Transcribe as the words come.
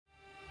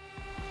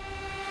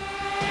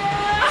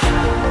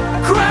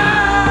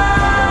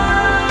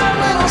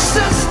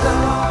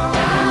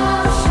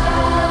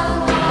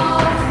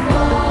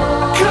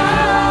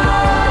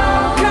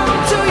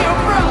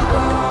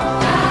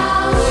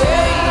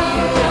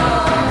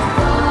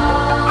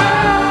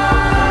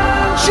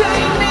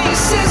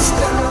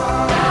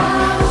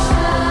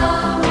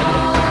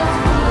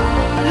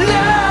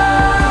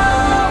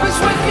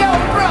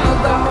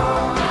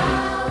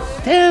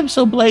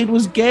so Blade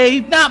was gay.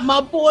 Not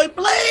my boy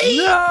Blade.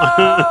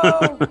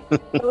 No.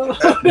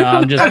 No,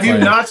 I'm just Have you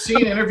playing. not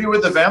seen Interview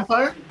with the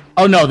Vampire?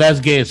 Oh no, that's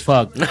gay as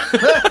fuck.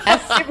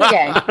 That's super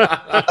gay.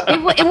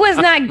 It was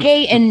not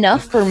gay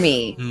enough for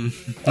me.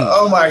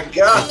 Oh my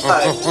god!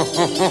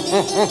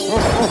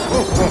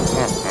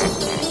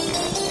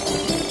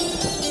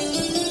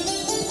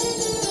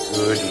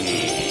 Good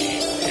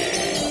evening.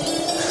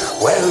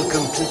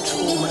 Welcome to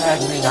 2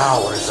 maddening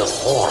hours of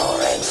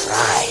horror and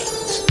fright.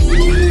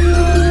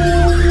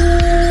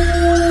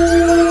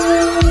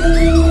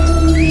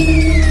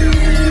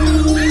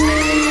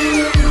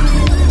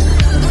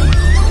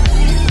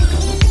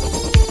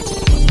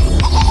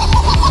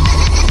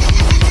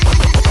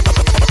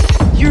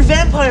 You're a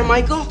vampire,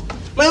 Michael.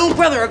 My own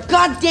brother, a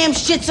goddamn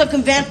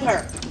shit-sucking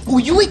vampire. Oh,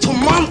 you wait till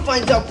Mom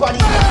finds out, buddy.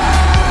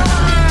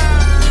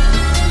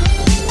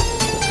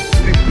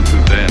 Listen to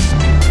them.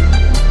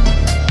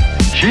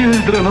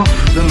 Children of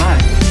the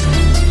night.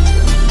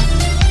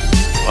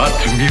 What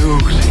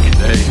music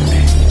they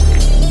make.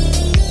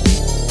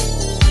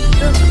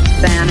 Just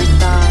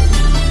fantasize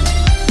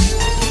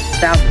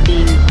about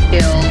being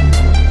killed.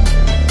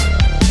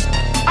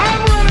 I'm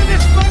running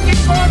this fucking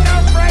farm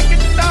now,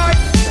 Frankenstein,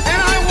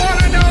 and I want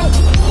to know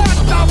what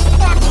the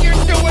fuck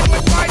you're doing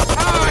with my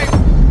time.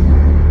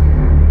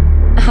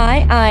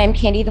 Hi, I'm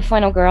Candy the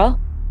Final Girl.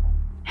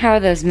 How are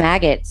those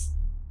maggots?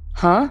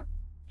 Huh?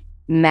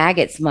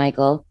 Maggots,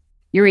 Michael.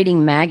 You're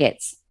eating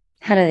maggots.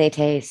 How do they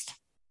taste?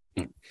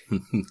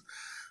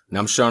 Now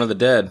I'm Shaun of the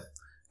Dead.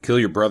 Kill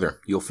your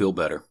brother. You'll feel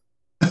better.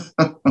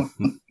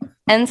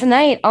 And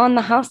tonight on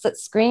The House That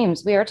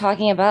Screams, we are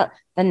talking about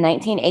the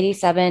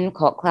 1987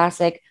 cult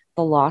classic,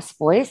 The Lost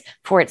Boys,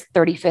 for its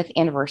 35th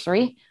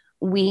anniversary.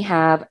 We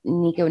have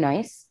Nico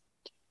Nice.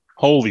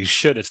 Holy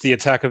shit, it's the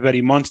Attack of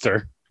Eddie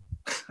Munster.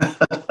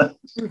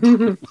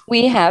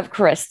 We have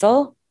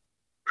Crystal.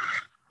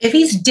 If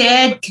he's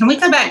dead, can we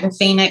come back to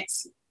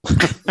Phoenix?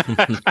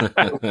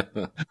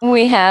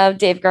 We have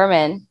Dave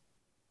Gurman.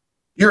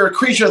 You're a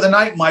creature of the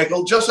night,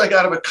 Michael, just like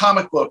out of a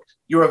comic book.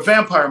 You're a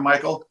vampire,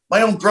 Michael.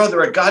 My own brother,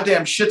 a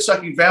goddamn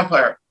shit-sucking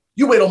vampire.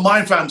 You wait till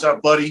mine finds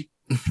out, buddy.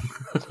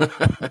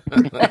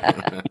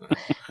 The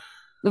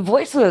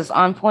voice was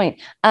on point.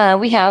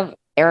 We have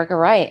Erica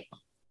Wright.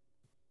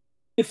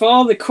 If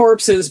all the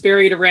corpses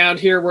buried around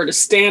here were to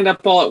stand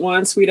up all at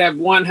once, we'd have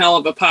one hell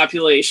of a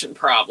population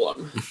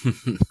problem.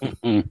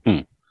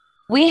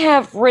 We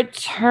have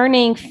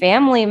returning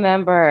family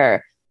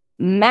member,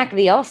 Mac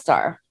the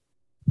All-Star.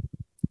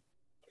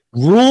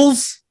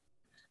 Rules?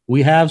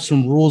 We have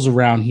some rules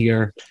around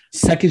here.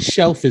 Second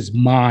shelf is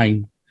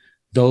mine.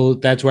 Though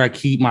that's where I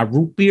keep my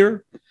root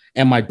beer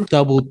and my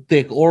double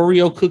thick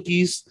Oreo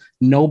cookies.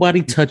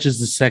 Nobody touches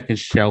the second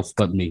shelf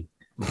but me.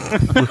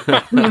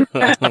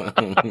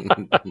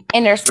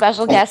 And our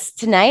special guest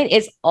tonight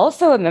is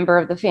also a member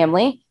of the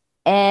family,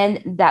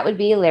 and that would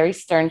be Larry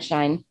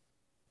Sternstein.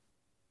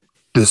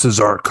 This is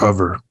our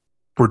cover.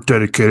 We're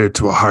dedicated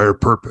to a higher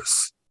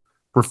purpose.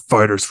 We're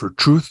fighters for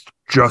truth,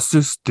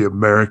 justice, the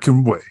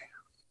American way.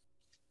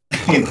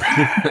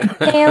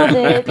 Nailed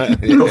it.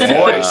 Your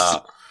voice.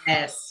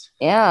 Yes.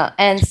 Yeah,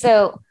 and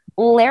so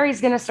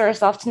Larry's going to start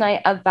us off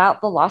tonight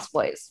about the Lost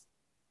Boys.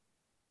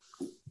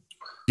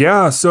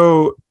 Yeah,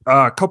 so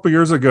a couple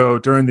years ago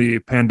during the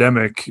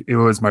pandemic, it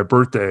was my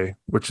birthday,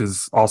 which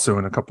is also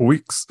in a couple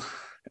weeks.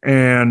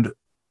 And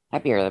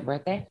Happy early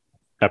birthday.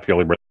 Happy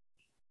early birthday.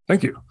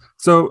 thank you.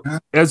 So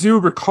as you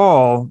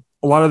recall,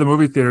 a lot of the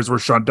movie theaters were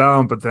shut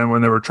down, but then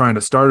when they were trying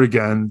to start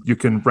again, you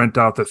can rent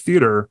out the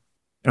theater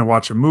and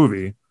watch a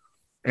movie.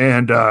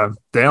 And the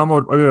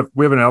Alamo,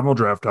 we have an Alamo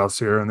Draft House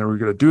here, and they were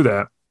going to do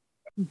that.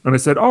 And I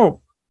said to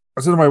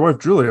my wife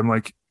Julie, I'm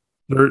like,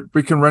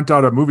 we can rent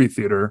out a movie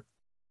theater.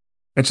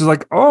 And she's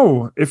like,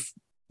 oh,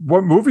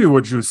 what movie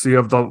would you see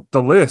of the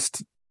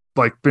list?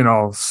 Like being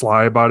all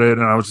sly about it.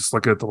 And I was just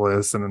looking at the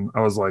list, and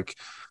I was like,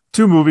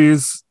 2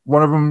 movies.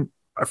 One of them,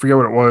 I forget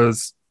what it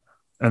was.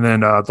 And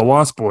then The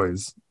Lost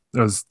Boys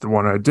was the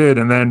one I did.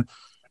 And then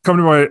come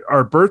to my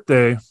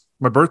birthday,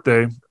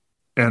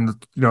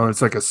 and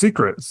it's like a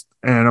secret.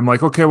 And I'm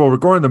like, okay, well, we're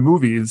going to the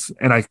movies.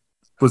 And I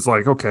was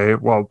like, okay,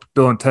 well,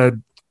 Bill and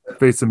Ted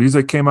Face the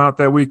Music came out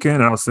that weekend.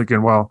 And I was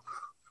thinking, well,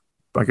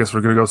 I guess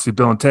we're gonna go see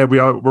Bill and Ted.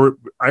 I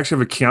actually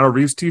have a Keanu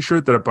Reeves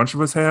t-shirt that a bunch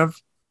of us have.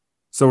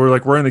 So we're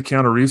like wearing the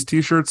Keanu Reeves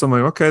t-shirts. I'm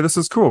like, okay, this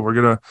is cool.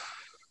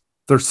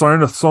 They're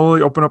starting to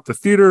slowly open up the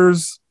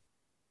theaters.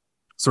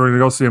 So we're gonna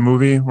go see a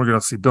movie. We're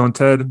gonna see Bill and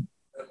Ted.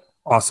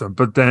 Awesome.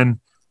 But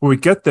then when we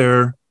get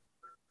there,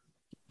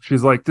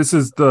 she's like, this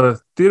is the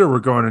theater we're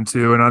going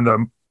into. And on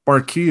the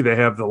marquee, they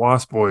have the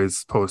Lost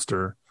Boys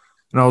poster.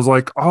 And I was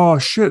like, oh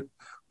shit,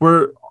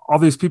 all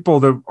these people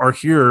that are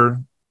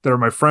here that are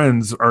my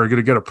friends are going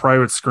to get a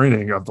private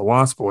screening of The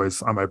Lost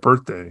Boys on my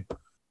birthday.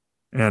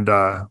 And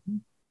that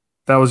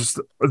was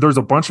just, there's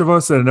a bunch of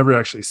us that had never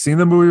actually seen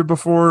the movie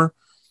before,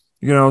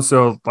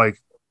 so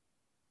like,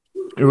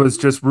 it was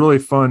just really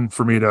fun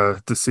for me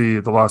to see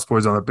The Lost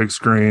Boys on the big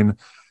screen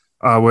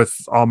with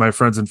all my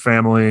friends and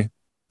family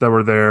that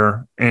were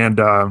there. And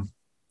I'm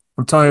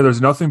telling you, there's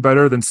nothing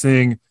better than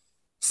seeing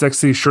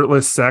sexy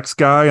shirtless sex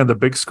guy on the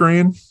big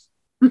screen.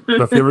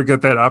 So if you ever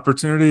get that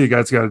opportunity, you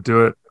guys got to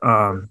do it.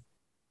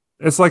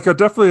 It's like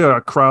definitely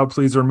a crowd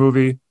pleaser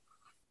movie.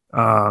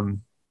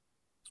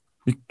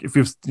 If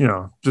you've,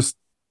 just,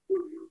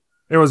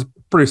 it was a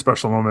pretty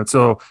special moment.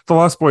 So The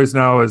Lost Boys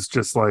now is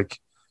just like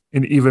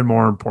an even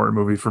more important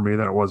movie for me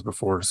than it was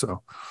before.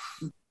 So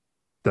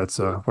that's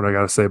what I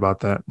got to say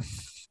about that.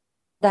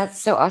 That's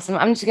so awesome.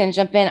 I'm just gonna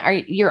jump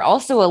in. You're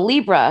also a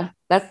Libra?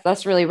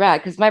 That's really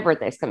rad because my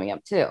birthday's coming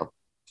up too.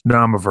 No,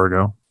 I'm a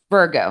Virgo.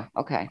 Virgo.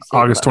 Okay. So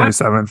August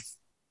 27th.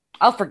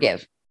 I'll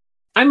forgive.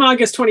 I'm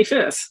August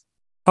 25th.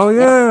 Oh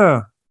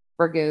yeah.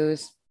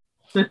 Virgos.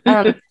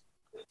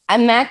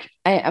 I'm Mac.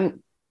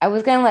 I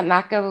was gonna let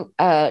Mac go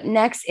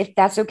next, if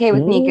that's okay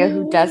with Nico,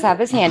 who does have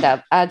his hand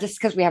up, just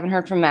because we haven't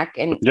heard from Mac.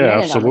 And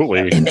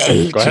absolutely.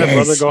 Go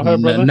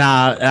ahead, brother.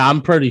 Nah,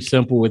 I'm pretty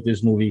simple with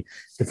this movie.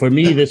 For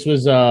me, this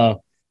was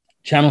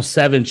Channel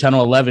 7,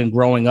 Channel 11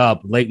 growing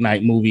up, late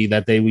night movie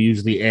that they would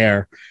usually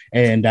air,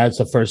 and that's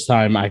the first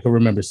time I can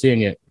remember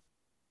seeing it.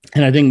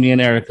 And I think me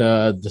and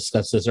Erica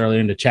discussed this earlier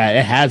in the chat.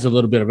 It has a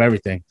little bit of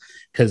everything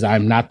because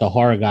I'm not the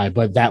horror guy,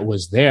 but that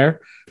was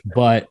there.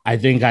 But I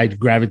think I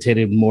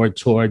gravitated more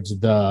towards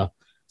the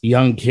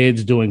young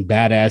kids doing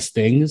badass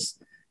things.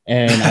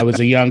 And I was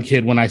a young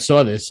kid when I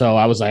saw this. So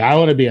I was like, I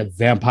want to be a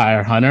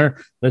vampire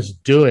hunter. Let's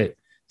do it.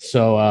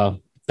 So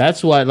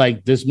that's what,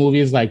 like, this movie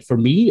is like, for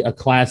me, a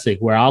classic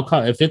where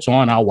if it's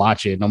on, I'll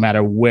watch it. No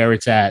matter where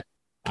it's at,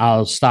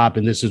 I'll stop.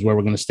 And this is where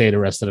we're going to stay the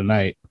rest of the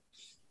night.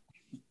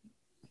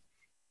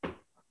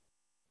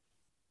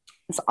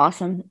 That's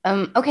awesome.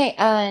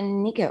 Okay,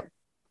 Nico.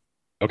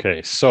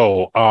 Okay,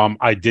 so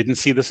I didn't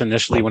see this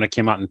initially when it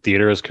came out in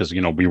theaters because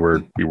we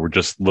were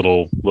just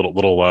little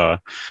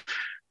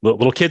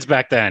kids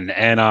back then,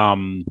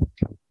 and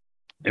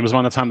it was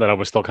around the time that I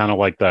was still kind of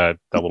like that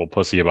little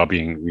pussy about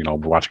being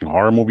watching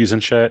horror movies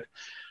and shit.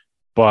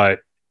 But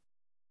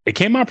it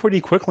came out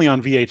pretty quickly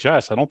on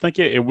VHS. I don't think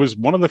it was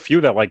one of the few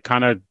that like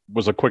kind of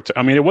was a quick.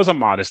 I mean, it was a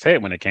modest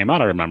hit when it came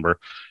out. I remember.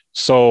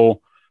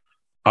 So,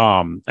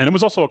 and it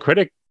was also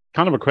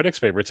kind of a critic's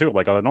favorite too.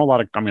 Like I know a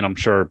lot of, I'm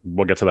sure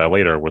we'll get to that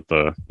later with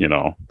the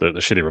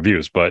shitty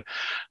reviews, but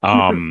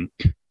I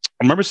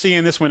remember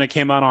seeing this when it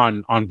came out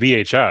on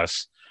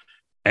VHS,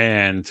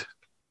 and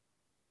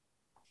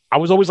I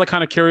was always like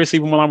kind of curious,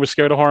 even when I was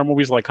scared of horror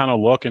movies, like kind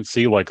of look and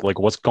see like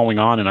what's going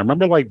on. And I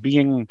remember like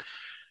being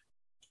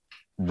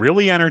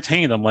really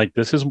entertained. I'm like,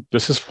 this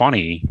is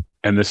funny,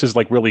 and this is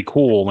like really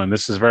cool, and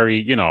this is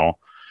very, there's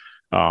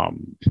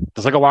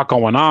like a lot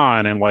going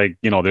on, and like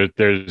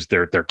there's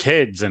they're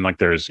kids, and like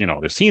there's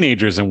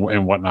teenagers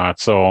and whatnot.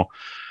 So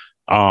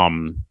I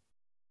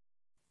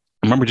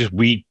remember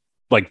we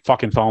like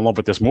fucking fell in love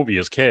with this movie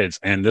as kids,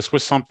 and this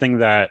was something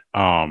that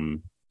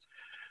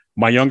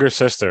my younger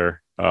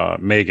sister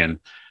Megan,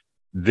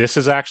 this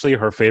is actually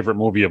her favorite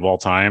movie of all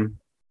time.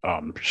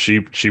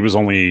 She was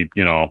only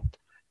a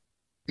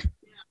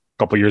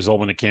couple years old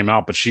when it came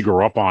out, but she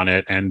grew up on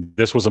it, and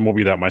this was a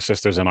movie that my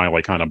sisters and I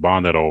like kind of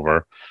bonded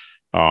over.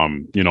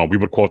 We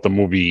would quote the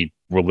movie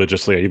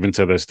religiously, even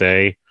to this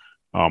day.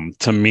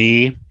 To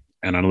me,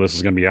 and I know this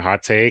is going to be a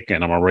hot take,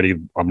 and I'm already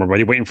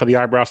waiting for the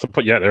eyebrows to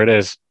put. Yeah, there it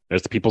is.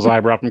 There's the people's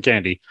eyebrow from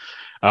Candy.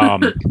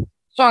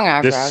 Strong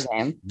eyebrow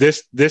game.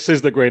 This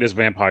is the greatest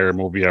vampire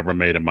movie ever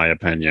made, in my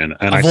opinion.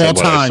 And I said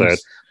what I said.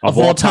 Of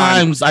all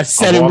times, I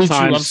said it with you.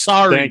 I'm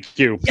sorry. Thank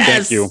you.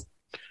 Yes.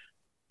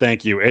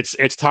 Thank you. It's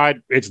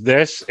tied. It's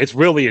this,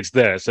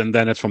 and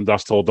then it's From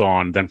Dusk Till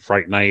Dawn, then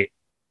Fright Night,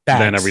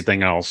 then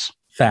everything else.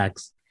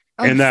 Facts.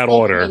 In that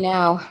order.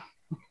 Now.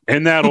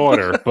 In that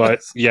order.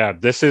 But yeah,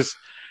 this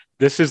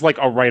is like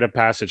a rite of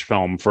passage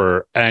film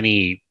for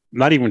any,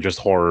 not even just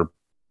horror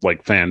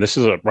like fan. This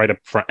is a rite up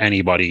for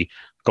anybody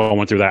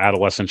going through that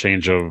adolescent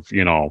change of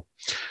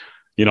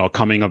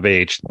coming of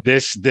age.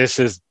 This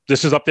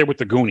is up there with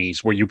the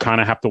Goonies, where you kind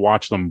of have to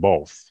watch them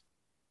both,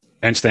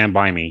 and Stand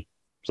By Me.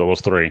 So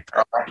those three.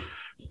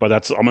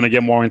 But I'm going to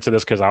get more into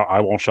this because I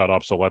won't shut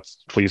up. So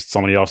let's please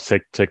somebody else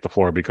take the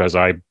floor, because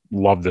I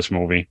love this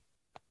movie.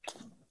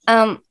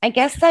 I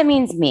guess that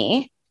means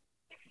me.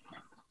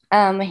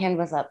 My hand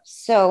was up.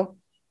 So,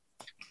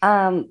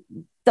 the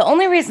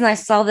only reason I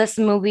saw this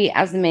movie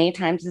as many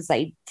times as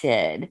I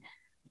did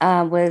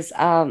was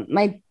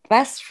my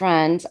best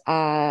friend,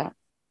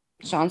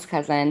 Sean's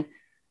cousin.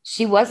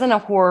 She wasn't a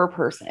horror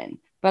person,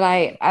 but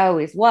I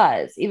always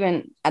was,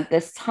 even at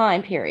this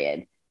time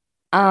period.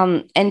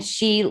 And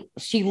she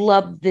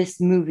loved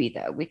this movie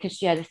though, because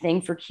she had a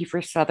thing for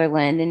Kiefer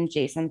Sutherland and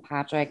Jason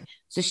Patric.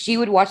 So she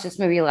would watch this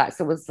movie a lot.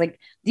 So it was like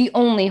the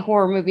only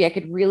horror movie I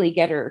could really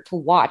get her to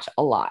watch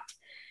a lot.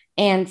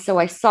 And so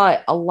I saw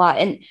it a lot.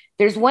 And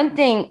there's one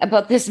thing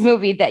about this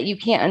movie that you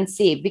can't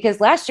unsee, because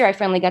last year I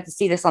finally got to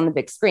see this on the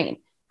big screen.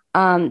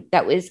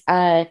 That was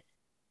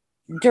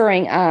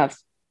during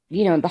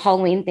the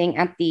Halloween thing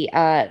at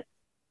the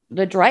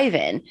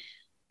drive-in.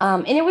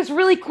 And it was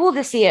really cool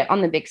to see it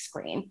on the big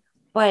screen.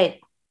 But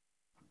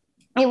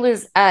it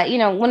was,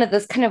 one of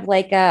those kind of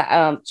like,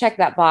 check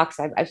that box.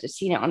 I've just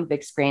seen it on the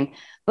big screen.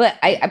 But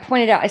I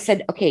pointed out, I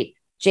said, okay,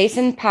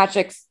 Jason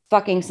Patric's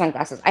fucking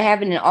sunglasses. I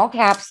have it in all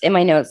caps in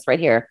my notes right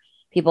here.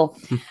 People,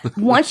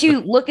 once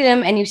you look at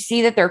them and you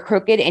see that they're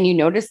crooked and you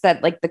notice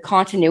that like the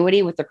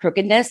continuity with the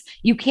crookedness,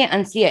 you can't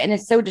unsee it. And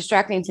it's so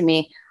distracting to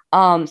me.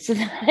 So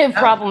I have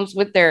problems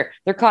with their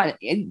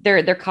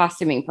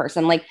costuming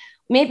person. Like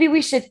maybe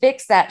we should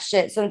fix that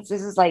shit since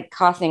this is like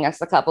costing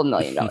us a couple $1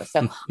 million.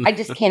 So I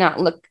just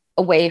cannot look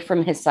away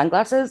from his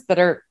sunglasses that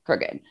are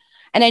crooked.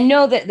 And I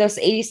know that those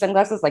 80s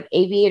sunglasses, like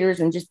aviators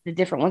and just the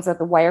different ones with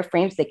the wire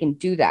frames, they can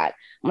do that.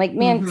 I'm like,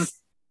 man,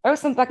 throw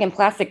some fucking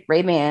plastic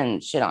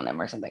Ray-Ban shit on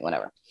them or something,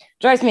 whatever.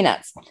 Drives me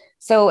nuts.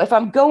 So if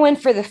I'm going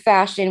for the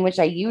fashion, which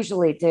I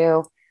usually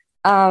do,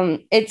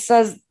 it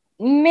says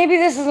maybe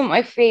this isn't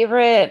my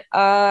favorite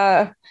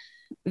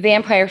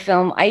vampire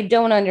film. I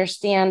don't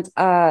understand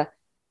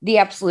the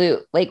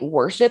absolute like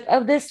worship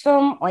of this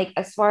film. Like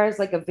as far as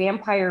like a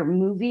vampire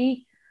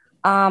movie,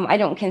 I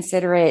don't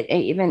consider it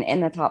even in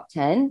the top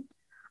 10.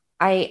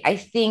 I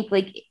think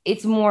like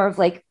it's more of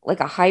like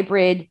a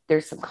hybrid.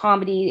 There's some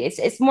comedy.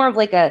 It's more of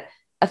like a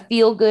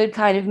feel good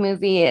kind of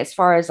movie as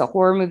far as a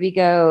horror movie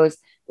goes.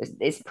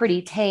 It's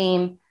pretty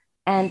tame,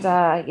 and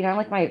I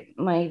like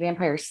my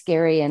vampire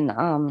scary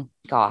and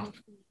goth.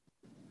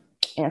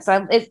 Yeah,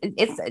 so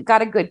it's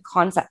got a good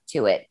concept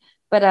to it,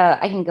 but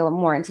I can go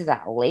more into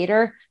that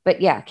later.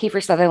 But yeah,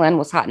 Kiefer Sutherland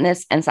was hot in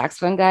this, and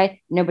saxophone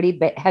guy. Nobody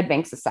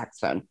headbangs a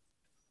saxophone.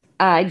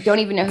 I don't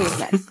even know who's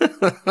next.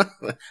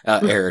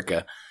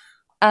 Erica.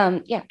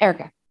 Yeah,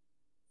 Erica.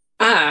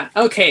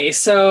 Okay.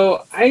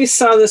 So I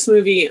saw this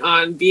movie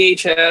on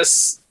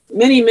VHS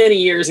many, many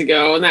years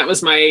ago, and that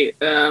was my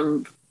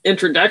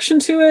introduction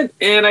to it.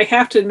 And I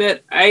have to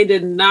admit, I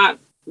did not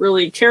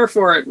really care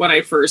for it when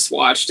I first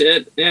watched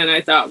it. And I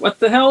thought, what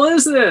the hell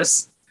is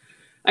this?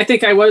 I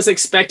think I was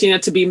expecting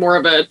it to be more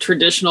of a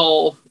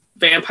traditional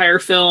vampire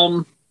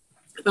film.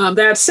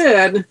 That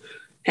said,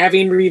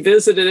 having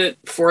revisited it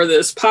for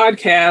this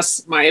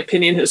podcast, my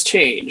opinion has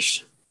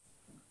changed.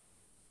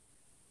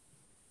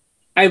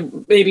 I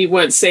maybe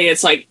wouldn't say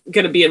it's like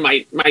going to be in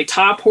my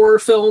top horror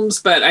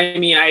films, but I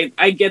mean,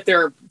 I get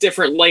there are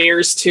different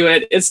layers to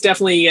it. It's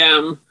definitely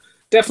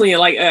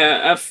like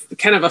a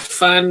kind of a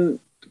fun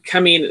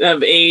coming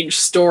of age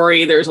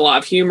story. There's a lot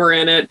of humor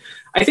in it.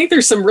 I think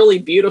there's some really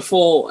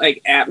beautiful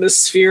like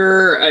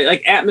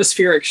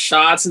atmospheric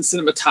shots and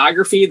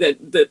cinematography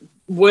that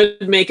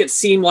would make it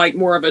seem like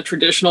more of a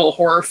traditional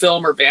horror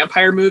film or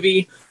vampire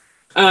movie.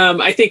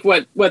 I think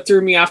what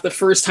threw me off the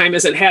first time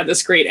is it had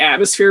this great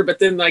atmosphere, but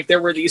then like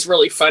there were these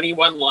really funny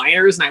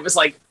one-liners, and I was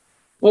like,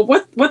 well,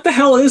 what the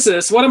hell is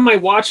this? What am I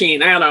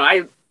watching? I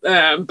don't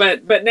know.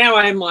 But now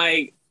I'm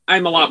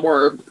a lot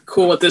more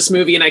cool with this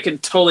movie, and I can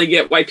totally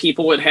get why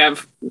people would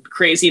have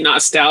crazy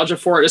nostalgia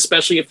for it,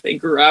 especially if they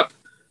grew up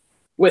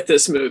with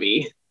this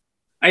movie.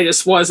 I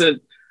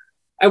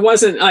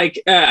wasn't like,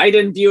 I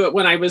didn't view it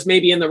when I was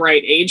maybe in the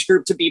right age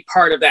group to be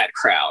part of that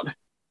crowd.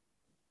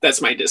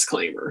 That's my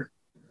disclaimer.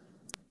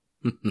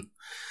 All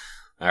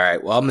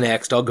right. Well, I'm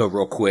next. I'll go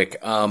real quick.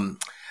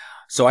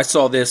 So I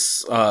saw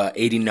this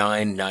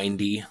 89,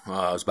 90.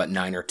 I was about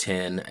 9 or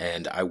 10,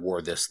 and I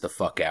wore this the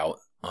fuck out.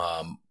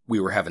 We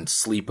were having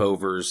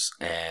sleepovers,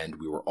 and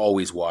we were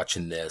always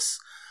watching this.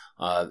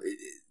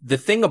 The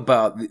thing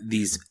about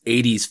these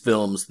 80s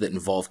films that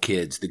involve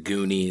kids, The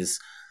Goonies,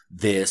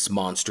 this,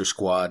 Monster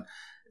Squad,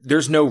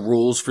 there's no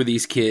rules for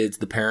these kids.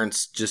 The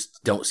parents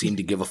just don't seem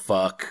to give a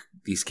fuck.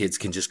 These kids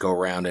can just go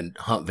around and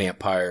hunt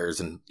vampires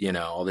and,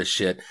 all this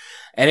shit.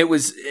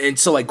 And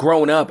so like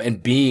growing up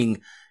and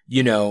being,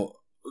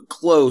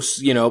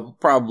 close,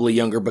 probably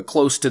younger, but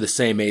close to the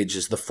same age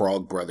as the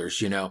Frog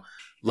Brothers,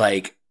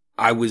 like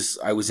I was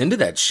into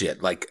that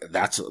shit. Like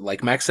that's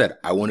like Max said,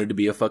 I wanted to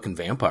be a fucking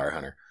vampire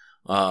hunter.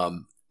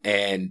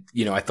 And,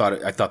 I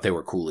thought they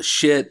were cool as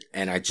shit.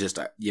 And I just,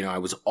 I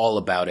was all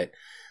about it.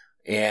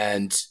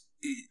 And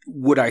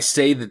would I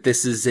say that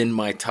this is in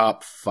my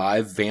top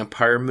 5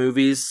 vampire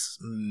movies?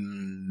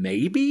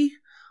 Maybe.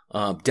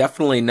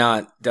 Definitely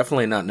not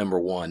number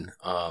 1.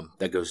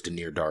 That goes to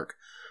Near Dark.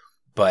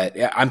 But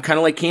I'm kind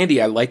of like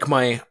Candy. I like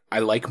my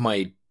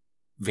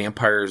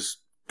vampires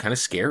kind of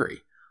scary.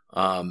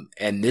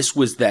 And this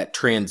was that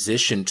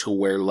transition to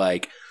where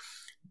like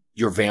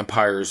your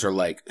vampires are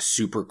like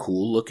super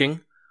cool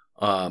looking.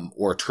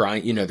 Or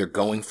trying, they're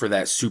going for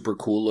that super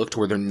cool look to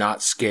where they're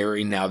not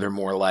scary. Now they're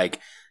more like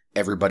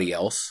everybody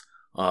else.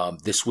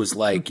 This was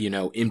like,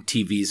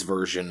 MTV's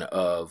version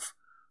of,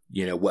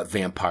 what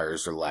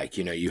vampires are like.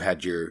 You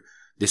had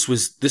this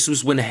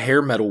was when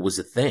hair metal was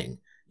a thing.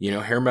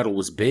 Hair metal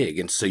was big.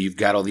 And so you've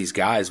got all these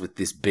guys with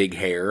this big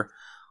hair,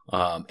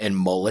 and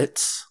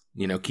mullets.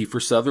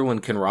 Kiefer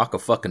Sutherland can rock a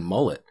fucking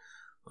mullet.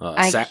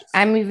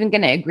 I'm even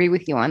going to agree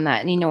with you on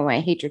that. And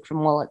my hatred for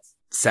mullets.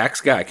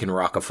 Sax guy can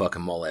rock a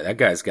fucking mullet. That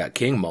guy's got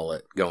king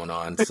mullet going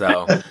on.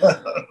 So,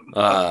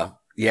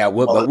 yeah,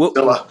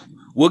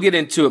 we'll get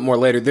into it more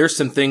later. There's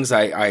some things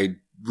I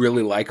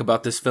really like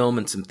about this film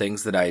and some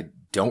things that I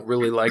don't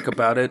really like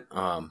about it.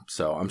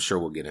 So I'm sure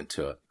we'll get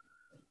into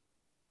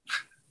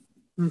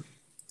it.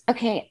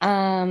 Okay.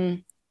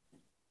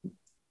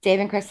 Dave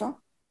and Crystal.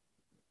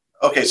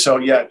 Okay, so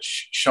yeah,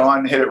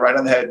 Sean hit it right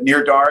on the head.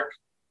 Near Dark,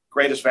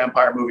 greatest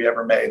vampire movie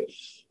ever made.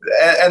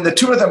 And the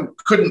two of them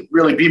couldn't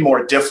really be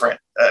more different.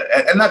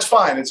 And that's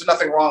fine. There's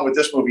nothing wrong with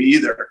this movie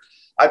either.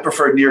 I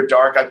prefer Near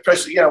Dark.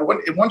 Especially,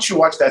 once you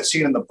watch that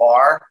scene in the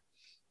bar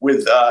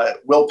with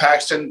Will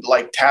Paxton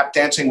like tap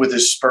dancing with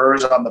his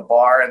spurs on the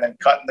bar and then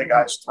cutting the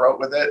guy's throat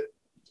with it.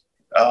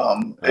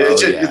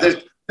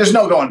 There's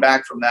no going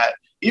back from that.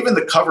 Even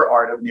the cover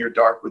art of Near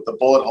Dark with the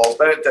bullet holes.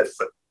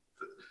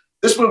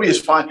 This movie is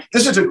fine.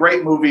 This is a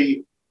great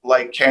movie,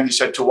 like Candy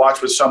said, to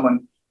watch with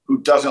someone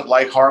who doesn't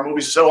like horror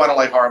movies. So I don't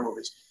like horror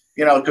movies,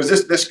 because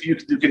this you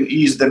can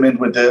ease them in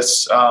with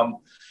this.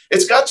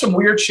 It's got some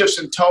weird shifts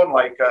in tone,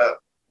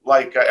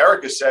 like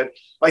Erica said.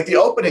 Like the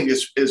opening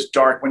is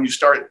dark when you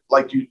start,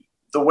 the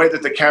way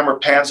that the camera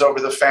pans over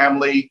the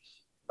family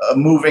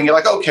moving. You're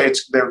like, okay,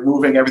 they're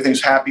moving,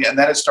 everything's happy, and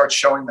then it starts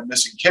showing the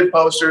missing kid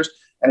posters,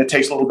 and it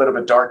takes a little bit of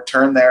a dark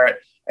turn there.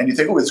 And you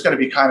think, oh, it's going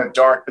to be kind of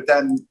dark, but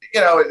then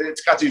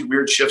it's got these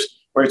weird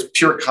shifts where it's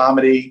pure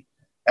comedy,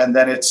 and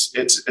then it's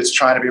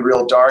trying to be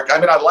real dark. I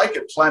mean, I like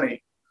it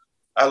plenty.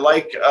 I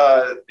like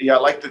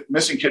the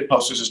missing kid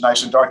posters is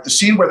nice and dark. The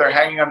scene where they're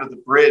hanging under the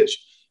bridge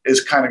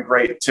is kind of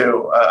great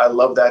too. I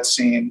love that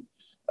scene.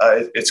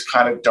 It's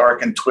kind of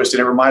dark and twisted.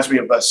 It reminds me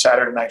of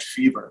Saturday Night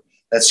Fever.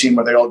 That scene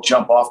where they all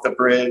jump off the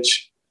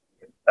bridge.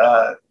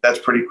 That's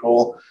pretty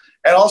cool.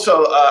 And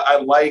also,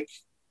 I like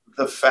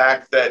the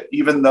fact that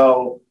even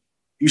though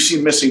you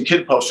see missing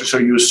kid posters, so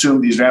you assume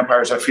these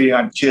vampires are feeding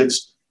on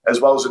kids as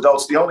well as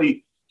adults, the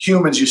only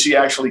humans you see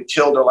actually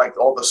killed are like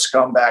all the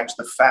scumbags,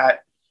 the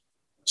fat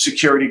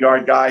security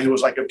guard guy who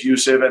was like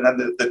abusive, and then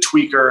the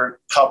tweaker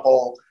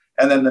couple,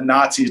 and then the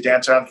Nazis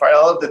dancing on fire.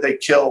 I love that they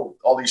kill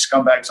all these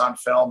scumbags on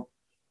film.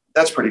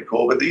 That's pretty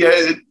cool. But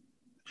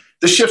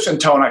the shifts in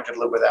tone I could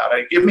live without.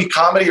 Give me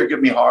comedy or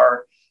give me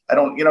horror. I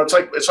don't,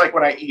 it's like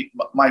when I eat,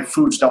 my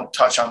foods don't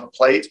touch on the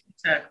plate.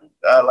 Exactly.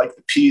 Like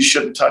the peas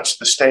shouldn't touch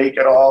the steak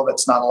at all.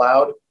 That's not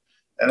allowed.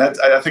 And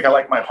I think I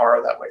like my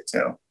horror that way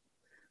too.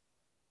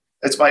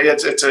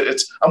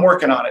 I'm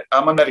working on it.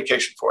 I'm on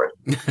medication for it.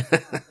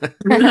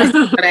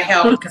 But I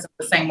help because I'm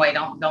the same way.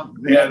 Don't.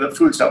 Yeah, the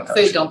foods don't touch.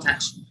 Food don't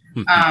touch.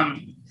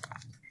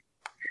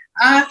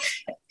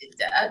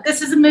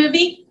 This is a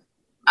movie.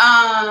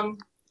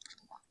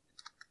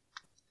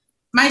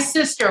 My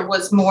sister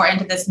was more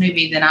into this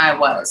movie than I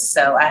was,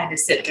 so I had to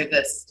sit through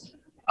this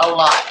a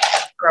lot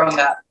growing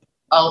up,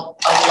 a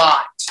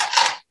lot.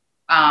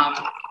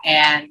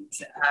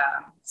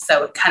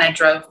 So it kind of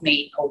drove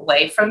me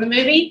away from the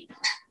movie,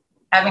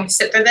 having to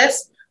sit through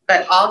this.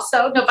 But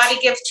also, nobody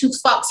gives two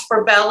fucks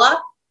for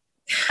Bella.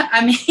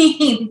 I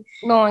mean,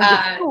 no one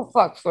gives two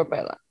fucks for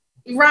Bella.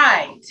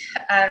 Right.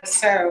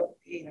 So,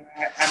 I'm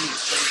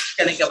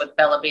going to go with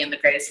Bella being the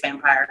greatest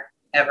vampire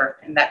ever,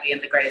 and that being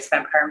the greatest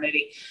vampire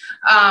movie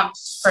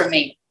for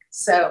me.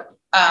 So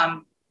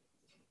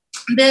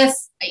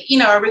this, I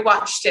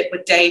rewatched it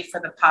with Dave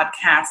for the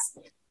podcast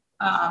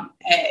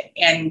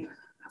and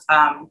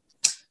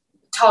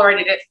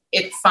tolerated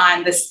it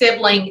fine. The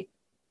sibling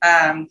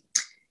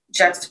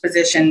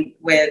juxtaposition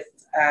with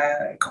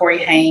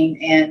Corey Haim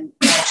and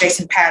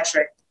Jason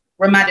Patrick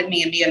reminded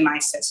me of me and my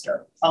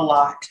sister a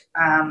lot.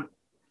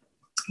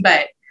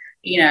 But,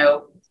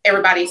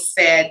 everybody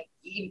said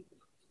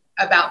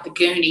about the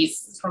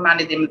Goonies,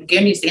 reminded them of the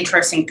Goonies. The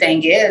interesting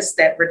thing is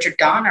that Richard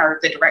Donner,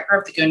 the director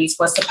of the Goonies,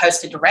 was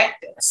supposed to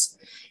direct this,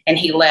 and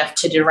he left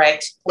to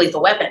direct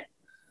Lethal Weapon.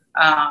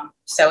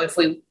 So if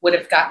we would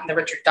have gotten the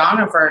Richard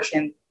Donner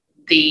version,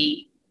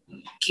 the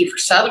Kiefer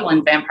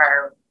Sutherland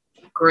vampire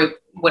group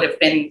would have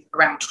been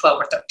around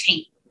 12 or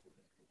 13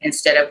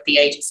 instead of the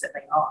ages that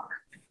they are.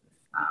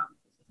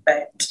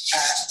 But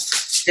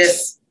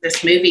this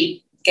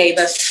movie gave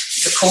us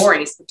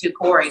the two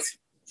Coreys.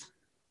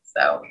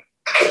 So,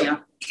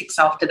 kicks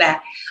off to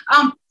that.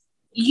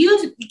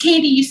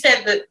 Candy, you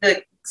said that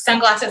the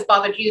sunglasses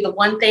bothered you. The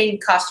one thing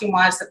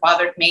costume-wise that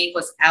bothered me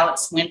was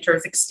Alex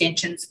Winter's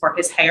extensions for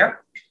his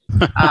hair.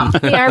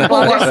 They are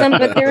bothersome,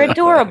 but they're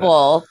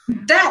adorable.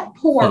 That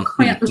poor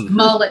crimped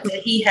mullet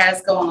that he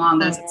has going on,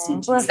 those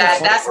extensions.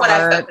 That's what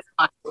I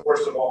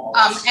focused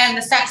on. And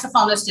the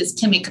saxophonist is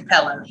Timmy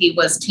Capello. He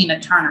was Tina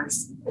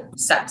Turner's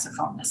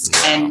saxophonist.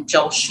 And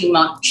Joel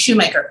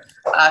Shoemaker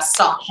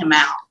sought him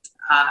out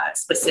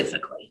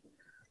specifically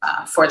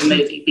for the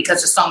movie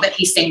because the song that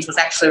he sings was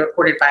actually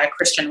recorded by a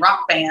Christian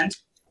rock band,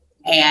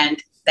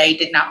 and they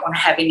did not want to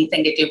have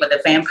anything to do with a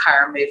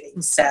vampire movie.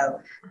 So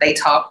they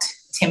talked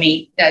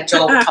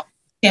Joel talked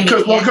Timmy.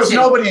 Because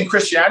nobody in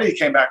Christianity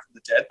came back from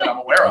the dead that I'm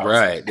aware of.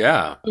 Right,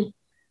 yeah.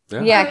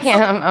 Yeah, I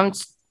can't. I'm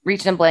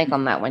reaching a blank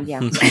on that one. Yeah.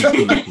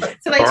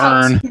 So they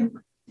talked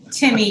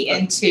Timmy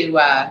into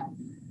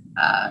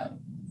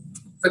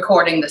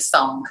recording the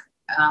song.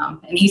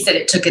 And he said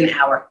it took an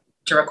hour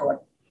to record.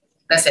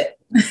 That's it.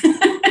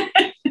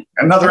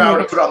 Another hour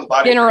to put on the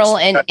body. General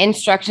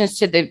instructions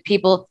to the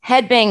people.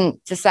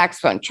 Headbang to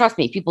saxophone. Trust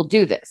me, people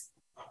do this.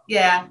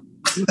 Yeah.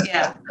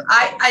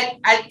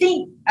 I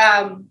think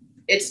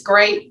it's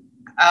great.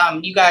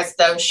 You guys,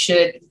 though,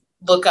 should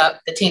look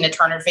up the Tina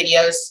Turner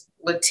videos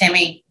with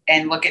Timmy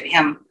and look at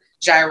him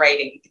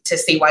gyrating to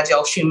see why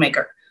Joel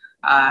Schumacher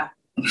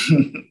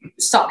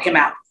sought him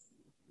out.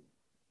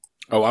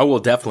 Oh, I will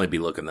definitely be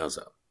looking those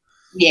up.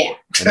 Yeah.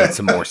 I need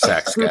some more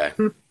sex, guy.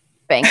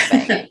 Bang,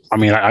 bang. I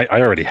mean, I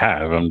already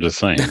have. I'm just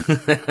saying.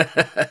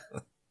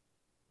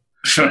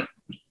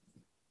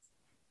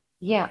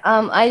 Yeah.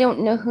 I don't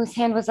know whose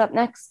hand was up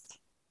next.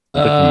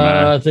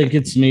 I think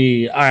it's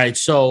me. All right,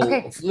 so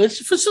Okay.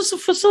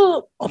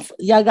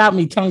 y'all got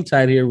me tongue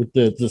tied here with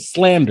the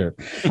slander.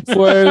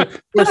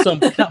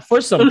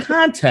 For some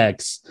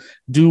context,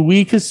 do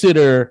we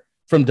consider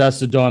From Dusk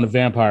to Dawn a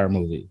vampire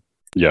movie?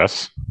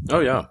 Yes. Oh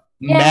yeah.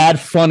 Mad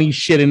funny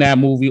shit in that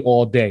movie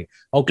all day.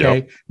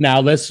 Okay,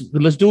 now let's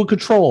do a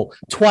control.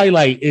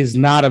 Twilight is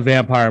not a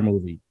vampire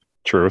movie.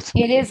 Truth.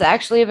 It is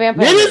actually a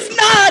vampire. It is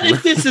not.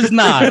 If this is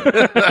not.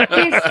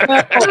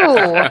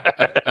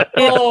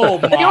 Oh,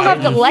 I don't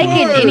have to like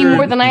it any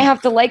more than I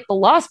have to like The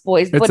Lost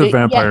Boys, It's but a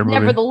vampire movie.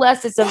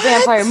 nevertheless, it's a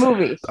vampire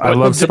movie. I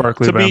love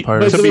sparkly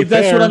vampires. But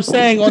that's what I'm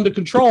saying on the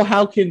control.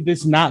 How can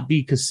this not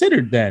be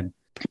considered then?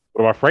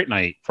 What about Fright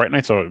Night? Fright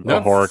Night's a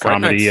horror Fright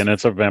comedy, Night's- and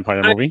it's a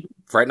vampire movie.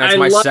 Fright Night's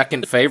my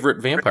second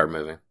favorite vampire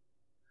movie.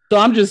 So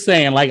I'm just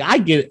saying, like, I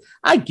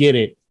get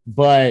it,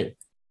 but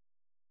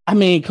I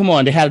mean, come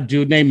on, they had a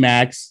dude named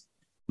Max.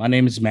 My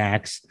name is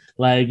Max.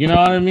 Like, you know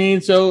what I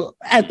mean? So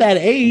at that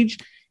age,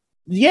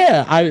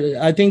 yeah,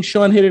 I think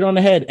Sean hit it on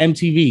the head.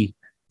 MTV.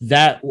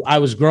 That I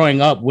was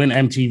growing up when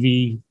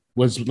MTV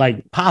was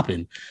like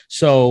popping.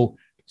 So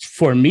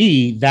for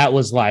me, that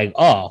was like,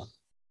 oh,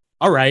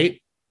 all right.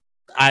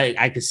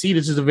 I could see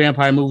this is a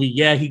vampire movie.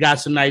 Yeah, he got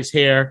some nice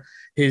hair.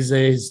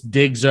 His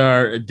digs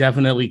are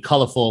definitely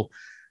colorful,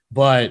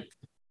 but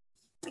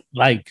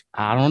like,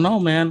 I don't know,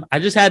 man. I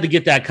just had to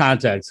get that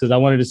context because I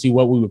wanted to see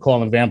what we would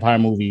call in vampire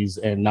movies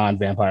and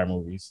non-vampire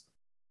movies.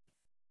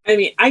 I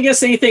mean, I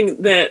guess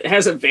anything that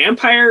has a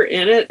vampire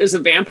in it is a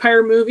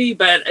vampire movie,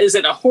 but is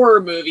it a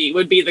horror movie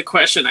would be the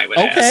question I would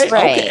ask.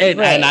 Okay.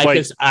 And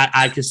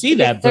I could see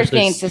that, but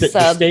the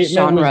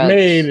statement was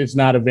made, it's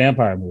not a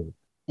vampire movie.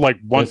 Like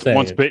Once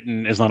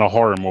Bitten is not a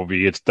horror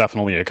movie; it's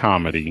definitely a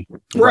comedy.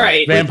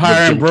 Right.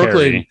 Vampire in Jim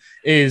Brooklyn Carrey.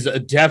 is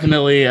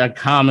definitely a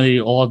comedy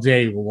all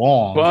day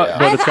long. But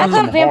it's got I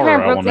some thought Vampire horror in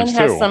Brooklyn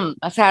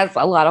elements has too. has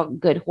a lot of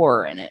good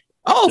horror in it.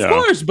 Oh, of Yeah.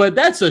 course, but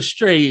that's a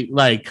straight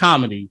like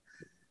comedy.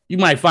 You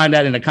might find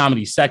that in the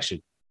comedy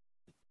section.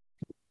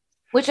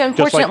 Which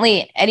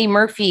unfortunately Eddie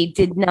Murphy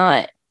did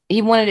not.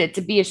 He wanted it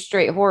to be a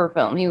straight horror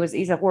film.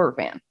 He's a horror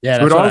fan. Yeah,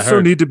 It would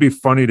also need to be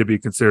funny to be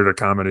considered a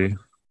comedy.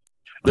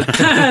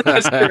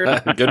 That's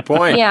true. Good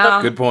point.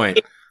 Yeah. Good point.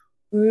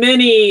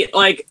 Many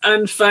like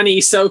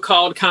unfunny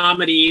so-called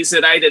comedies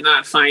that I did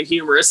not find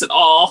humorous at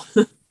all.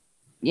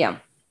 Yeah.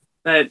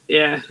 But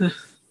yeah.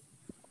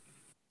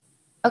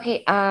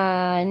 Okay,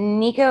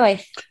 Nico,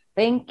 I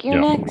think you're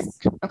Yeah.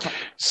 next. Okay.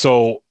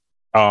 So,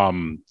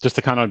 just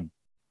to kind of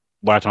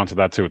latch onto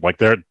that too, like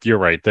you're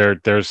right.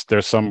 There's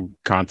some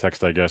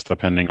context, I guess,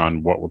 depending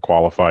on what would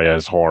qualify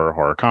as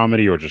horror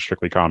comedy or just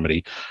strictly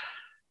comedy.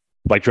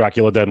 Like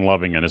Dracula Dead and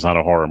Loving It is not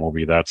a horror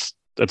movie. That's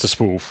a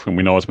spoof, and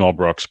we know it's Mel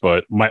Brooks.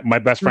 But my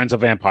best friend's a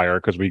vampire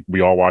because we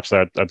all watched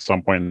that at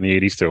some point in the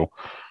 80s too.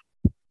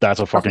 That's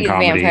a fucking Buffy the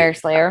comedy, Vampire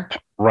Slayer.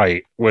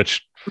 right?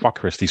 Which fuck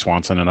Christy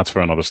Swanson, and that's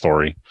for another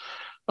story.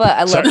 But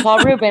I love Sorry. Paul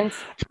Rubens.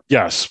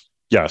 Yes,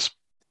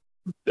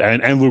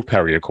 and Luke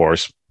Perry, of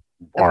course,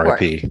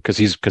 R.I.P. because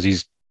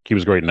he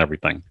was great in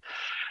everything.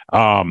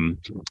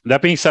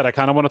 That being said, I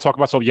kind of want to talk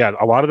about, so yeah,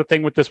 a lot of the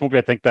thing with this movie,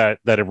 I think that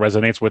it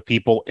resonates with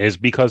people is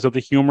because of the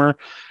humor.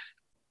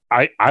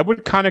 I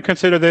would kind of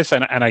consider this,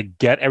 and I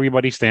get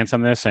everybody's stance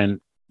on this, and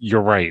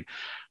you're right.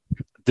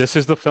 This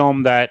is the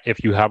film that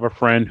if you have a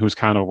friend who's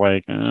kind of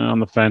like on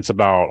the fence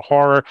about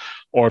horror,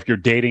 or if you're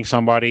dating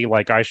somebody,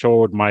 like I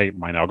showed my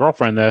now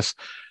girlfriend this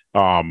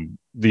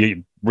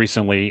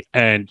recently,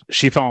 and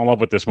she fell in love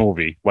with this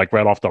movie like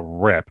right off the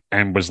rip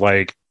and was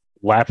like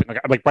laughing.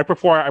 Like right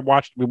before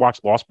we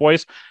watched Lost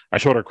Boys, I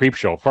showed her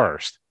Creepshow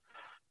first,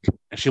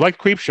 and she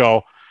liked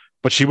Creepshow,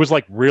 but she was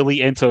like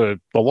really into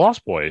the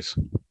Lost Boys,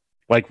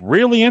 like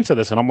really into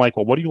this. And I'm like,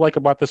 well, what do you like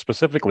about this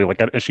specifically?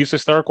 Like, and she's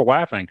hysterical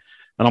laughing.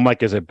 And I'm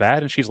like, is it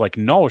bad? And she's like,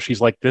 no.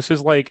 She's like, this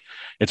is like,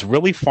 it's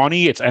really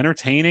funny. It's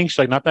entertaining. She's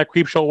like, not that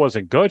Creepshow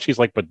wasn't good. She's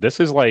like, but this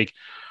is like,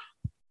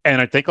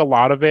 and I think a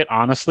lot of it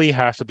honestly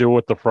has to do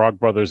with the Frog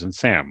Brothers and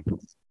Sam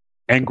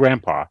and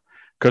Grandpa.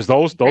 Because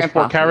those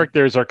four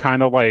characters are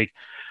kind of like,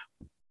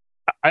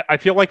 I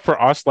feel like for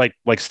us, like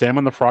Sam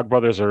and the Frog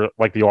Brothers are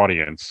like the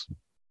audience.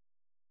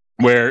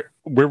 Where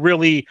we're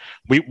really,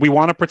 we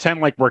want to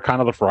pretend like we're kind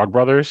of the Frog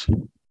Brothers.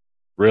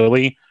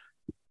 Really.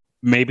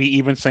 Maybe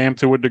even Sam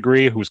to a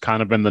degree, who's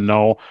kind of in the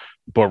know,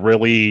 but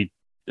really,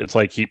 it's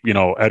like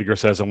Edgar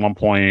says at one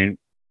point,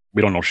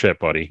 "We don't know shit,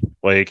 buddy."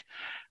 Like,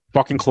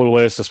 fucking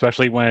clueless,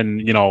 especially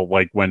when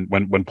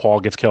when Paul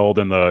gets killed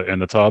in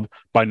the tub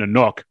by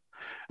Nanook.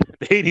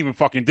 They didn't even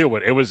fucking do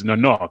it. It was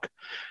Nanook, It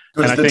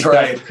was and I the think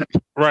trade.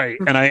 that, right,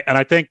 and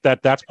I think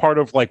that's part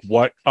of like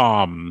what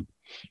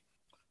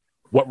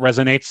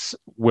resonates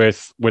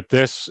with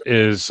this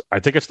is I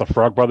think it's the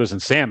Frog Brothers and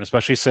Sam,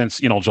 especially since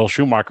Joel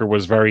Schumacher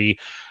was very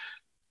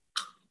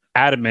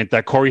adamant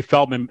that Corey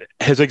Feldman,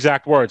 his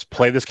exact words,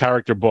 play this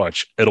character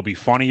Butch. It'll be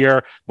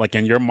funnier. Like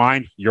in your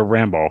mind, you're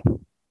Rambo.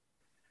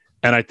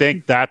 And I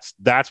think that's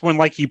when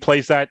like he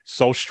plays that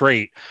so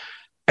straight.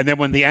 And then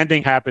when the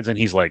ending happens and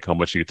he's like, how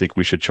much do you think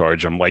we should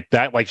charge him? Like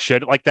that, like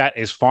shit like that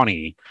is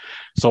funny.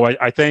 So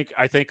I think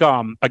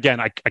again,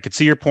 I could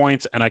see your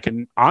points, and I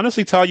can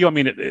honestly tell you, I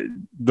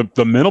mean,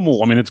 the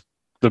minimal, I mean, it's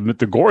the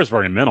gore is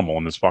very minimal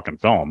in this fucking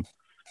film.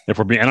 If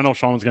we're being, and I know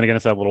Sean's going to get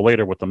into that a little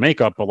later with the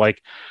makeup, but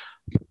like,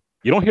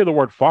 you don't hear the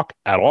word fuck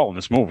at all in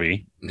this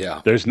movie.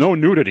 Yeah. There's no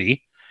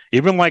nudity.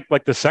 Even like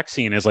the sex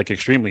scene is like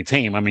extremely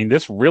tame. I mean,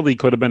 this really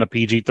could have been a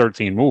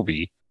PG-13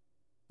 movie.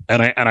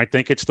 And I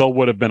think it still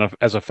would have been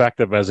as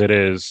effective as it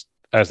is,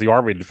 as the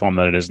R-rated film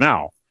that it is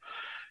now.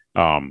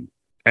 And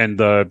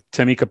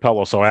Timmy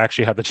Capello. So I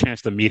actually had the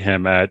chance to meet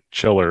him at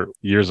Chiller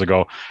years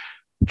ago.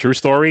 True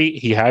story.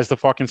 He has the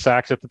fucking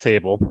sax at the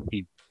table.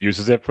 He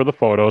uses it for the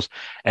photos,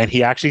 and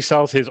he actually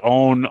sells his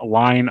own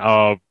line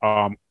of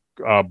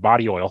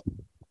body oil.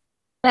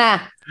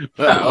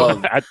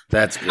 Oh,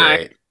 that's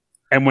great.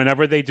 And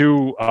whenever they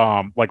do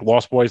like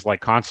Lost Boys like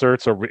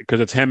concerts, or because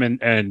it's him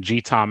and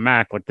G. Tom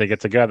Mack, like they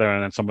get together,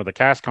 and then some of the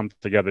cast come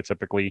together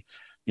typically,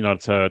 you know,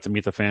 to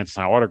meet the fans and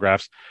sign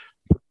autographs.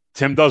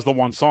 Tim does the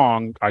one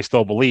song, I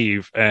Still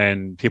Believe,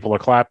 and people are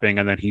clapping,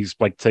 and then he's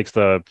like takes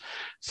the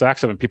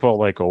sax up, and people are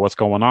like, oh, what's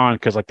going on?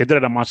 Because like they did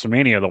it at Monster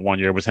Mania the one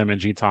year, it was him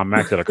and G. Tom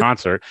Mack at a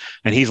concert,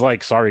 and he's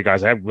like, sorry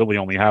guys, I really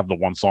only have the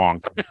one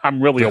song.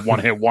 I'm really a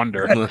one-hit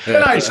wonder.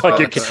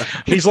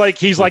 he's like,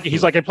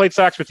 I played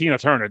sax with Tina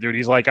Turner, dude.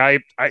 He's like, I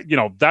you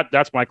know,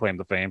 that's my claim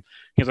to fame.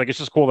 He's like, it's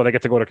just cool that I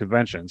get to go to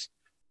conventions,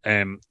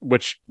 and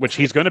which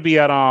he's going to be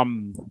at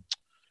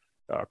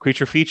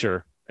Creature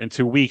Feature in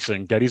 2 weeks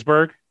in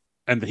Gettysburg.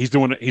 And he's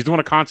doing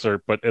a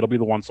concert, but it'll be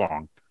the one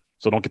song.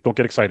 So don't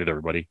get excited,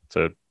 everybody.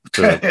 I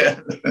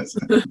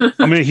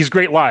mean, he's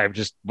great live,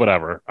 just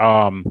whatever.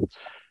 But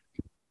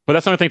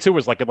that's another thing too,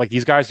 is like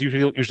these guys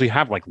usually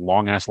have like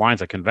long ass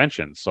lines at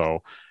conventions.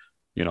 So,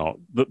 you know,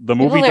 the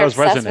movie does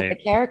resonate. With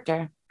the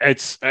character.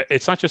 It's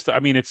not just, I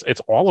mean, it's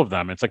all of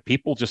them. It's like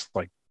people just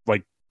like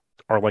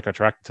are like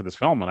attracted to this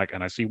film,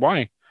 and I see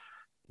why.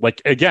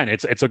 Like again,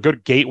 it's a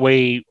good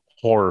gateway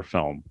horror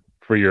film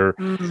for your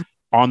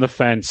on the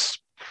fence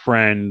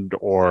friend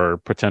or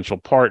potential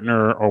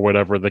partner or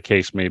whatever the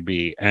case may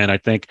be. And I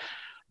think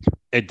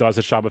it does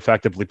its job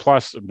effectively.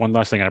 Plus, one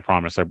last thing, I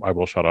promise I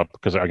will shut up,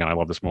 because again, I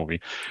love this movie.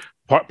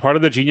 Part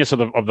of the genius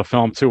of the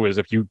film too is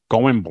if you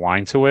go in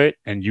blind to it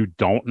and you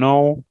don't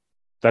know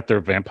that they're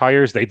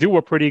vampires, they do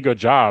a pretty good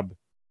job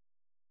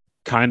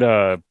kind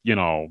of, you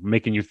know,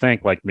 making you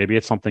think like maybe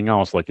it's something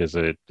else. Like, is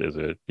it,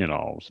 you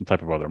know, some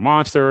type of other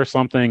monster or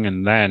something?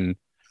 And then,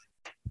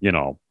 you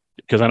know,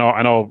 because I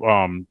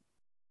know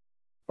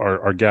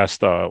our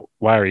guest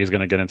Larry is going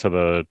to get into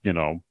the, you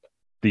know,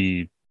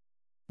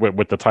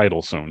 with the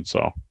title soon.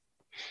 So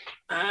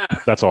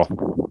that's all.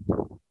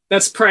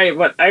 That's probably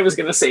what I was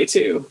going to say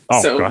too.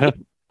 Oh, so go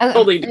ahead.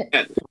 Totally do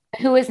that.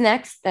 Who is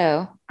next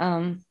though?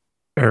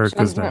 Eric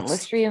Sean, is next.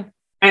 list for you.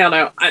 I don't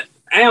know. I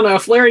don't know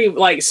if Larry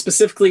like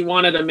specifically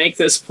wanted to make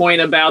this point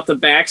about the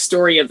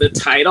backstory of the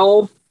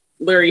title.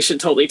 Larry should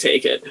totally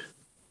take it.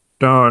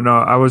 No,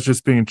 I was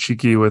just being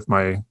cheeky with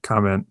my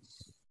comment.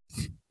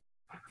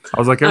 I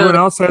was like, everyone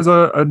else has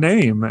a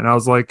name, and I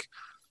was like,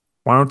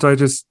 why don't I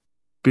just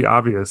be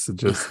obvious and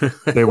just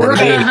say what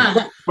it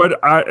is? But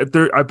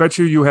I bet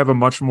you have a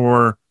much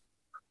more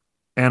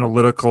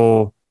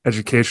analytical,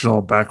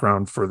 educational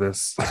background for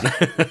this.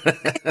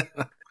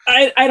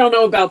 I don't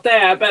know about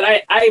that, but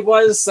I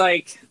was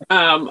like,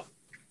 I mean,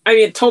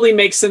 it totally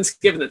makes sense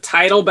given the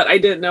title, but I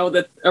didn't know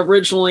that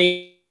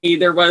originally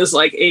there was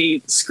like a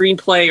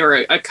screenplay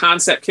or a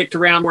concept kicked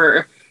around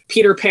where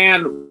Peter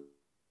Pan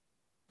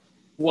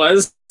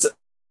was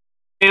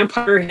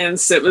vampire,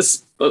 hence it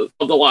was the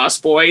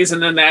Lost Boys,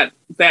 and then that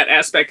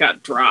aspect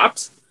got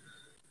dropped.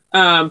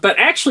 But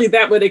actually,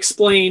 that would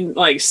explain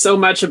like so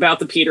much about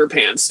the Peter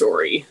Pan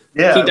story.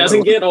 Yeah, he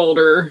doesn't get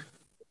older.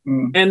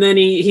 And then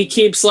he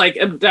keeps like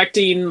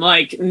abducting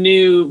like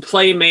new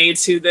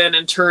playmates who then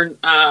in turn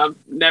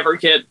never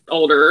get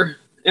older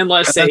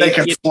unless they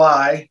can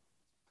fly.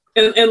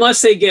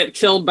 Unless they get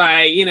killed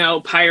by, you know,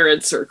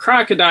 pirates or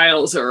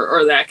crocodiles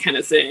or that kind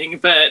of thing.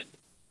 But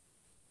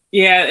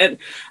yeah,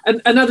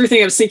 and another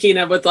thing I was thinking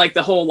of with like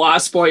the whole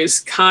Lost Boys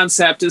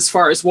concept as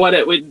far as what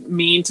it would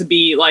mean to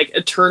be like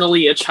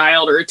eternally a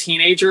child or a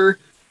teenager,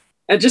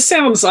 it just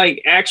sounds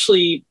like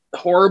actually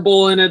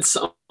horrible in its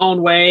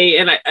own way.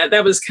 And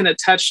that was kind of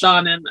touched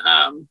on in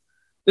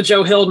the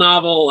Joe Hill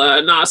novel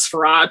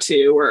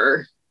Nosferatu,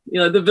 where, you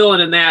know, the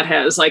villain in that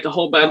has like a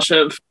whole bunch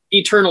of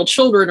eternal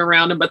children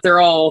around him, but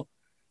they're all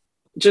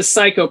just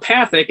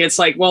psychopathic. It's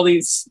like, well,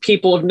 these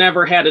people have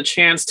never had a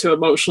chance to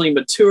emotionally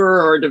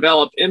mature or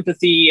develop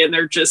empathy, and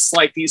they're just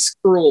like these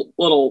cruel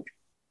little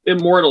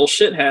immortal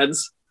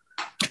shitheads.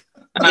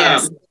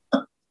 Yes.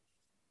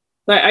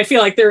 But I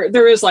feel like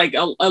there is like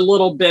a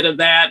little bit of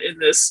that in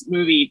this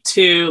movie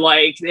too.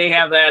 Like they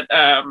have that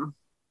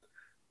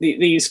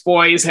these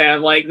boys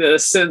have like the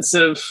sense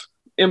of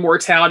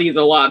immortality that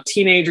a lot of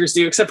teenagers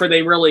do, except for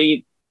they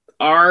really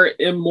are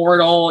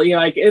immortal, you know,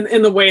 like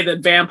in the way that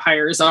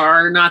vampires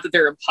are. Not that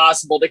they're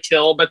impossible to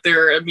kill, but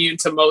they're immune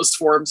to most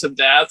forms of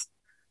death.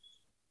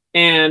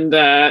 And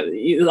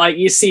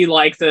you see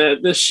like the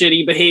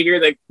shitty behavior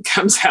that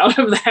comes out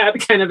of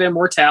that kind of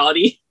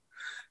immortality.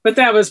 But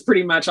that was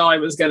pretty much all I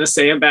was going to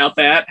say about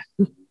that.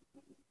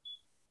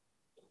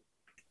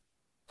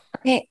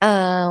 Okay,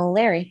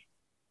 Larry,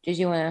 did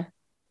you want to?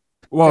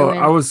 Well,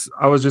 I was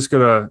just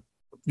gonna.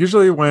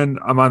 Usually, when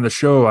I'm on the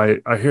show, I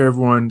hear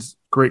everyone's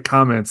great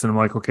comments, and I'm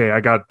like, okay,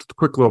 I got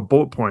quick little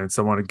bullet points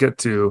I want to get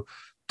to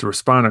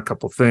respond to a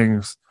couple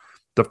things.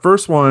 The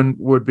first one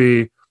would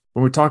be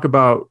when we talk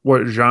about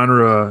what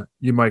genre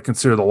you might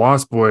consider the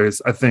Lost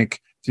Boys. I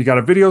think if you got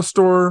a video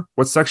store,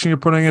 what section you're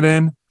putting it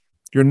in,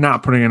 you're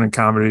not putting it in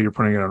comedy, you're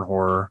putting it in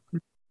horror.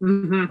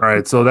 Mm-hmm.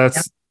 Right. So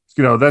that's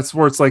that's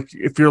where it's like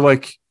if you're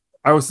like.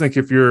 I always think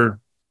if you're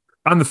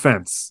on the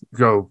fence,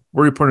 go,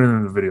 where are you putting it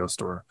in the video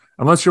store?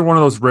 Unless you're one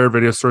of those rare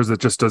video stores that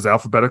just does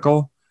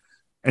alphabetical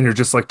and you're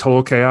just like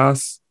total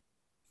chaos.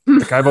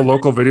 Like I have a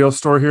local video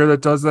store here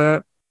that does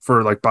that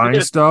for like buying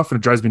stuff and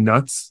it drives me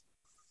nuts.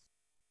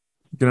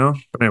 You know?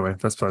 But anyway,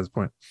 that's besides the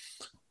point.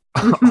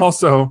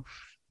 Also,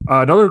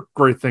 another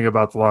great thing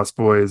about The Lost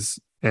Boys,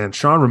 and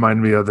Sean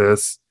reminded me of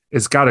this,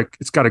 it's got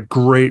a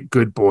great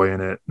good boy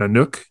in it.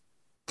 Nanook,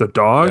 the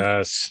dog.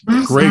 Yes.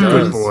 Great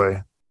good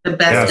boy. The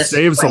best. Yeah,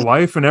 saves a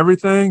life and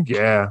everything.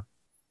 Yeah.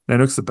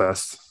 Nanook's the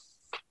best.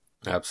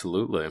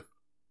 Absolutely.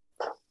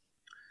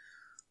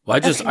 Well, I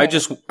just want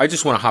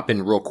to hop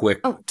in real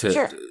quick to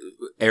sure.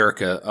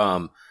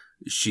 Erica.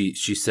 She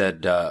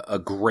said a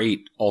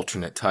great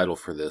alternate title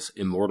for this: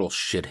 Immortal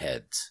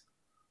Shitheads.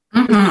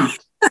 Mm-hmm.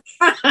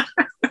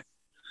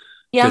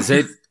 Yeah,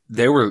 because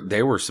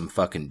they were some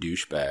fucking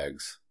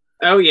douchebags.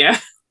 Oh yeah,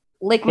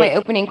 like my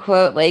opening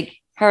quote. Like,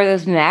 how are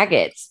those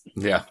maggots?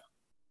 Yeah.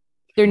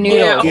 They're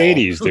noodles. The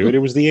 80s, dude. It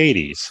was the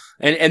 80s.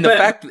 And the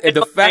fact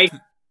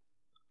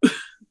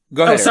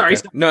go ahead. Oh, sorry.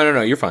 Erica.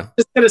 No, you're fine.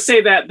 Just gonna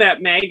say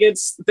that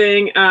maggots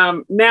thing.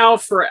 Now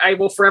I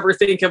will forever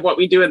think of What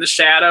We Do in the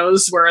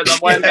Shadows, where the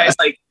one guy's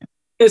like,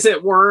 "Is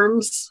it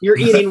worms? You're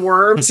eating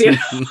worms?" You know?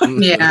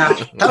 Yeah.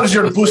 How's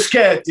your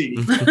bruschetti?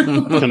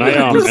 Can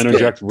I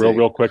interject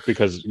real quick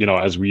because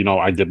as we know,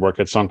 I did work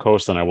at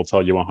Suncoast, and I will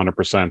tell you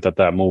 100%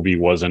 that movie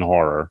was in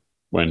horror.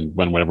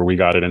 Whenever we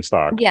got it in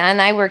stock. Yeah,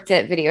 and I worked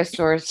at video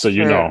stores so it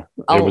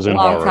was in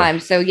long horror. time.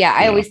 So yeah,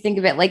 I always think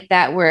of it like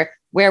that. Where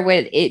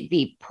would it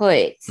be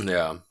put?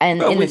 Yeah,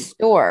 and in the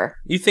store.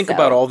 You think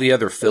about all the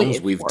other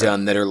films we've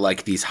done that are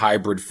like these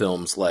hybrid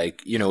films,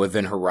 like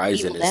Event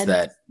Horizon is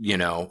that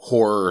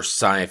horror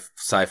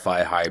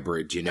sci-fi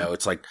hybrid.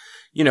 It's like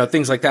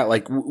things like that.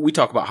 Like we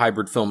talk about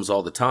hybrid films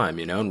all the time.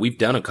 And we've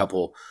done a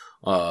couple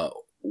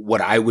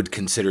what I would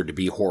consider to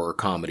be horror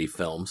comedy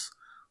films.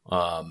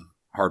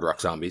 Hard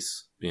Rock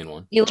Zombies being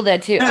one. Evil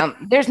Dead 2.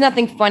 There's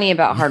nothing funny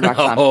about Hard Rock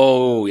Zombies.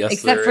 Oh, yes,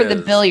 except for the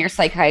bill your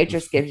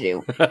psychiatrist gives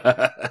you.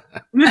 But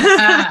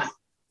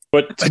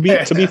to be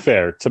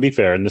fair,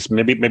 and this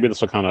maybe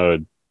this will kind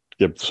of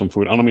give some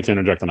food. I don't mean to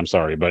interject, and I'm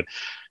sorry, but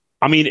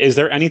I mean, is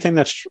there anything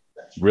that's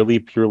really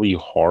purely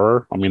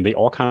horror? I mean, they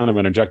all kind of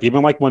interject,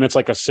 even like when it's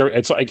like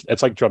it's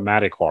like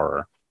dramatic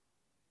horror.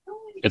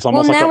 It's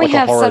almost now like we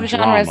have horror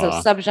subgenres drama. of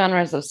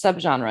subgenres of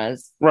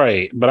subgenres.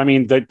 Right. But I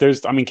mean,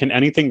 can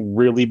anything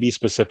really be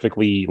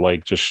specifically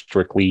like just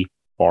strictly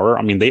horror?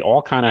 I mean, they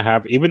all kind of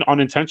have, even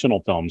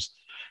unintentional films,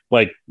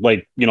 what is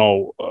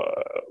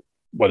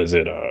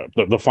it?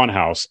 The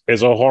Funhouse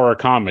is a horror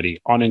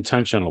comedy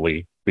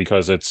unintentionally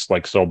because it's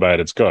like so bad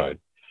it's good.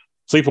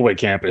 Sleepaway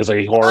Camp is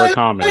a horror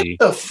comedy.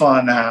 The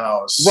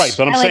Funhouse, right?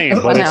 But I'm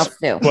saying,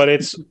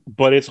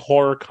 but it's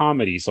horror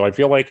comedy. So I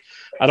feel like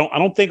I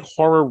don't think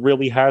horror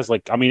really has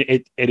like. I mean,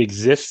 it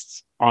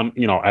exists on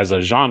as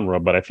a genre,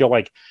 but I feel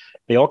like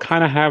they all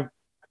kind of have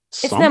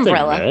something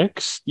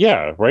mixed.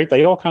 Yeah, right.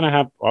 They all kind of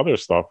have other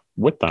stuff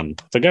with them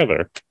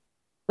together.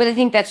 But I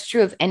think that's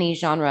true of any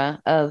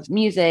genre of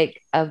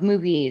music, of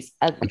movies,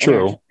 of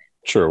true,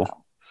 and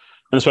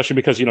especially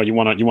because you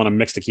want to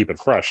mix to keep it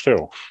fresh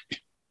too.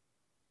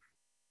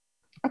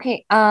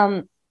 Okay,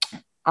 I'll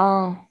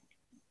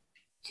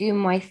do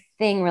my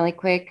thing really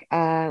quick,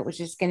 which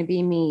is going to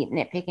be me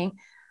nitpicking,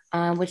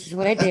 which is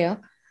what I do.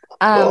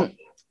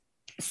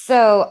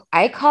 So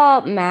I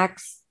call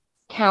Max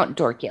Count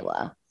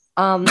Dorkula.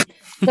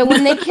 So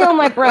when they kill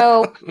my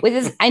bro with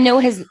his, I know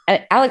his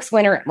Alex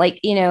Winter,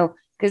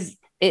 because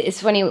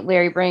it's funny,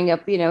 Larry bringing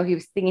up, he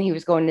was thinking he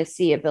was going to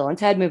see a Bill and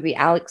Ted movie.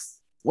 Alex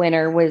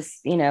Winter was,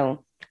 he was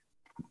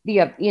in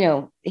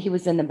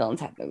the Bill and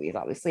Ted movies,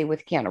 obviously,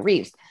 with Keanu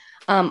Reeves.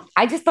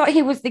 I just thought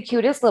he was the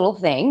cutest little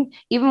thing,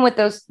 even with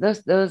those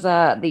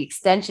the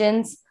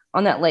extensions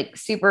on that like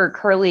super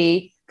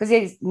curly, because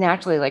he has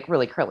naturally like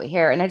really curly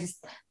hair, and I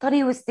just thought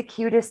he was the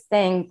cutest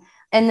thing.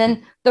 And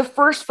then the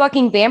first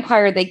fucking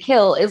vampire they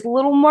kill is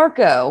little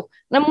Marco,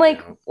 and I'm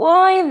like,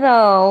 why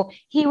though?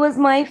 He was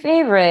my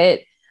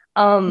favorite.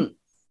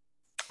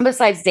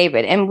 Besides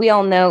David, and we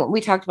all know,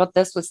 we talked about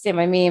this with Sam.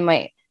 I mean,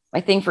 my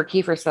my thing for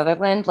Kiefer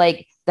Sutherland.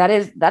 Like that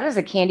is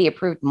a Candy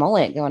approved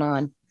mullet going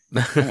on.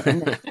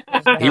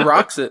 He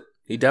rocks it.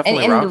 He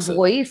definitely and rocks the it.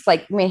 voice,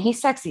 like man,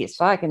 he's sexy as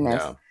fuck in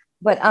this. Yeah.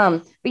 But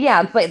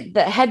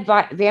the head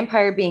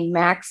vampire being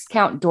Max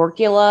Count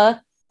Dorkula,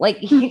 like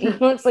he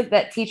looks like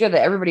that teacher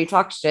that everybody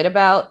talks shit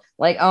about.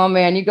 Like, oh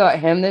man, you got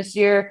him this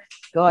year.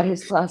 God,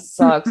 his class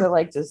sucks. Or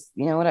like, just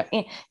what I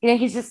mean.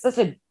 He's just such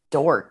a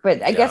dork.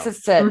 But I guess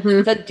it's to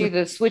do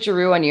the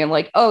switcheroo on you. And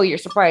like, oh, you're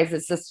surprised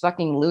it's this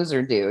fucking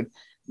loser dude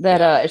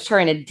that is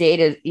trying to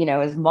date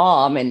his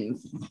mom, and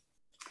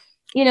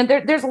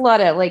there's a lot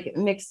of like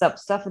mixed up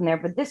stuff in there.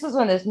 But this was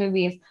one of those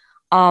movies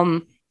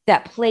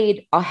that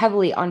played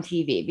heavily on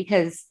TV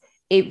because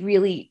it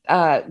really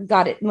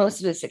got most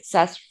of the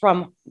success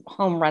from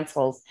home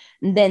rentals.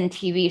 And then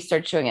TV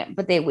started showing it,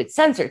 but they would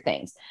censor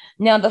things.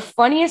 Now, the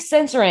funniest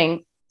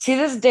censoring to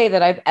this day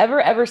that I've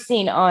ever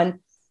seen on,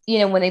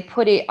 when they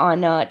put it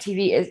on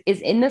TV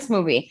is in this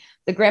movie.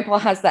 The grandpa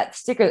has that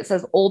sticker that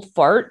says "old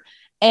fart,"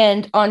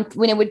 and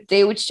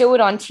they would show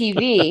it on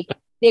TV.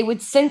 They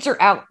would censor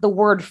out the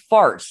word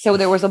fart. So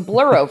there was a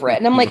blur over it.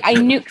 And I'm like, I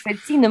knew because I'd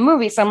seen the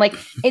movie. So I'm like,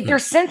 if they're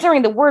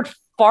censoring the word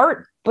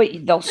fart, but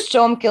they'll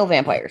show them kill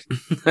vampires.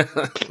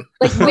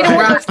 Like, we don't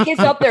want those kids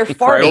up there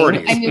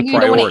farting. I mean, we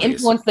don't want to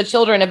influence the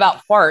children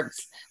about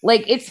farts.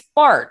 Like, it's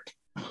fart.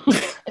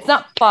 It's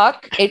not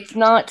fuck. It's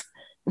not,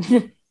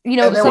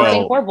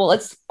 something horrible.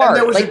 It's fart. And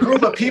there was a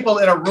group of people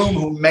in a room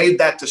who made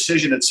that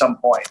decision at some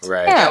point.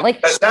 Right. Yeah,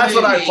 like that's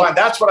what I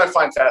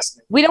find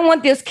fascinating. We don't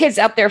want those kids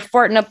out there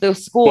farting up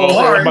those schools.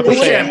 We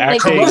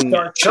can't corrupt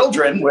our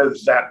children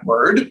with that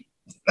word.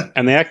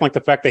 And they act like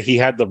the fact that he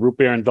had the root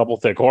beer and double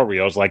thick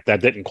Oreos, like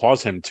that didn't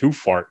cause him to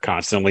fart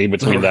constantly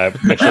between the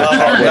mixture of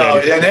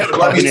chocolate and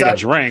carbonated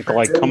drink.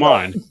 Like, come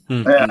on.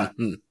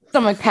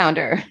 Stomach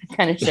pounder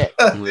kind of shit.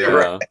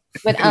 Yeah.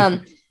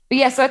 But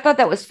yeah, so I thought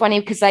that was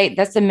funny because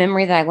that's a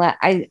memory that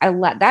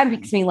that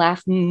makes me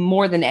laugh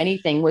more than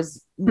anything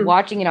was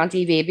watching it on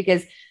TV,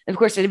 because of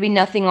course there'd be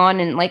nothing on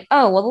and like,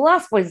 oh, well, The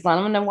Lost Boys is on.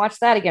 I'm going to watch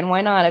that again.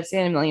 Why not? I've seen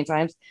it a million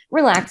times.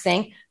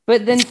 Relaxing.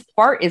 But then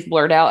fart is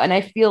blurred out and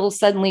I feel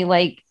suddenly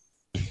like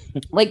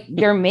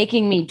they're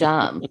making me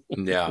dumb.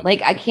 Yeah.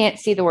 Like I can't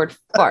see the word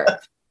fart.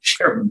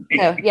 Sure.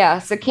 So, yeah.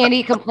 So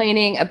Candy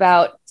complaining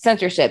about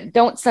censorship.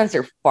 Don't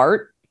censor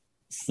fart.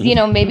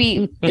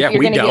 Maybe if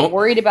you're going to get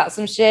worried about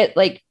some shit,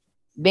 like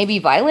maybe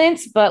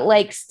violence, but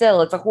like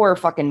still, it's a horror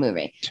fucking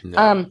movie.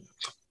 No.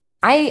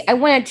 I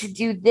wanted to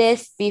do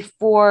this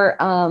before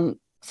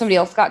somebody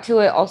else got to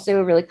it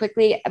also really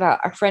quickly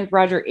about our friend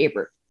Roger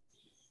Ebert.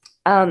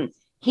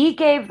 He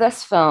gave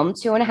this film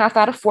 2.5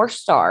 out of 4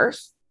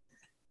 stars.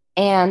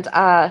 And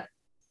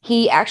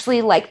he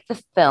actually liked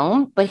the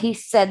film, but he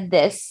said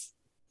this.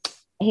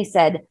 He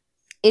said,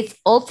 "It's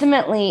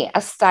ultimately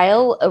a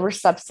style over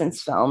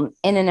substance film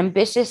and an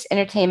ambitious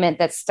entertainment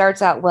that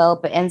starts out well,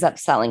 but ends up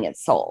selling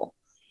its soul."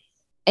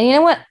 And you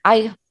know what?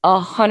 I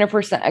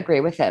 100%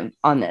 agree with him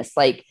on this.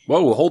 Like,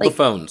 whoa, hold the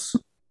phones.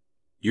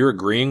 You're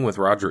agreeing with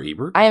Roger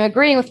Ebert? I am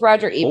agreeing with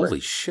Roger Ebert. Holy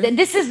shit.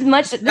 This is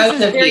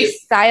very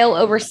style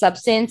over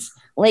substance.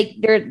 Like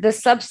the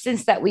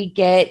substance that we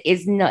get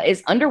is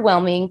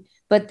underwhelming,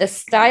 but the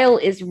style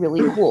is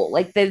really cool.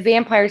 Like the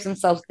vampires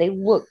themselves, they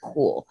look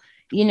cool.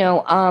 They're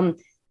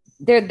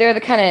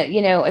the kind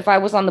of, if I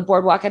was on the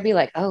boardwalk, I'd be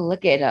like, oh,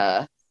 look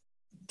at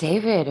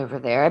David over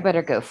there. I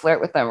better go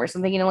flirt with them or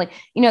something.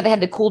 They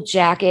had the cool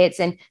jackets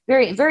and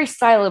very, very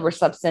style over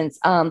substance.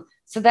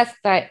 So that's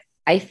that.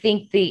 I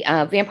think the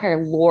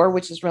vampire lore,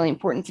 which is really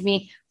important to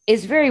me,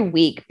 is very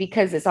weak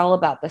because it's all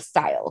about the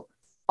style,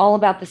 all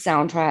about the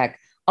soundtrack,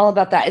 all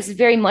about that. It's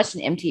very much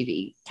an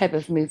MTV type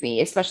of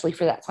movie, especially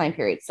for that time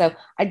period. So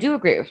I do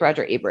agree with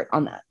Roger Ebert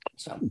on that.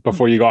 So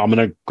before you go, I'm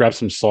going to grab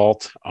some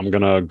salt. I'm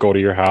going to go to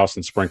your house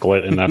and sprinkle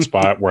it in that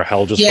spot where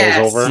hell just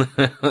goes over.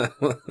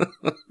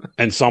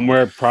 And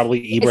somewhere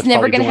probably Ebert's it's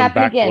never going to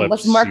happen backflips. Again.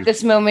 Let's mark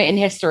this moment in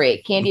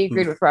history. Candy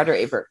agreed with Roger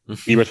Ebert.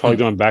 Ebert's probably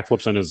doing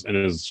backflips in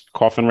his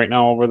coffin right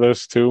now over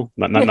this too.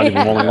 Not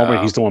even rolling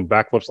over. He's doing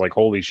backflips like,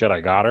 holy shit,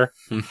 I got her.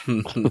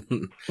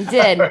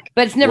 Did,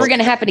 but it's never going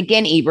to happen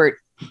again, Ebert.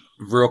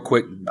 Real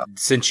quick,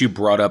 since you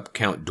brought up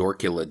Count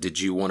Dorkula, did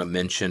you want to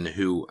mention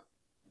who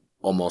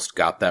almost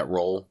got that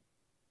role?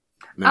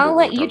 I'll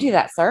let you do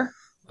that, sir.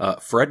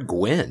 Fred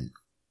Gwynn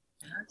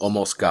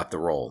almost got the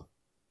role.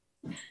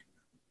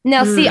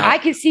 Now, see, I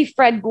could see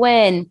Fred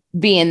Gwynn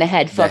being the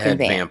head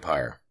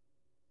vampire.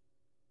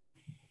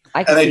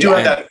 And they do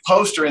have that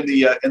poster in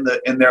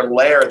their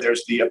lair.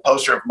 There's the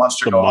poster of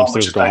Munster Go Home,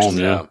 which is nice.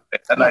 Yeah.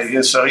 And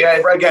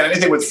again,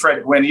 anything with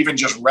Fred Gwynn, even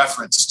just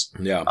referenced.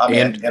 Yeah.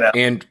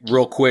 And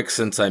real quick,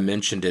 since I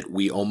mentioned it,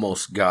 we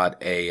almost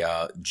got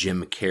a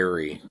Jim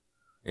Carrey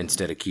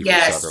instead of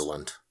Kiefer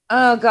Sutherland.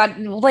 Oh God!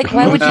 Like,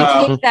 why would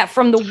you take that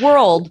from the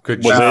world?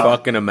 Could you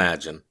fucking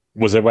imagine?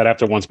 Was it right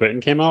after Once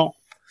Bitten came out?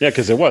 Yeah,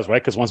 because it was,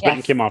 right? Because Once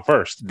Bitten came out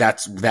first.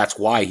 That's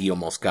why he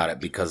almost got it,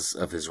 because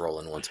of his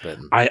role in Once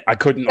Bitten. I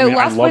couldn't. So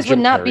Lost Boys would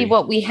not be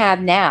what we have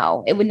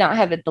now. It would not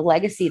have the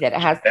legacy that it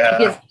has,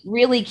 because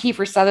really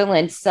Kiefer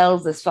Sutherland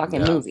sells this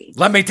fucking movie.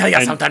 Let me tell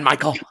you something,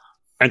 Michael.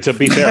 And to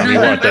be fair,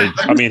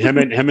 I mean, him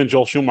and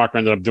Joel Schumacher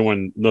ended up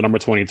doing the number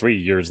 23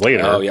 years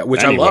later. Oh yeah,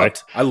 which anyway. I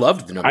loved. I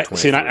loved the number 23.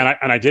 See, and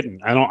I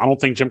didn't. I don't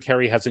think Jim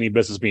Carrey has any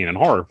business being in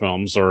horror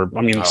films, or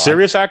I mean,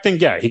 serious acting.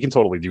 Yeah, he can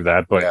totally do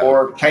that. But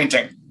or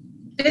painting.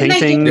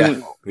 Painting,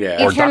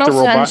 yeah. Or Eternal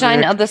Dr.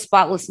 Sunshine Robotnik. of the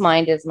Spotless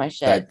Mind is my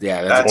shit.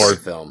 That's a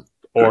film.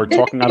 Or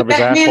talking out of his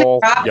Batman asshole.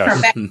 and Robin Yes.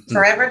 are Batman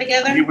Forever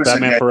together.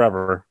 Batman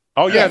Forever.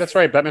 Oh yeah, that's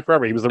right. Batman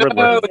Forever. He was the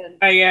Riddler.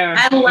 Yeah.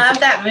 I love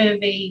that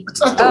movie. It's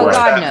not the Oh worst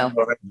God, Batman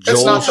no. movie. It's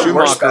Joel not the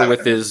worst Schumacher Batman.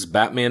 with his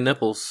Batman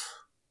nipples.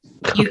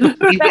 You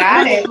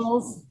got it.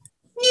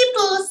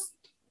 Nipples.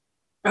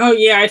 Oh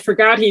yeah, I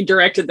forgot he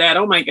directed that.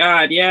 Oh my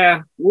God,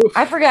 yeah. Oof.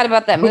 I forgot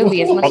about that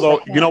movie. As much Although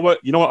as I you know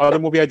what other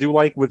movie I do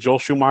like with Joel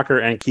Schumacher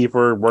and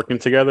Kiefer working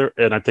together,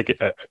 and I think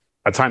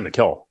A Time to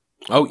Kill.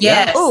 Oh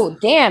Yes. Oh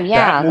damn,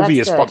 yeah. That movie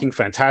that's is good. fucking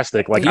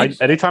fantastic. Like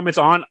anytime it's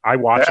on, I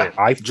watch it.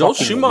 I Joel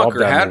fucking Schumacher love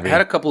that movie. had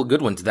a couple of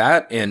good ones.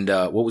 That and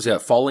what was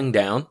that? Falling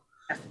Down.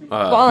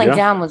 Falling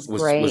Down was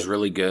great. Was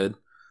really good.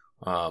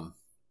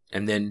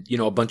 And then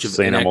a bunch of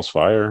St. Elmo's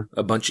Fire.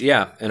 A bunch,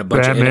 yeah, and a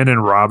bunch Batman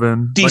and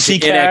Robin. DC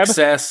of Cab.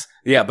 NXS,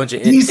 yeah, a bunch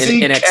of DC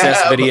NXS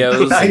Cab.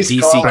 videos. Nice and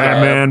DC call. Cab.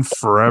 Batman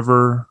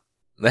Forever.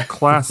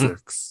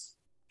 Classics.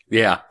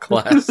 Yeah,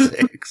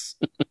 classics.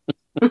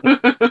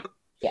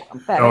 Yeah,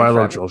 Oh, I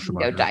love Joel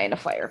Schumacher. Go die in a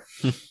fire.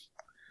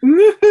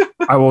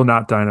 I will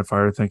not die in a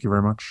fire. Thank you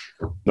very much.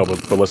 No, but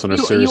the listeners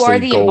You seriously are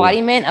the go.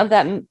 embodiment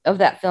of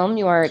that film.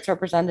 You are its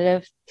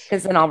representative.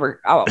 Because then I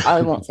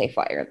won't say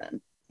fire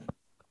then.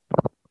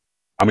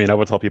 I mean, I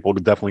would tell people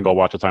to definitely go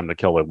watch A Time to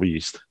Kill at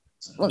least.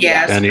 Well,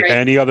 Yeah, it's great.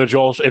 Any other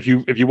Joel? If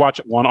you watch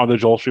one other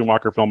Joel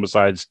Schumacher film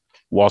besides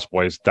Lost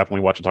Boys,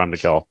 definitely watch A Time to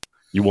Kill.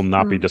 You will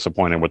not be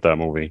disappointed with that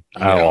movie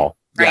at all.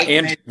 Yeah, Right.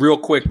 and real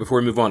quick before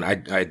we move on,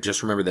 I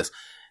just remember this.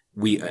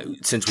 We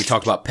since we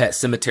talked about Pet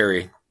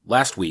Sematary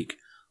last week,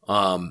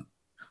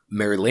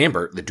 Mary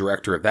Lambert, the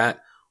director of that,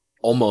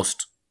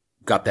 almost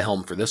got the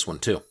helm for this one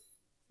too,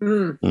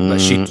 but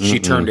she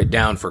turned it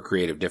down for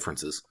creative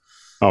differences.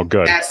 Oh,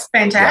 good. That's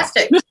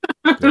fantastic.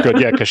 Good,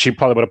 yeah, because she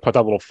probably would have put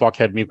that little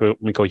fuckhead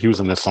Miko Hughes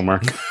in this somewhere.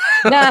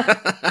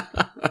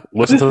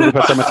 Listen to the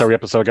Pet Sematary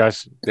episode,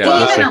 guys.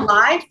 Yeah. Even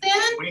alive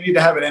then? We need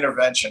to have an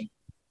intervention.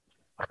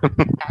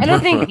 I don't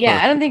think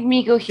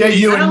Miko Hughes. Yeah,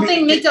 you I don't and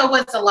think Miko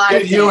was alive. Yeah,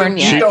 you then. and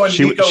Miko and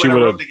Miko in a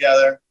room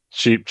together.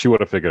 She would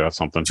have figured out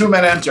something. 2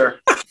 men enter.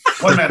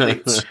 1 man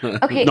leaves.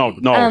 Okay. No.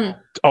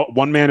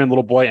 One man and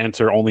little boy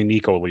enter. Only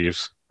Nico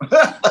leaves.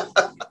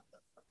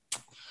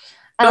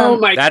 Oh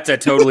my! That's a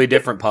totally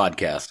different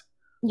podcast.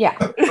 Yeah.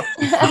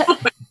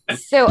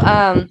 So,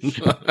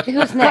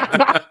 who's next?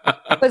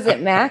 Was it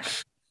Mac?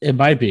 It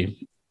might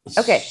be.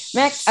 Okay,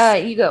 Mac,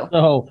 you go.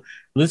 So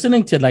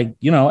listening to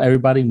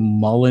everybody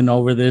mulling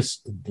over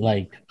this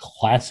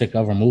classic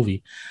of a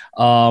movie.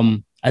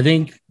 I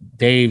think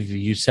Dave,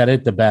 you said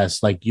it the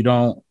best. Like, you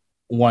don't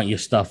want your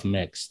stuff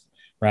mixed,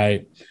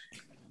 right?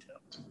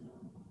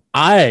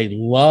 I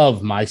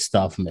love my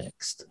stuff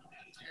mixed.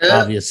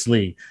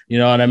 Obviously, you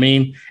know what I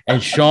mean?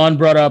 And Sean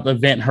brought up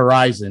Event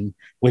Horizon,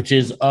 which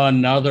is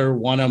another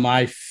one of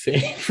my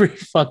favorite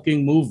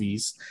fucking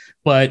movies,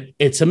 but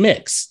it's a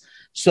mix.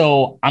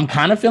 So I'm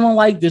kind of feeling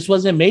like this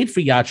wasn't made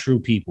for y'all true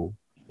people.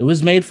 It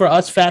was made for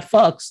us fat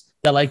fucks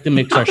that like to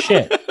mix our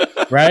shit,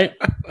 right?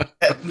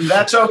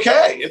 That's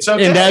okay. It's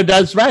okay. And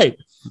that's right.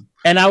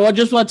 And I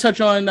just want to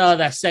touch on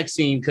that sex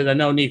scene because I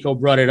know Nico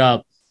brought it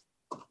up.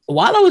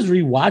 While I was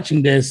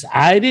rewatching this,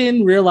 I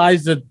didn't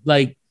realize that,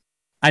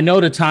 I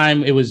know the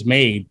time it was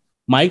made.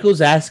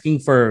 Michael's asking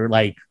for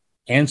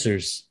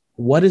answers.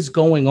 What is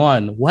going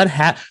on? What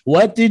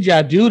did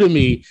y'all do to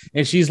me?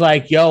 And she's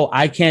like, yo,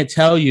 I can't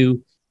tell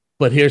you,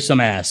 but here's some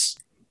ass.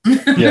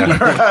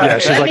 Yeah.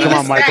 She's like, come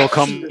on, Michael,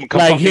 come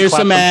here's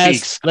some ass.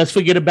 Cheeks. Let's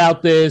forget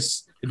about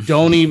this.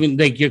 Don't even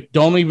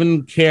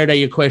care that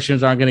your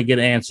questions aren't going to get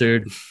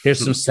answered. Here's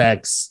some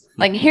sex.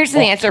 Here's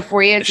an answer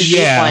for you. It's a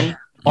deep one.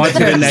 On to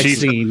the next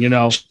scene,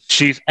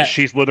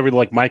 She's literally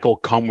like, Michael,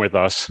 come with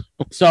us.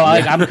 So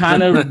I'm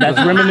kind of, that's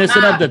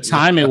reminiscent of the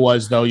time it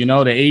was, though, the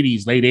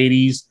 80s, late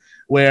 80s,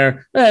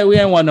 where we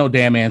ain't want no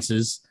damn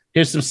answers.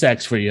 Here's some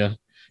sex for you.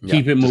 Yeah.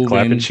 Keep it moving.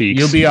 Clapping cheeks.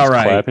 You'll be all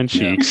right. Clapping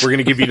cheeks. We're going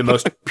to give you the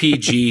most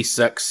PG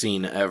sex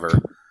scene ever.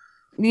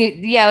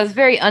 Yeah, it was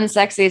very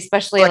unsexy,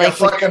 especially Like a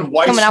fucking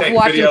White coming up Snake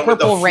watching video with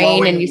the Purple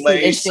Rain and flowing you see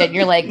this lace. shit and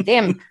you're like,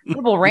 damn,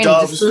 Purple Rain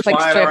Doves just looks like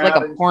flying straight up like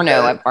around a and porno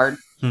shit. at Bard.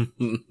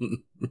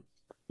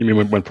 You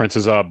mean when Prince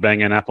is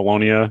banging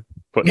Apollonia?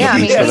 Putting Yeah, the I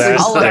mean, beats to this is that?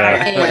 all over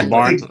Yeah, it. like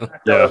Barn.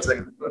 Yeah.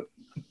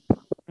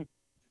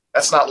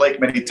 That's not Lake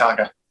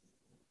Minnetonka.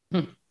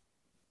 No.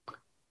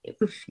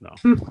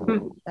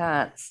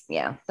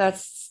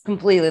 That's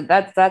completely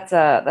that's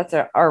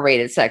a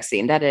R-rated sex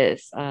scene. That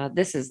is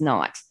this is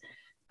not.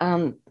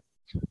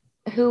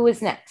 Who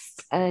is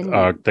next?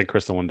 Thank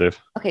Crystal and Dave.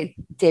 Okay,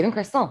 Dave and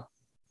Crystal.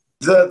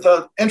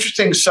 The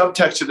interesting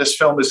subtext of this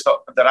film is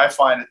that I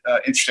find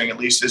interesting, at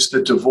least, is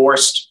the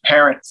divorced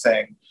parent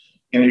thing.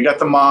 You got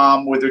the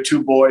mom with her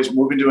 2 boys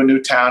moving to a new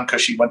town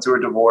because she went through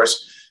a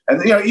divorce.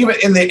 And even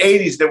in the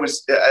 80s, there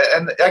was,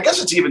 and I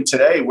guess it's even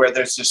today, where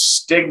there's this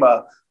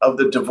stigma of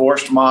the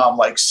divorced mom.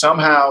 Like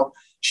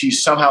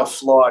she's somehow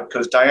flawed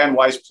because Diane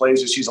Weiss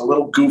plays her. She's a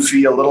little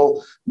goofy, a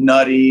little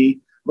nutty,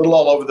 a little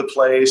all over the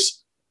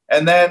place.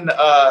 And then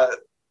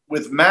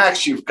with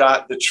Max, you've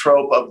got the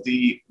trope of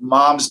the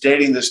mom's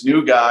dating this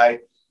new guy.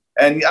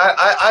 And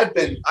I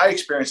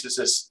experienced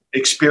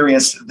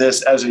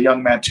this as a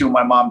young man too.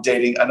 My mom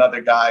dating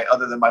another guy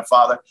other than my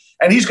father,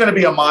 and he's going to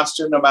be a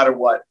monster no matter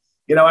what.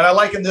 And I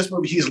like in this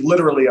movie, he's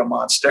literally a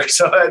monster.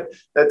 So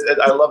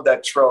I love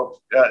that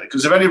trope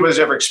because if anybody's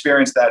ever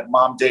experienced that,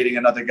 mom dating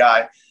another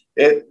guy,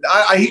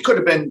 he could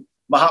have been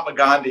Mahatma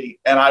Gandhi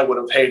and I would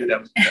have hated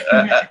him.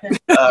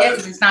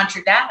 Yes, it's not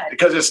your dad.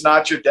 Because it's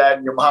not your dad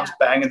and your mom's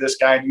banging this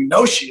guy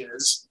and she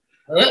is.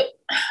 I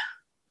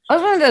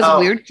was one of those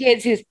weird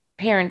kids whose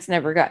parents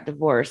never got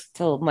divorced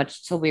till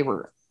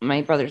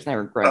my brothers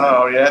never grew up.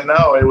 Oh yeah,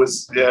 no,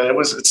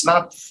 it's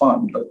not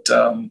fun, but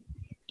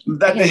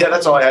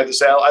that's all I had to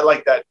say. I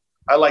like that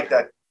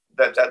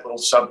little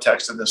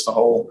subtext in this, the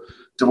whole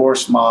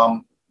divorced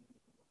mom,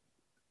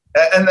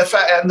 and the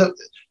fact and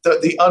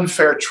the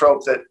unfair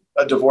trope that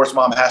a divorced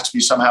mom has to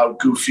be somehow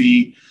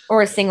goofy,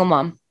 or a single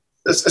mom.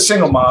 A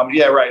single mom,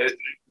 yeah, right.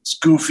 It's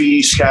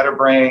goofy,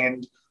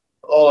 scatterbrained.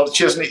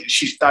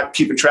 She's not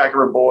keeping track of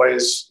her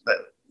boys.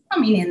 I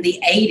mean, in the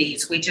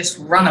 80s, we just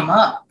run them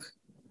up.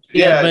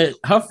 Yeah, but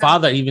her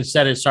father even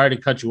said it. Sorry to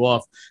cut you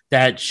off.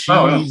 That she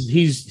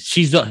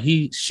is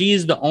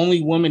the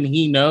only woman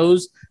he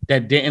knows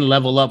that didn't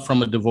level up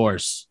from a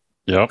divorce.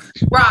 Yep.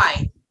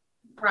 Right.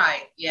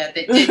 Yeah,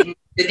 that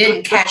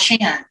didn't cash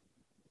in.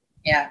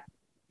 Yeah.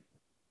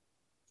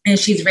 And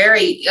she's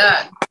very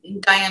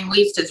Diane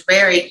Weiss is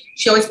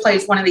she always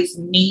plays one of these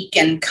meek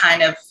and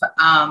kind of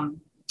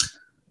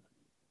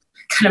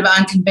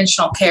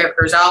unconventional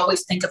characters. I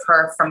always think of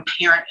her from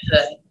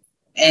Parenthood,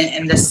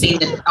 and the scene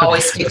that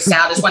always sticks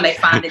out is when they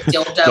find the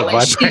dildo,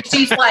 and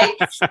she's like,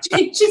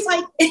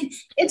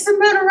 it's a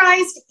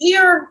motorized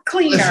ear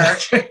cleaner.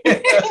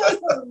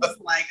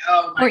 Like,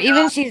 oh my or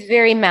even God. She's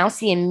very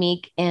mousy and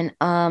meek in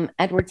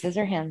Edward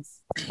Scissorhands.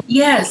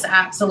 Yes,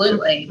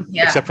 absolutely.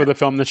 Yeah. Except for the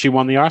film that she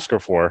won the Oscar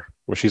for,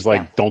 where she's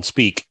like, "Don't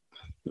speak."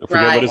 I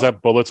forget what is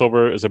that? Bullets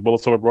Over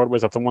Broadway?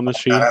 Is that the one that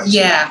she?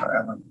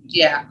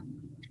 Yeah.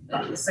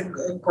 It's a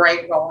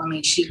great role. I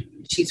mean,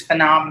 she's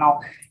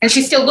phenomenal, and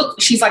she's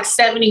like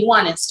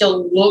 71 and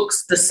still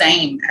looks the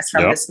same as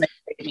from this movie.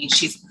 I mean,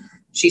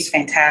 she's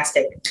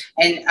fantastic.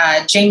 And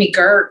Jamie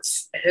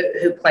Gertz,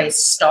 who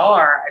plays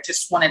Star, I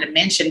just wanted to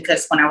mention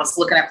because when I was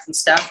looking up some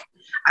stuff,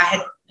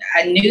 I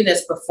knew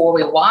this before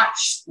we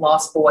watched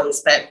Lost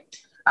Boys, but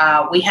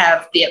we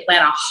have the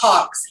Atlanta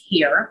Hawks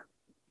here,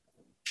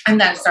 and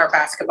that's our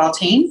basketball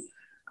team.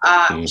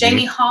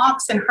 Jamie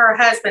Hawks and her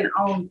husband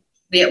own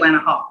the Atlanta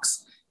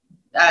Hawks.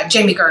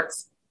 Jamie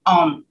Gertz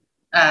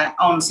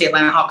owns the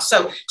Atlanta Hawks.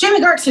 So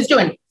Jamie Gertz is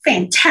doing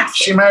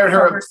fantastic. She married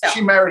her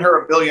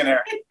a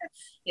billionaire.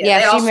 She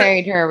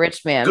married her a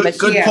rich man.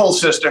 Good pull,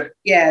 sister.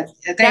 Yeah,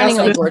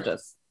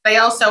 gorgeous. They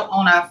also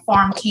own a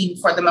farm team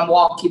for the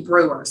Milwaukee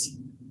Brewers.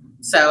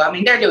 So I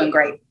mean, they're doing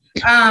great.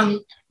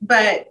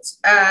 But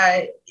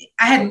I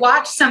had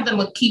watched something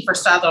with Kiefer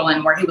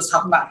Sutherland where he was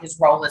talking about his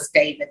role as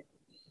David,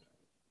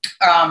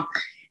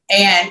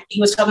 and he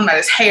was talking about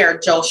his hair.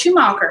 Joel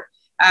Schumacher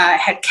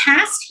had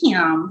cast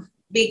him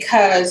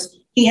because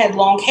he had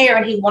long hair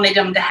and he wanted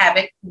him to have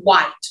it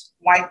white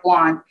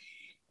blonde.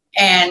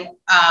 And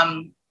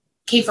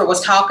Kiefer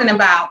was talking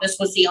about this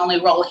was the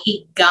only role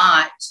he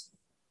got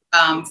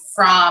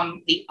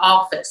from The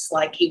Office.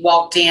 Like he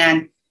walked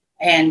in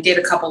and did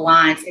a couple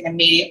lines and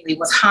immediately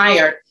was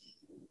hired.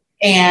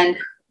 And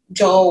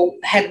Joel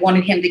had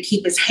wanted him to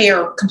keep his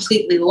hair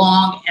completely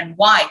long and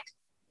white.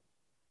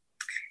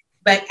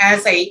 But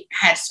as they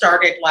had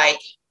started like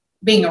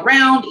being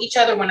around each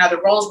other when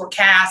other roles were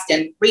cast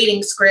and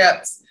reading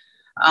scripts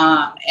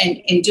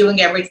and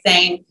doing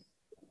everything,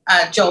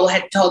 Joel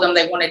had told them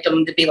they wanted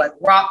them to be like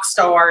rock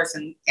stars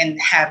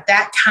and have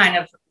that kind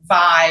of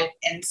vibe.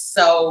 And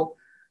so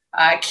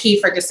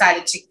Kiefer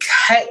decided to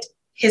cut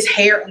his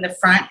hair in the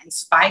front and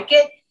spike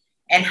it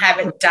and have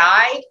it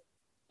dyed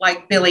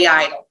like Billy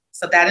Idol.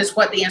 So that is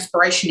what the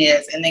inspiration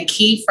is. And then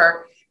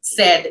Kiefer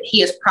said that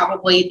he is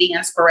probably the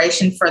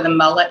inspiration for the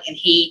mullet. And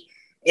he,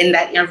 in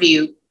that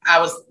interview, I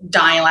was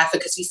dying laughing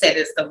because he said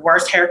it's the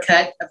worst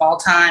haircut of all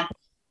time.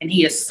 And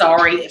he is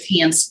sorry if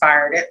he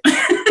inspired it.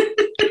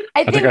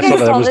 I think I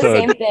saw the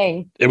same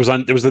thing. It was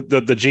the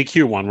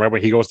GQ one, right? Where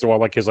he goes through all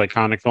like his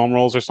iconic film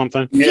roles or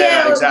something.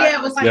 Yeah, exactly. Yeah,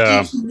 it was like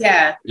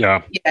GQ.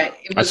 Yeah.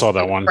 I saw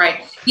that one.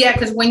 Right. Yeah,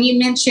 because when you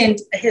mentioned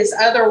his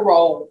other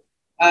role,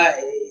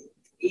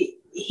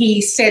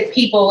 he said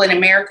people in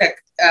America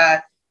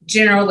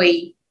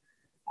generally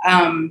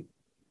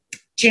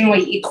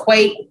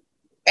equate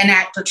an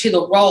actor to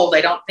the role.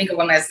 They don't think of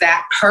him as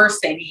that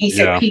person. He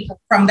said people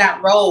from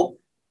that role,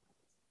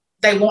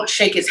 they won't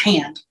shake his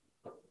hand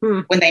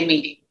when they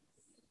meet him.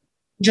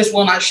 Just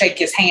will not shake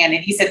his hand.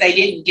 And he said they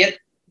didn't get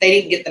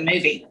the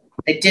movie.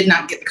 They did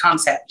not get the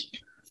concept.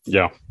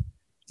 Yeah.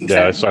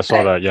 Yeah, I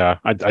saw that. Yeah,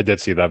 I did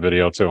see that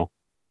video too.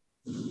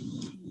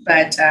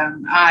 But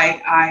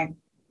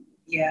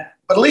yeah.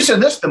 But at least in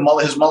this,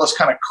 his mullet's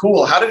kind of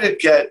cool. How did it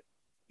get,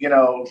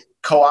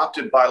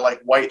 co-opted by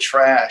like white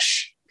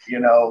trash,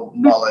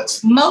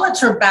 mullets?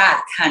 Mullets are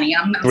back, honey.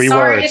 I'm Three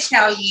sorry words. to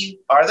tell you.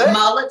 Are they?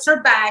 Mullets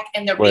are back,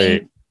 and they're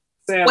Wait.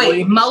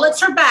 being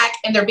mullets are back,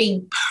 and they're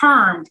being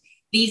permed.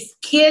 These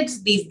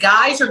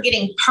guys are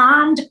getting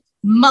permed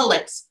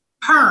mullets.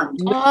 Permed.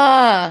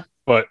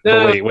 But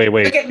wait.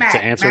 Look at Mac.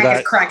 To answer Mac that,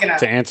 is cracking up.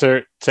 to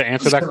answer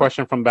that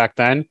question from back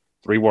then,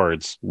 3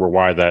 words were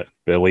why that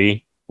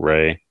Billy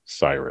Ray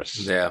Cyrus.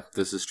 Yeah,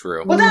 this is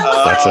true. Well, that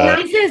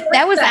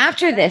was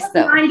after this,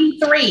 though.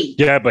 93.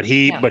 Yeah, but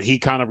he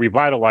kind of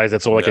revitalized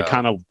it. So like it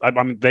kind of, I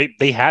mean,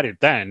 they had it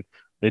then.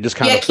 They just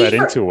kind of fed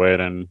into it,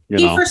 and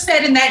Kiefer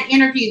said in that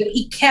interview that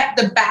he kept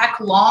the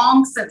back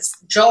long since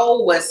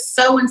Joel was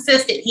so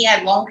insistent he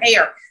had long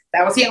hair.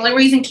 That was the only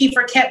reason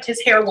Kiefer kept his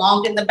hair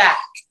long in the back.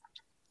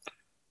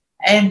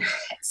 And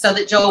so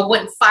that Joel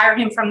wouldn't fire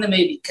him from the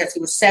movie because he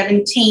was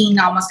 17,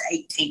 almost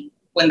 18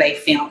 when they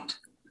filmed.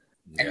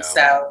 Yeah. And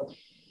so,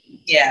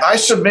 yeah. I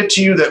submit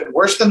to you that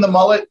worse than the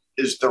mullet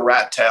is the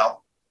rat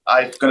tail.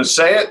 I'm going to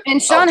say it.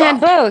 And Sean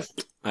had both.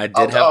 I did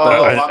have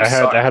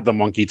both. I had the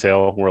monkey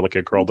tail where like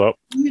it curled up.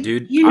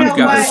 Dude, I've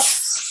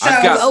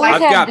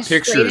got the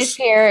pictures. straightest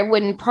hair. It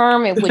wouldn't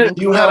perm. It wouldn't.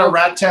 You had a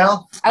rat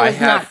tail? I was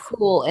not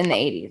cool in the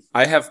 80s.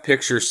 I have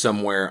pictures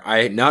somewhere.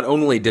 Not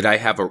only did I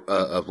have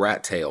a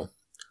rat tail,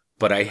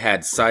 but I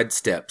had side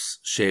steps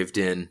shaved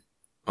in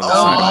on the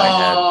side of my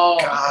head.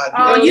 God.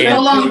 Oh, you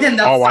belonged in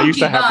the I used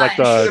to funky have like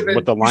bunch.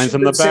 with the lines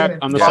in the back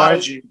on the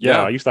side.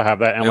 Yeah, I used to have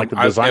that and like the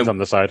designs on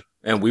the side.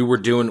 And we were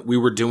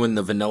doing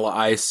the Vanilla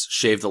Ice,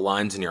 shave the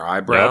lines in your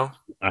eyebrow.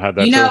 Yep, I had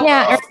that.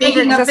 Yeah.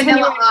 Speaking of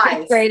Vanilla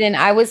Ice, Ice, grade and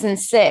I was in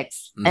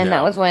 6th, and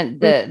that was when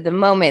the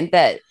moment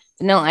that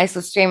Vanilla Ice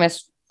was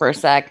famous for a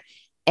sec,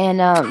 and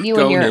you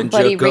Go and your ninja,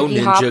 buddy go Ricky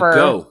ninja, Hopper.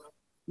 go.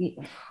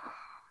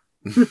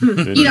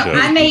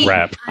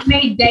 I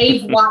made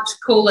Dave watch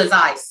Cool as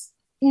Ice.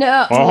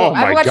 No, Oh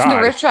I my watched the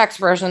God. Riff Tracks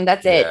version.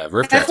 That's it.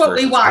 That's what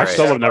we I watched.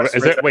 still have never.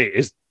 Is there?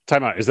 Wait,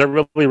 time out. Is there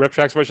really Rip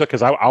Tracks version?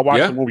 Because I'll watch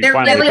the movie There-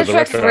 finally the because of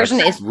Riff Tracks version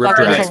is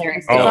fucking hilarious.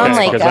 It's on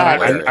like because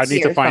I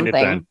need to or find it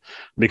then something.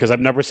 because I've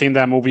never seen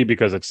that movie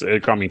because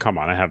I mean, come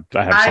on, I have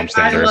some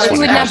standards. You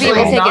would not be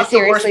able to take it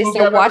seriously,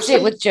 so watch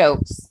it with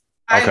jokes.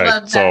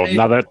 Okay, so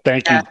now that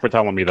thank you for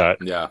telling me that.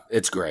 Yeah,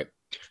 it's great.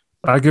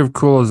 I give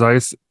Cool as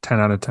Ice 10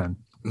 out of 10.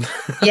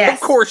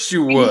 Yes. Of course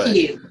you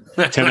would.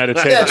 10 out of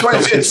 10. Yeah,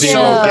 it's the,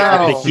 so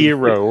the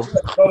hero. It's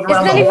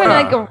not even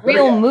like a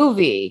real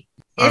movie.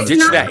 Ditch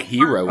that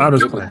hero I and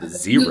was get with the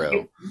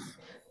zero.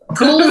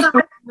 Cool as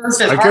Ice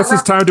versus I guess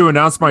it's time to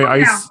announce my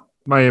Now.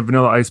 my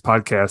Vanilla Ice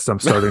podcast I'm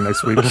starting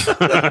next week.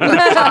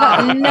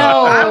 I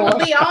No.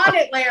 will be on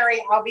it,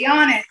 Larry. I'll be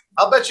on it.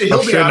 I'll bet you he'll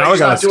Oh, be shit, on now it. I He's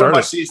gotta not doing start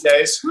much it. these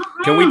days.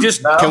 Can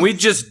we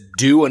just No.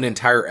 do an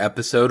entire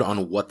episode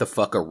on what the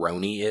fuck a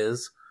Roni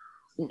is?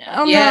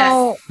 Oh,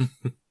 Yes.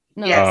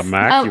 no. Yes.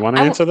 Mac, you want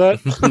to answer that?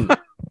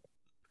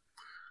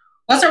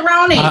 What's a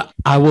Roni?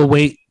 I will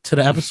wait till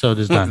the episode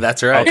is done.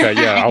 That's right. Okay,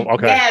 yeah,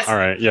 okay, Yes. all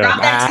right, yeah. Drop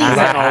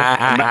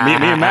that Me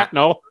and Matt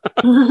know.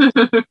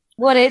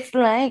 What it's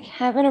like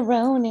having a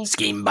Roni.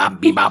 Scheme bop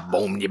bee bop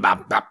boom de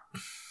bop bop.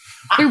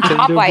 Threw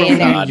Popeye in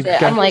there. and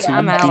shit. I'm like,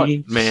 I'm out.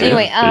 Man.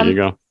 Anyway, There you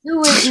go.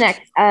 who is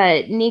next?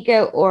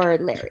 Nico or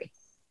Larry?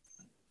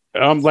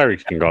 Larry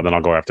can go, then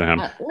I'll go after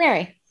him.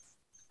 Larry.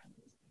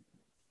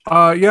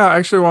 Yeah, I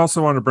actually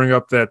also want to bring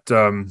up that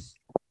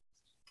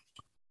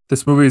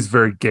this movie is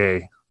very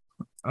gay.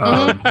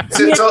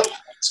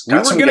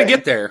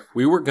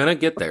 We were gonna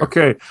get there.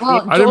 Okay,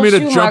 Well, I didn't mean Joel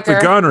to jump the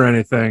Schumacher- gun or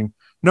anything.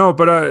 No,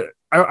 but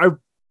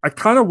I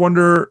kind of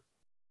wonder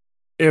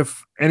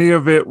if any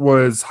of it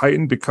was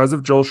heightened because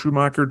of Joel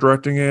Schumacher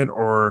directing it,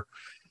 or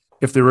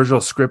if the original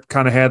script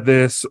kind of had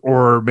this,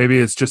 or maybe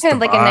it's just Kind of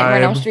the like a Nightmare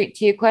on Elm vibe. Street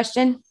 2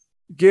 question.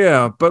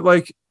 Yeah, but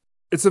like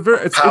it's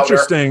Powder.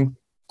 interesting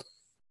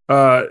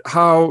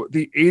how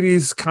the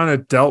 80s kind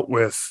of dealt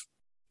with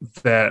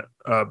that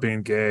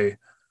being gay.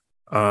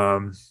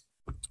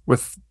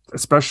 With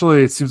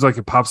especially it seems like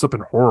it pops up in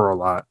horror a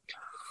lot.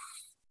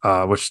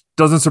 Which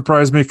doesn't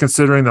surprise me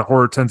considering that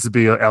horror tends to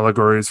be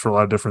allegories for a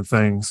lot of different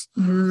things.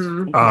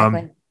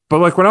 Exactly. But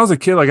like when I was a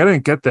kid, like I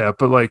didn't get that.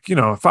 But like, you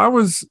know, if I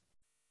was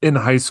in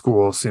high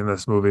school seeing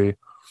this movie,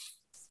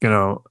 you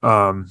know,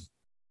 and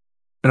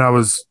I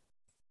was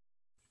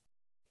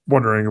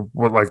wondering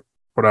what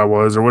I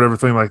was or whatever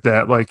thing like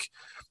that, like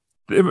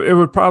it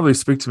would probably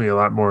speak to me a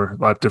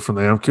lot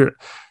differently. I'm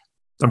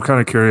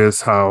kind of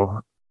curious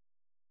how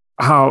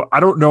I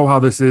don't know how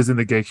this is in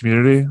the gay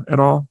community at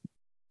all.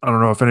 I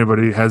don't know if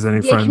anybody has any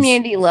The friends.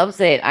 community loves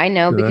it. I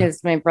know Do they?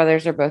 because my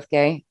brothers are both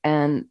gay,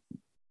 and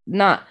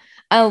not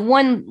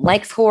one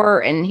likes horror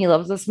and he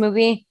loves this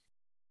movie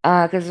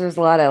because there's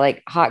a lot of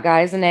like hot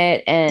guys in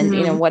it and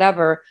you know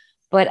whatever.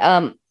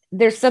 But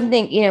there's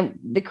something, you know,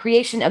 the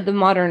creation of the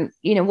modern,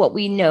 you know, what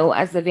we know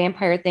as the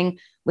vampire thing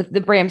with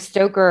the Bram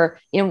Stoker,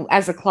 you know,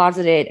 as a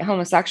closeted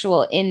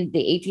homosexual in the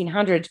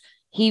 1800s.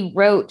 He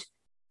wrote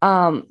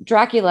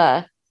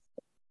Dracula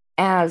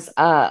as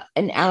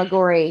an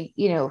allegory,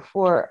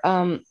 for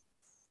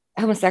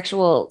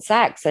homosexual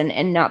sex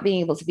and not being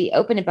able to be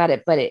open about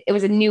it. But it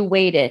was a new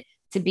way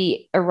to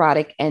be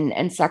erotic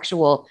and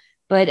sexual.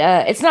 But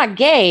it's not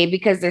gay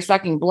because they're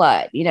sucking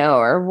blood,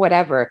 or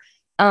whatever.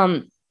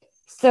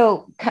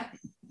 So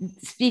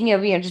speaking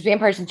of, just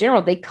vampires in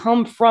general, they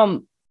come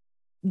from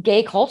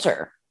gay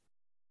culture.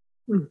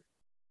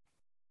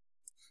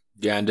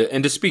 Yeah,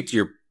 and to speak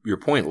to your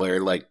point, Larry,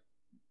 like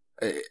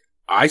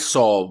I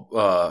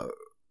saw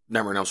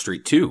Nightmare on Elm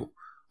Street 2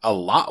 a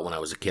lot when I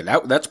was a kid.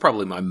 That's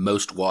probably my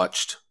most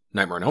watched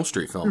Nightmare on Elm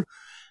Street film,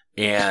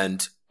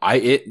 and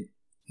it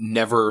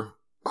never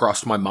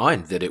crossed my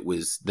mind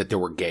that there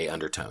were gay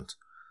undertones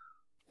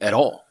at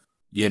all,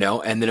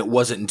 And then it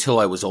wasn't until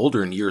I was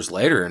older and years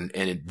later, and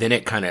then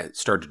it kind of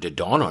started to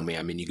dawn on me.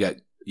 I mean, you got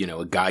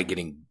a guy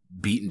getting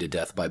beaten to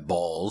death by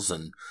balls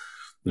and.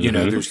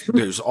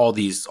 There's all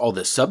this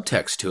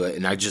subtext to it,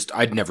 and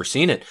I'd never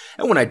seen it.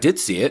 And when I did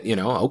see it,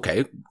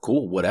 okay,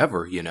 cool,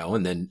 whatever,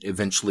 and then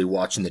eventually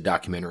watching the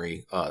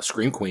documentary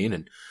Scream Queen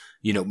and,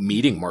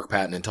 meeting Mark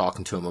Patton and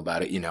talking to him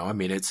about it,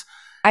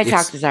 I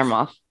talked his arm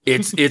off.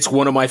 It's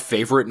one of my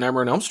favorite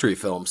Nightmare on Elm Street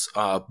films.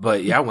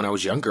 But yeah, when I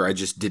was younger, I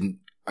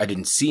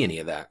didn't see any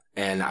of that,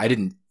 and I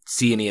didn't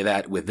see any of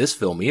that with this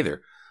film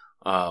either.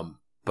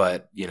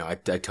 But, I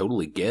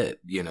totally get,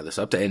 the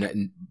subtext.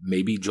 And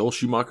maybe Joel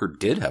Schumacher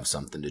did have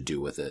something to do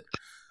with it.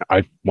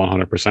 I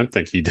 100%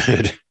 think he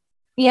did.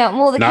 Yeah,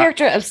 well, the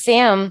character of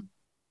Sam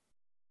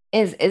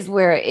is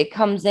where it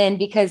comes in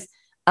because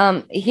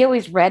he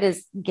always read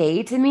as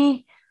gay to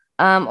me,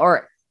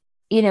 or,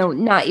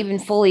 not even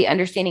fully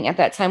understanding at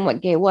that time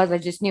what gay was. I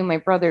just knew my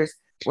brothers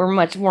were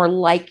much more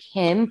like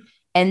him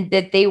and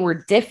that they were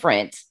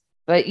different.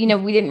 But,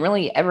 we didn't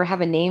really ever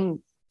have a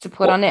name to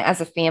put on it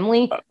as a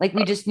family. Like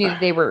we just knew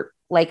they were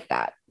like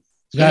that.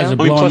 You guys are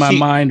blowing my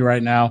mind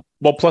right now.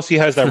 Well, plus he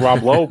has that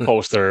Rob Lowe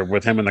poster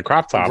with him in the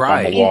crop top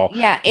on the wall.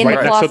 In the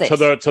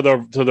closet.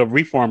 To the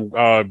Reform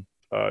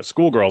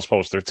schoolgirls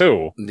poster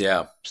too.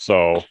 Yeah.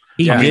 So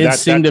he did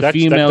sing the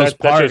female's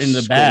part in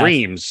the back.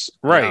 Screams.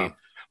 Right.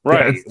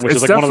 Right. Yeah, which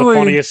is like one of the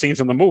funniest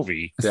scenes in the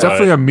movie. It's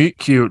definitely a meet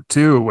cute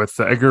too with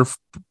the Egger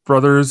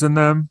brothers in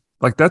them.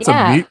 Like that's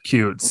a meet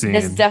cute scene.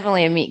 It's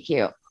definitely a meet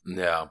cute.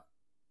 Yeah.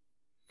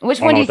 Which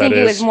one do you think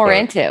he was more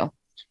into?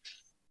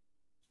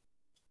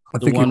 I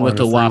think the one with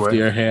the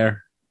waftier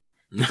hair.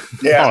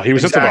 Yeah, he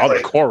was just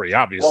about Corey,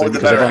 obviously,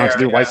 because everyone has to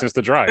do License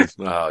to Drive.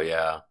 Oh,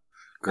 yeah.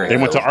 Great. They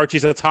went to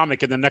Archie's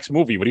Atomic in the next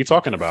movie. What are you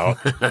talking about?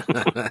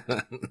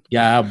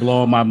 Yeah,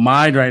 blowing my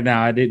mind right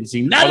now. I didn't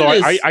see none of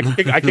this. I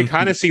can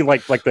kind of see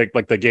like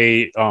the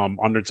gay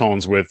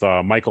undertones with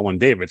Michael and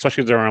David,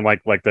 especially during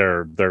like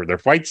their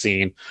fight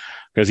scene,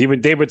 because even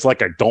David's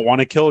like, I don't want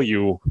to kill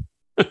you.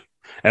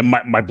 And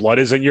my blood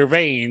is in your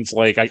veins.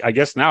 Like I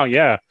guess now,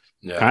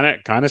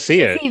 kind of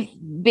see it.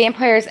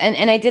 Vampires,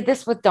 and I did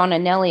this with Don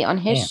Anelli on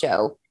his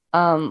show.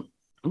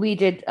 We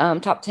did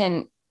top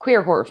 10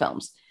 queer horror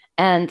films,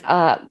 and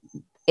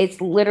it's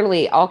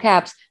literally all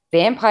caps.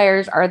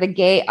 Vampires are the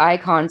gay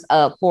icons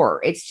of horror.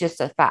 It's just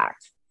a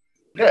fact.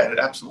 Yeah,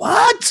 absolutely.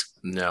 What?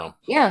 No.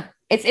 Yeah,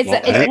 it's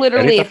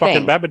literally a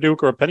fucking thing.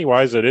 Babadook or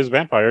Pennywise. It is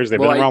vampires. They've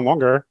been around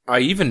longer.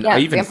 I even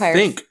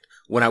think.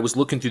 When I was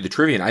looking through the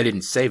trivia, and I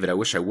didn't save it, I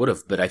wish I would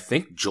have, but I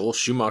think Joel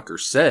Schumacher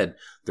said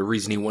the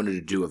reason he wanted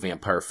to do a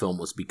vampire film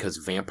was because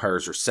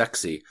vampires are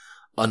sexy,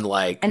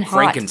 unlike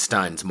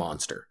Frankenstein's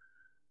monster.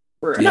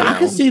 No, I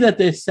can see that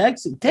they're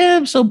sexy.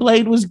 Damn, so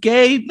Blade was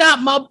gay.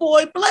 Not my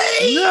boy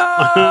Blade.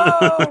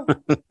 No.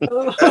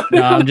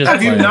 No, I'm just.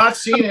 Have you not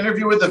seen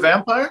Interview with the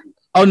Vampire?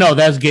 Oh no,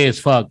 that's gay as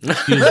fuck.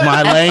 Excuse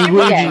my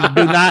language.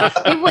 Do not.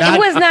 It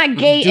was not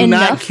gay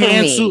enough for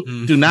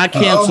me. Do not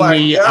cancel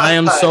me. God. I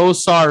am so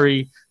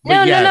sorry.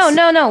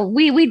 No.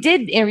 We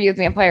did Interview with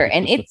Vampire,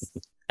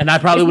 and I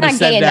probably would have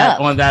said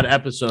that on that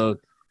episode.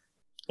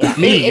 It's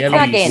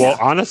not gay enough.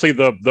 Well, honestly,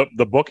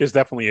 the book is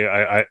definitely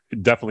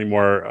definitely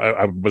more.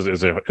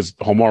 Is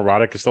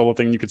homoerotic is still a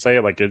thing you could say?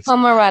 Like it's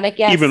homoerotic,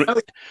 yes.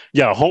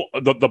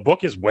 The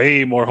book is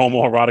way more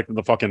homoerotic than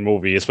the fucking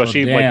movie,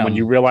 especially like when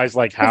you realize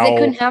like how they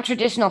couldn't have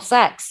traditional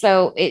sex,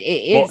 so it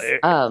is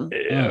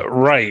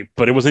right.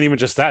 But it wasn't even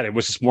just that; it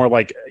was just more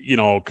like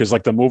because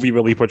like the movie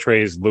really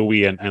portrays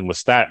Louis and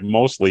Lestat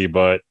mostly,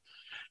 but.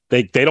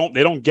 They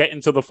don't get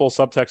into the full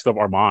subtext of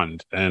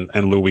Armand and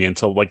Louis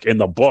until like in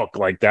the book.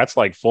 Like that's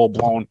like full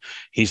blown.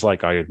 He's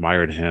like, I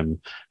admired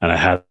him and I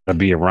had to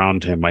be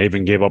around him. I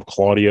even gave up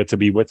Claudia to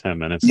be with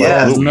him. And it's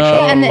like, Louis,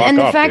 and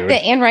the fact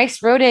that Anne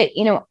Rice wrote it,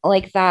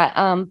 like that.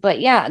 But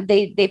yeah,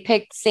 they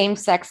picked same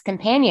sex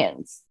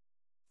companions.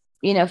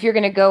 If you're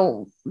going to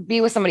go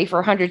be with somebody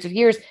for hundreds of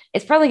years,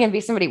 it's probably going to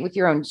be somebody with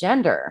your own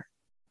gender.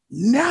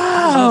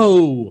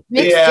 No,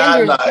 mixed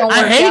genders don't work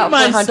I hate out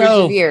myself. For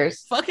hundreds of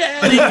years. Fuck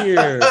out of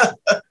here.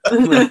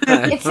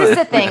 It's just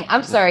a thing.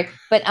 I'm sorry,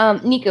 but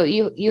Nico,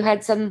 you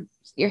had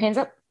your hands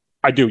up.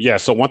 I do, yeah.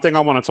 So one thing I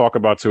want to talk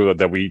about too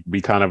that we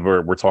kind of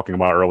were talking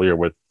about earlier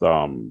with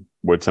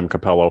Tim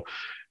Capello.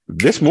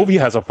 This movie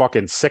has a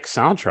fucking sick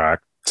soundtrack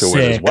to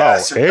it as well.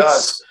 Yes, it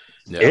does.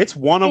 It's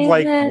one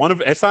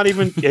of it's not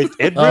even it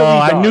really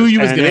I knew you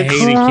was and gonna it's-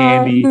 hate it,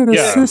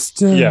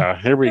 Candy.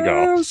 Yeah, here we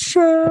go.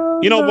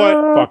 You know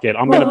what? Fuck it.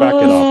 I'm gonna back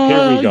it up.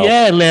 Here we go.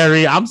 Yeah,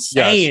 Larry, I'm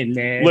saying,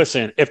 man.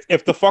 Listen,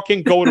 if the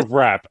fucking goat of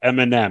rap,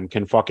 Eminem,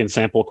 can fucking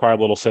sample Cry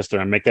Little Sister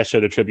and make that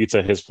shit a tribute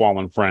to his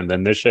fallen friend,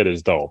 then this shit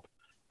is dope.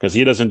 Because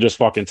he doesn't just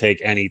fucking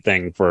take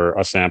anything for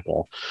a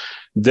sample.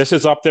 This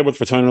is up there with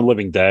Return of the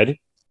Living Dead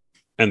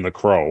and The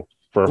Crow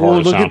for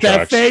horror look soundtracks. at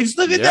that face.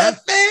 Look at that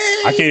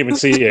face. I can't even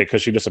see it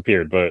because she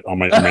disappeared, but on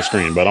my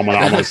screen. But I'm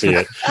gonna see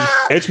it.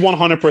 It's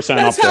 100%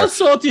 That's up how there.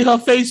 salty her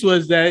face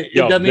was that it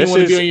Yo, doesn't this even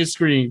want to be is- on your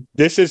screen.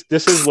 This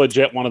is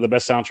legit one of the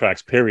best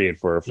soundtracks, period,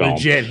 for a film.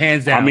 Legit,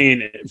 hands down. I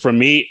mean, for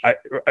me, I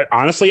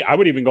honestly, I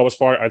would even go as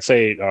far. I'd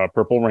say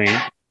Purple Rain.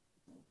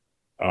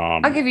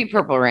 I'll give you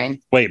Purple Rain.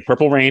 Wait,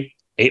 Purple Rain,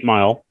 8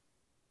 Mile,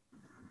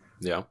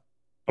 Yeah.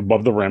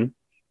 Above the Rim.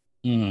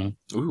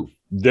 Mm-hmm. Ooh.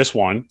 This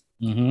one,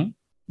 Mm-hmm.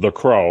 The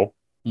Crow,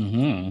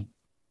 Mm-hmm.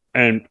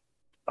 and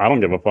I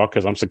don't give a fuck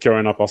because I'm secure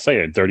enough. I'll say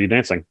it. Dirty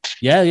Dancing.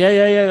 Yeah.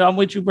 I'm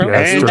with you, bro.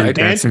 Yeah, Dirty And-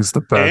 Dancing's the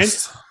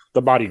best. And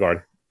The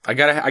Bodyguard. I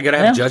gotta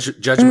have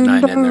Judgment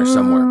Night in there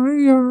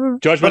somewhere.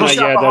 Judgment Night,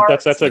 Little yeah, Shop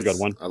of that's a good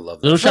one. I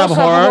love Little that. Shop of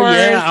Little Shop of Horror.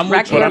 Yeah, Horrors, I'm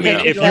with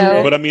Rocky you.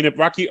 But I mean,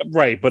 Rocky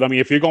Rocky. But I mean,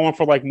 if you're going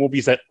for like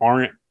movies that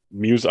aren't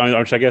music,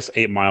 which I guess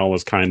 8 Mile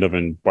was kind of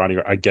in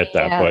Bodyguard. I get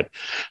that, Yeah.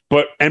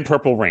 but and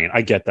Purple Rain,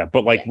 I get that.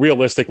 But like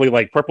realistically,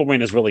 like Purple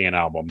Rain is really an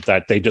album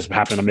that they just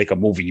happen to make a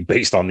movie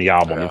based on the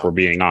album, if we're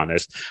being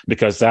honest,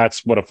 because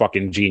that's what a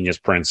fucking genius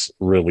Prince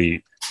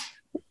really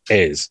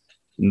is.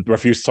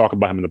 Refuse to talk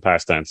about him in the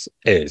past tense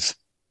is.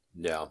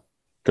 Yeah.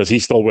 Because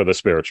he's still with us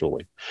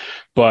spiritually.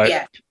 But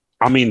Yeah.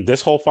 I mean,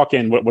 this whole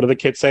fucking what do the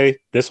kids say?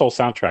 This whole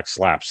soundtrack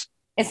slaps.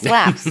 It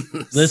slaps.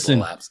 Listen,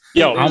 Slaps.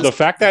 Yo, the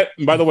fact that,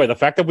 by the way, the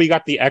fact that we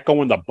got the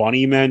Echo and the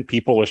Bunnymen,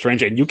 People Are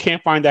Strange, and you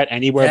can't find that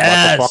anywhere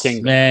Yes, but the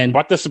fucking man.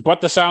 but the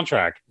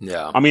soundtrack.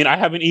 Yeah. I mean, I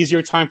have an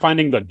easier time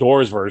finding the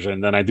Doors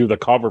version than I do the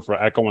cover for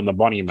Echo and the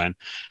Bunnymen,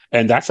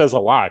 and that says a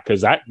lot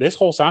because this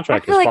whole I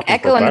soundtrack feel is like fucking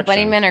Echo and the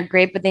perfection. Bunnymen are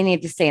great, but they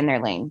need to stay in their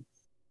lane.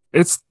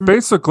 It's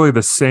basically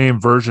the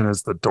same version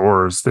as the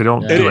Doors. They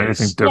don't It do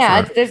is. anything Yeah,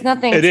 different. there's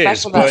nothing It is,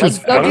 special about but- it.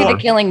 Like, go do Better. the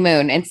Killing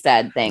Moon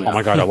instead. Thanks. Oh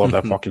my god, I love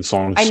that fucking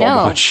song I so know.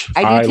 much.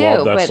 I do too,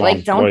 love that but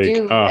like, song. don't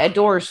do uh, a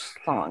Doors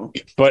song.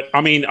 But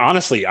I mean,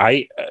 honestly,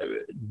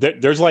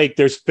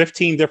 there's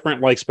 15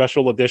 different like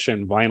special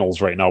edition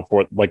vinyls right now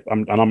for like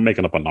I'm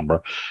making up a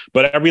number,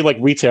 but every like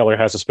retailer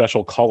has a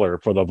special color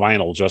for the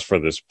vinyl just for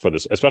this,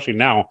 especially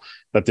now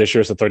that this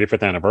year's the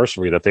 35th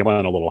anniversary that they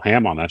went a little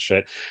ham on that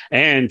shit.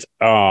 And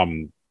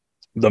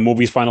the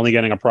movie's finally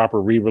getting a proper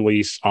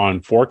re-release on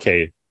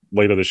 4K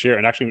later this year,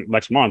 and actually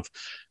next month.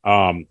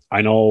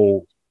 I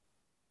know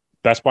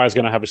Best Buy is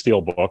going to have a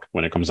steel book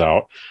when it comes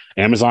out.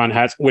 Amazon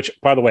has, which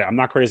by the way, I'm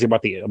not crazy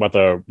about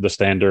the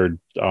standard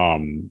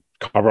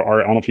cover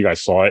art. I don't know if you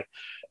guys saw it,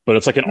 but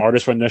it's like an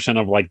artist rendition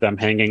of like them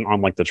hanging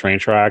on like the train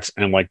tracks,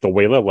 and like the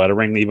way the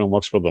lettering even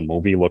looks for the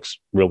movie looks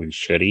really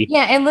shitty.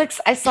 Yeah, it looks.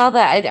 I saw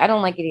that. I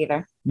don't like it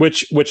either.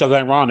 Which is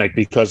ironic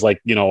because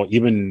like, you know,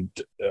 even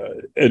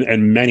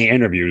in many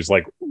interviews,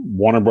 like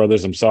Warner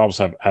Brothers themselves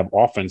have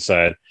often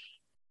said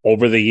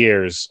over the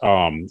years,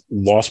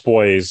 Lost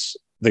Boys,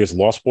 I think it's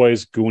Lost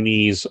Boys,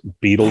 Goonies,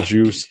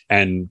 Beetlejuice,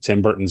 and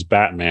Tim Burton's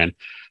Batman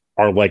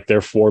are like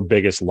their 4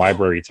 biggest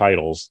library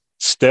titles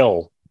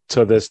still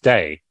to this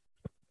day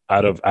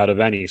out of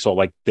any. So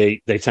like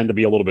they tend to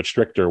be a little bit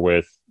stricter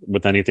with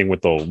anything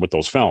with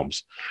those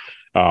films.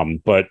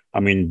 But I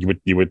mean,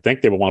 you would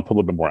think they would want to put a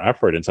little bit more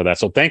effort into that.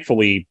 So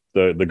thankfully,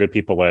 the good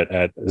people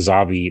at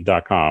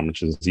Zavvi.com,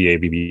 which is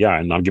Zavvi,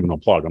 and I'm giving them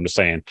a plug. I'm just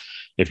saying,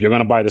 if you're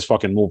going to buy this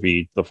fucking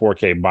movie, the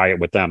 4K, buy it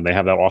with them. They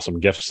have that awesome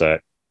gift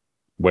set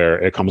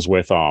where it comes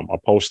with a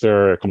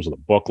poster, it comes with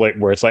a booklet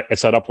where it's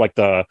set up like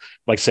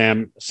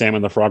Sam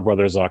and the Frog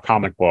Brothers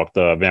comic book,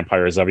 The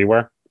Vampires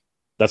Everywhere.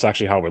 That's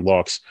actually how it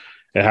looks.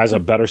 It has a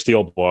better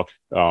steel book,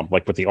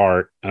 like with the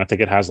art, and I think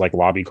it has like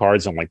lobby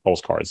cards and like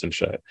postcards and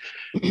shit.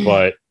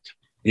 But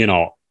you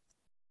know,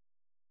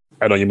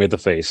 I know you made the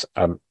face,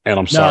 and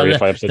I'm sorry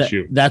if I upset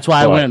you. That's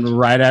why I went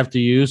right after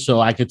you, so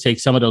I could take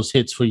some of those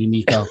hits for you,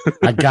 Nico.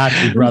 I got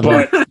you,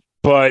 brother.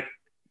 But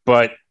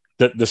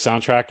the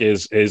soundtrack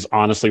is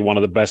honestly one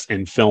of the best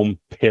in film.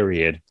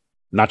 Period.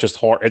 Not just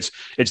horror. It's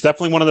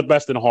definitely one of the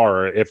best in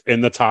horror. If in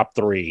the top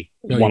 3,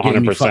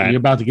 100%. You're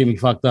about to get me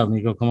fucked up,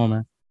 Nico. Come on,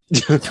 man.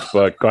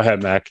 But go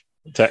ahead, Mac.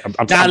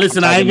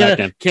 Listen, I ain't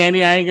gonna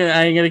Candy. I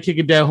ain't gonna kick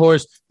a dead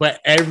horse. But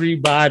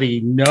everybody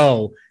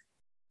know,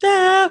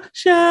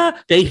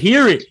 they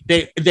hear it.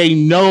 They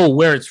know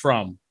where it's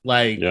from.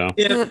 Like,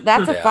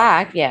 that's a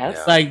fact.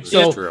 Yes. Like,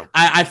 so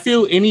I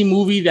feel any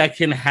movie that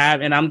can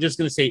have, and I'm just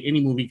gonna say any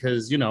movie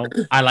because you know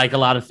I like a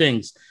lot of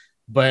things,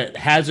 but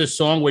has a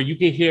song where you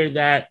can hear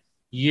that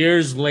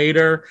years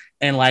later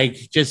and like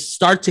just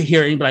start to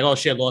hear it and be like, oh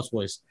shit, Lost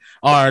Boys,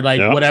 or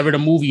like whatever the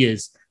movie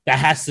is. That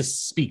has to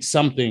speak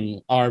something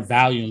or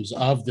volumes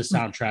of the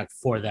soundtrack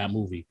for that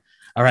movie.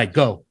 All right,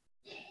 go.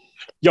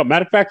 Yo,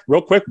 matter of fact,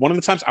 real quick, one of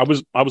the times I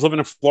was living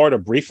in Florida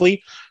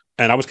briefly,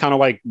 And I was kind of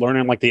like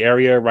learning like the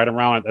area right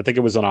around, I think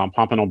it was in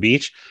Pompano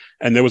Beach,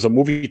 and there was a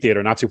movie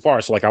theater not too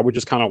far. So like I would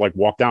just kind of like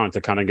walk down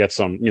to kind of get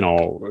some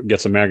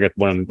air,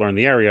 learn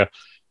the area.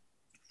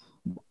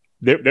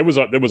 There was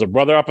a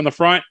brother up in the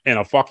front and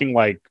a fucking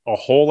like a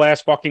whole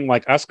ass fucking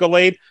like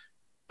Escalade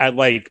at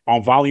like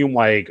on volume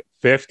like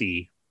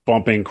 50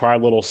 bumping Cry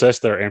Little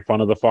Sister in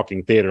front of the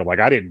fucking theater. Like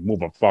I didn't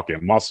move a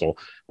fucking muscle.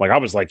 Like I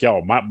was like,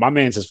 yo, my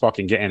man's just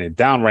fucking getting it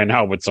down right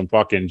now with some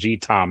fucking G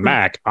Tom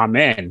Mac. I'm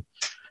in.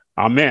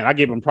 I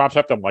gave him props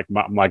after. I'm like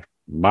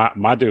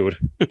my dude,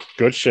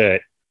 good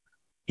shit.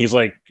 He's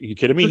like, you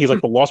kidding me? He's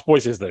like, the Lost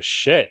Boys is the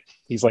shit.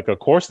 He's like, of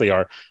course they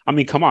are. I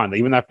mean, come on,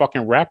 even that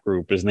fucking rap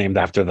group is named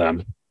after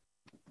them.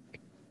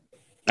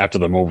 After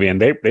the movie,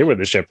 and they were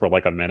the shit for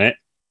like a minute.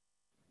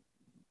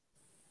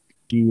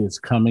 He is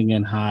coming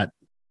in hot.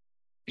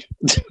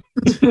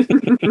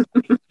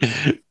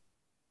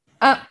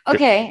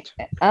 Okay.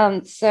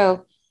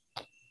 So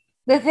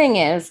the thing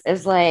is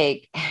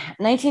like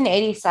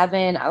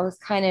 1987, I was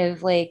kind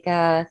of like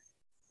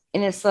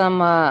into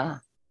some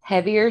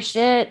heavier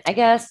shit, I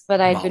guess, but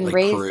I'd been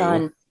raised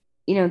on,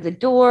 the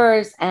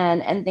Doors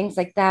and things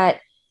like that.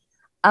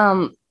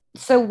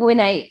 So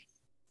when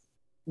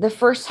the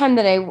first time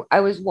that I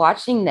was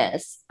watching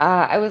this,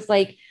 I was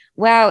like,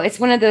 wow, it's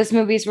one of those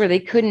movies where they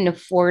couldn't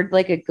afford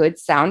like a good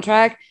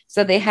soundtrack.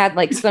 So they had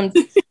like some,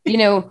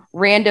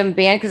 random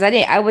band. Cause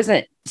I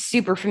wasn't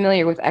super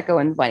familiar with Echo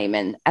and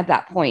Bunnymen at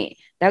that point.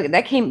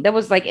 That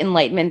was like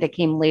enlightenment that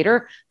came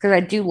later. Cause I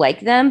do like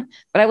them,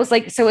 but I was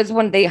like, so it's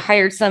when they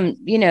hired some,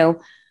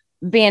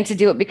 band to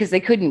do it because they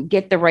couldn't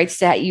get the rights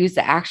to use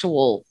the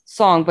actual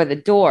song by the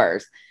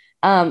Doors.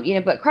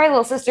 But Cry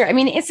Little Sister, I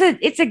mean, it's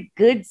a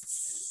good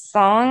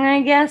song,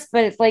 I guess,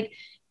 but it's like,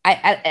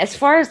 I as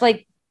far as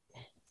like,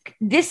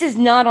 this is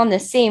not on the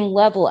same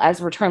level as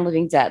Return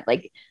Living Dead.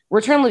 Like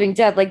Return Living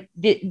Dead, like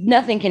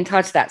nothing can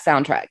touch that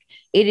soundtrack.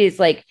 It is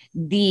like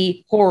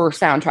the horror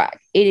soundtrack.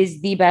 It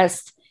is the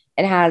best.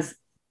 It has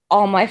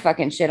all my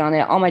fucking shit on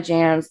it, all my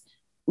jams,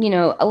 a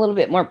little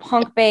bit more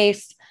punk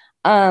based.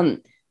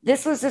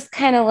 This was just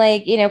kind of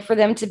like, for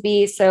them to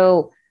be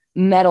so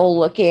metal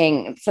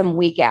looking, some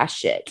weak ass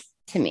shit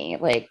to me.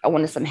 Like I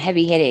wanted some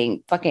heavy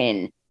hitting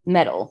fucking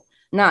metal,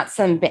 not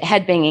some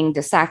headbanging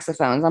to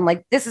saxophones. I'm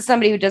like, this is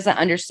somebody who doesn't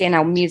understand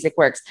how music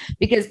works,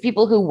 because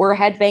people who were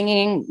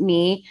headbanging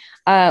me,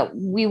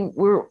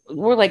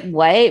 we're like,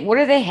 what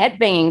are they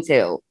headbanging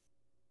to?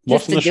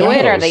 Just to do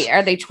it?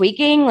 Are they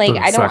tweaking? Like,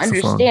 I don't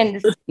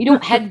understand. You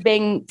don't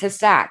headbang to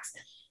sax.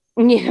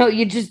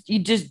 You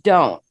just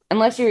don't,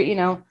 unless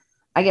you're,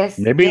 I guess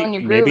maybe in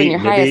your groove and you're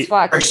high as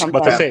fuck or something.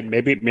 But I say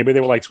maybe they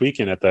were like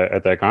tweaking at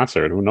that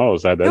concert. Who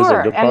knows? That is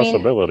a good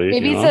possibility.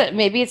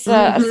 Maybe it's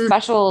a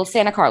special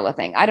Santa Carla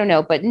thing. I don't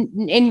know, but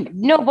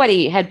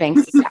nobody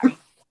headbangs to sax.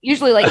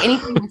 Usually, like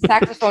anything with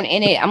saxophone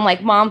in it, I'm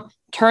like, Mom,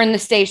 turn the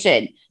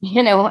station.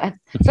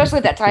 Especially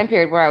at that time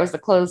period where I was the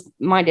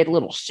closed-minded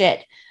little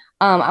shit.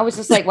 I was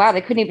just like, wow,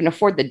 they couldn't even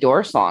afford the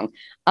Doors song,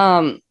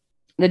 the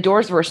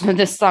Doors version of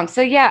this song.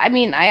 So yeah, I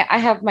mean, I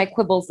have my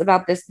quibbles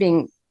about this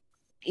being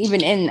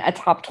even in a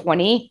top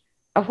 20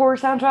 of horror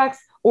soundtracks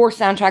or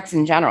soundtracks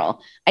in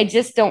general. I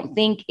just don't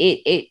think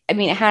it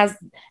has,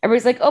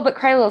 everybody's like, oh, but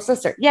Cry Little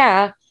Sister.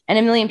 Yeah. And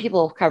a million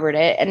people have covered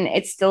it. And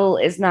it still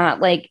is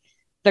not like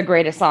the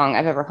greatest song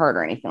I've ever heard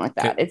or anything like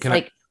that.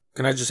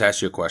 Can I just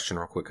ask you a question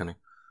real quick, honey?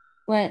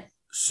 What?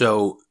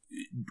 So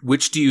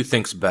which do you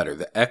think's better?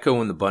 The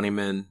Echo and the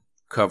Bunnymen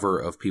cover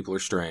of People Are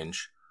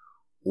Strange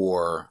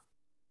or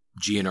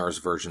GNR's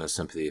version of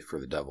Sympathy for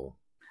the Devil?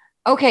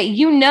 Okay.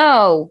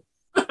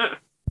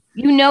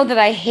 That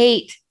I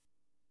hate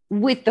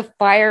with the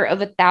fire of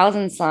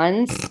 1,000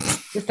 suns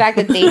the fact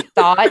that they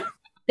thought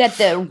that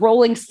the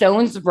Rolling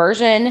Stones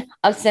version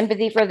of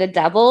Sympathy for the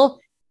Devil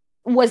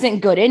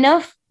wasn't good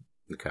enough.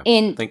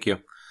 Okay. Thank you.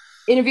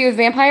 Interview with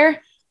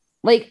Vampire.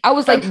 Like, I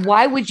was like,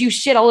 why would you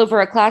shit all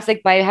over a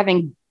classic by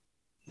having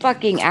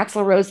fucking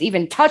Axl Rose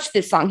even touch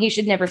this song? He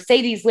should never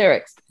say these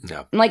lyrics.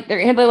 No. And like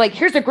they're like,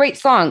 here's a great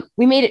song.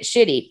 We made it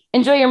shitty.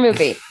 Enjoy your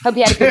movie. Hope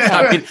you had a good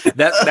time. I mean,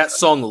 that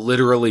song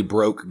literally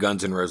broke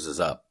Guns N' Roses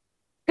up.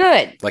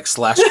 Good. Like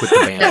Slash quit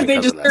the band. They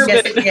deserve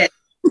it.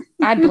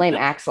 I blame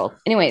Axl.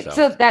 Anyway,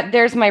 so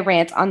there's my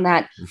rant on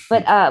that.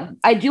 But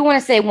I do want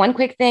to say one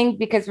quick thing,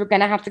 because we're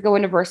gonna have to go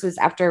into verses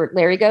after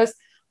Larry goes.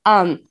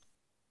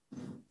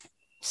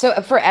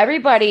 So for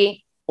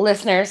everybody,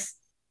 listeners,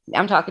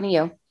 I'm talking to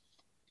you,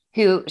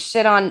 who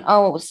shit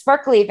on,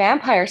 sparkly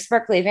vampires.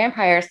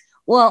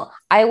 Well,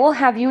 I will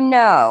have you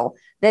know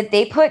that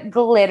they put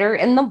glitter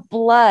in the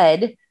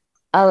blood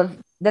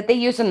that they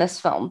use in this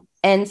film.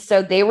 And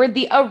so they were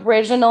the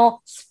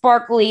original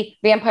sparkly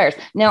vampires.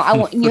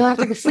 Now, you have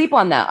to sleep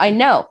on that. I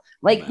know.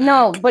 Like,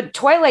 no, but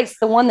Twilight's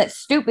the one that's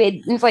stupid.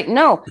 And it's like,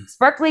 no,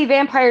 sparkly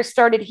vampires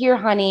started here,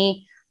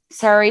 honey.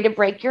 Sorry to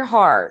break your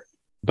heart.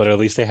 But at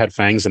least they had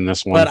fangs in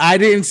this one. But I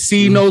didn't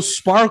see no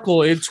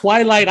sparkle in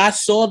Twilight. I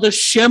saw the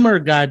shimmer.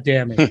 God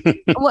damn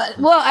it!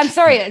 well, I'm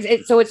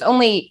sorry. So it's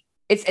only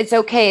It's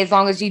okay as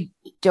long as you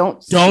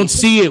don't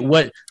see it.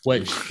 What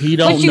he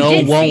don't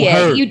know won't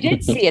hurt. You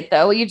did see it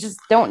though. You just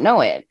don't know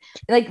it.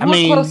 Like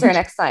look closer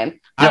next time.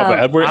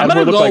 Yeah, but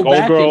Edward looks like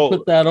old girl.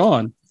 Put that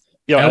on.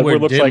 Yeah,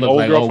 Edward looks like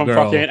old girl from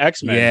fucking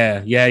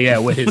X-Men. Yeah.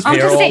 With his I'm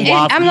hair just all saying,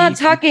 waspy. I'm not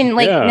talking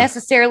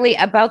necessarily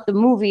about the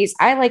movies.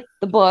 I like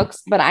the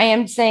books, but I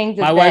am saying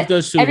that my wife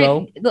does too,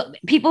 though.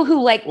 People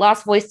who like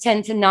Lost Boys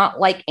tend to not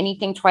like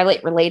anything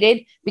Twilight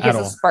related because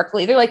of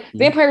sparkly. They're like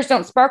vampires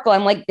don't sparkle.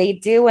 I'm like they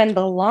do in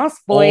the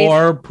Lost Boys.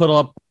 Or put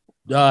up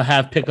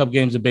have pickup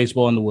games of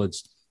baseball in the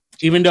woods.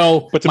 Even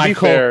though my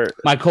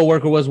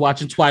coworker was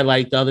watching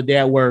Twilight the other day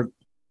at work.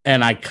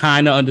 And I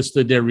kind of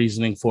understood their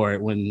reasoning for it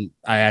when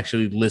I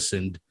actually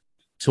listened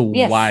to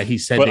why he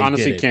said. But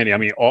honestly, Candy, I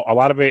mean, a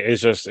lot of it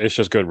is just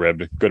good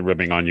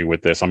ribbing on you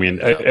with this. I mean,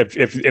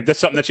 if there's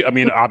something that you, I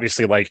mean,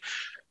 obviously, like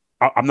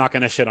I'm not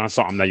going to shit on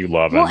something that you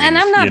love. Well, and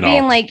I'm not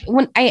being like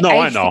when I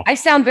know I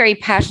sound very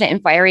passionate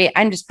and fiery.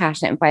 I'm just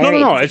passionate and fiery.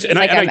 No, and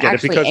I get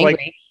it because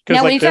angry.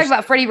 Now, when you talk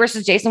about Freddy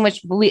versus Jason,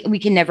 which we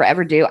can never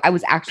ever do, I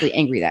was actually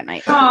angry that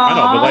night. I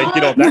know,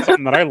 but that's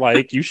something that I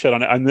like. You shit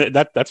on it, and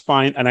that's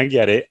fine, and I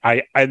get it.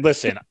 I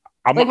listen.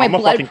 I'm like my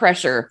blood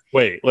pressure.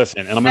 Wait,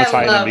 listen, and I'm gonna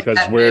tie it in because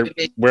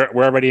we're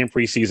already in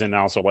preseason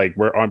now, so like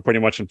I'm pretty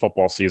much in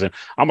football season.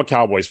 I'm a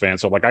Cowboys fan,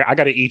 so like I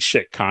got to eat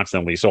shit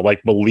constantly. So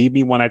like, believe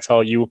me when I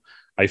tell you,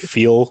 I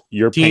feel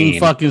your pain.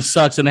 Team fucking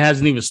sucks, and it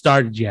hasn't even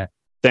started yet.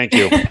 Thank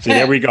you. See,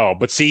 there we go.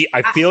 But see,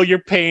 I feel your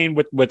pain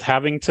with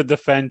having to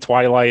defend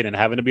Twilight and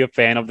having to be a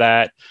fan of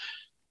that.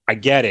 I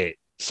get it.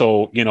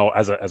 So,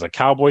 as a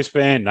Cowboys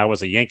fan, and I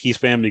was a Yankees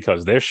fan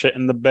because they're shit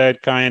in the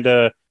bed, kind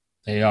of.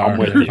 They are. I'm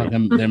with you.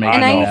 And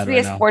I used to be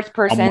a sports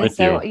person,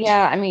 so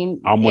yeah, I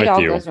mean, it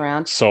all goes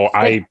around. So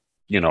I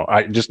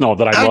just know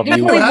that I love you.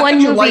 Definitely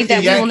one movie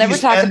that we will never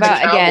talk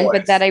about again,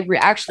 but that I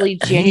actually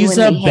genuinely He's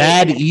a hate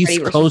bad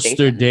East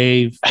Coaster,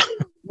 Dave.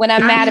 When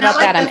I'm mad about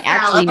that, I'm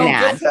actually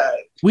mad.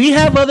 We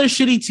have other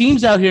shitty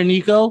teams out here,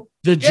 Nico.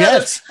 The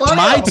Jets,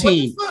 my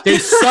team. They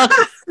suck.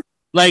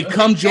 Like,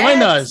 come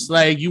join us.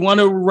 Like, you want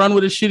to run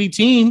with a shitty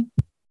team?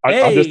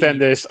 I'll just end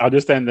this,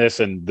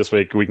 and this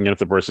week we can get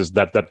into the verses.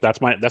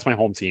 That's my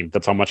home team.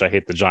 That's how much I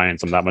hate the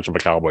Giants. I'm that much of a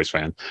Cowboys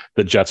fan.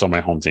 The Jets are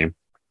my home team.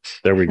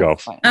 There we go.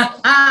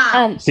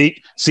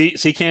 See,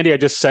 Candy, I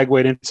just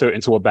segued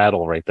into a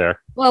battle right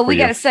there. Well, we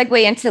got to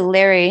segue into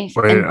Larry.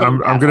 Wait, I'm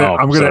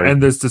gonna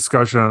end this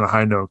discussion on a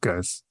high note,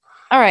 guys.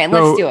 All right,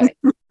 let's do it.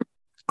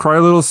 Cry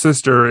Little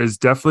Sister is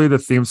definitely the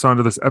theme song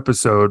to this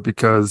episode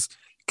because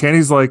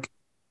Candy's like,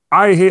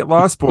 I hate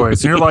Lost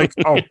Boys. And you're like,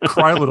 oh,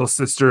 Cry Little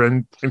Sister.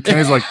 And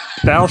Kenny's like,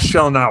 thou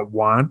shall not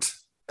want.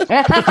 Oh,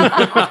 that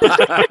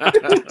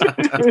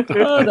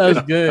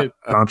was good.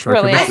 I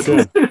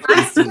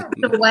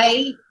stepped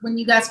away when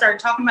you guys started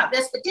talking about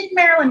this, but didn't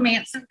Marilyn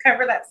Manson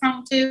cover that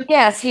song too?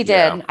 Yes, he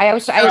did. Yeah.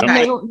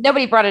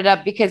 Nobody brought it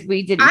up because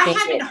we didn't. I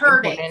hadn't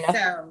heard it.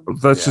 So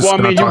let's just. Well,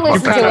 I mean, don't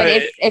listen to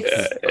it.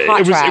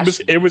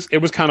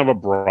 It was kind of a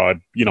broad,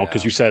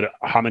 because you said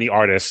how many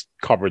artists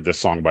covered this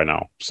song by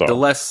now. So the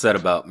less said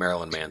about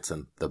Marilyn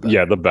Manson, the better.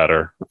 Yeah, the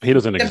better. He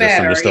doesn't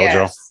exist in this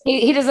dojo.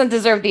 He doesn't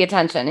deserve the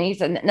attention. He's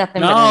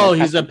nothing. No,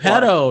 he's a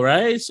pedo,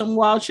 right? Some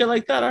wild shit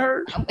like that. I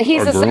heard.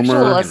 He's a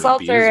sexual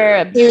assaulter,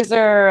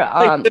 abuser.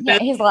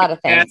 He's a lot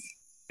of things.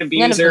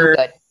 None of them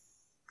good.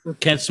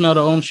 Can't smell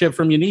the own shit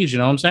from your knees. You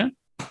know what I'm saying?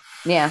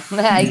 Yeah,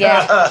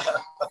 yeah.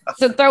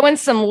 So throwing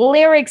some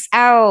lyrics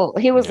out.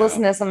 He was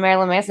listening to some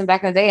Marilyn Manson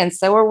back in the day, and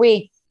so were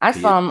we. I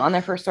saw him on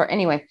their first tour.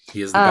 Anyway,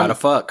 he is the god of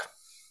fuck.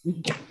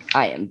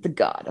 I am the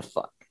god of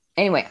fuck.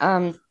 Anyway,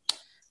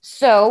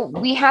 so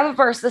we have a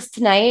versus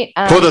tonight.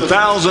 For the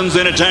thousands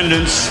in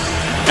attendance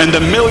and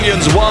the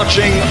millions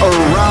watching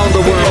around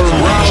the world.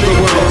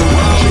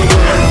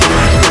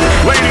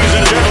 Ladies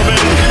and gentlemen,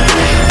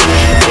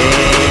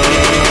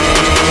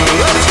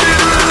 let's get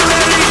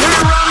ready to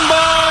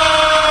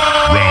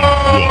rumble!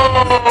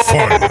 Round 1,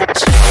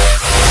 fight!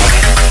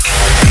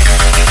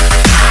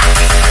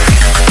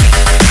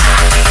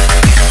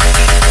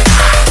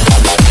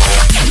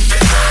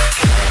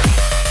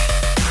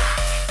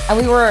 And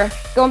we were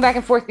going back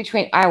and forth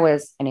between,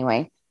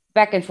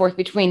 back and forth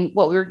between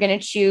what we were going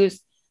to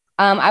choose.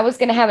 I was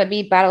going to have it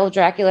be Battle of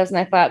Draculas, and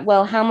I thought,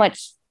 well, how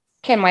much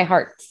can my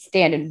heart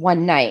stand in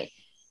one night?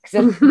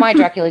 Because if my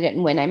Dracula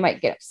didn't win, I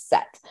might get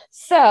upset.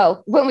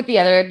 So went with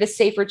the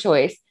safer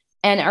choice.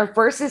 And our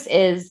versus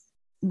is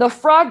the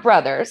Frog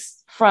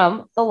Brothers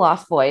from The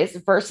Lost Boys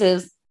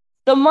versus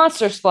the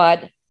Monster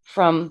Squad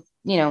from,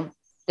 the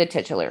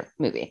titular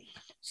movie.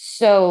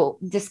 So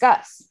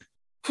discuss.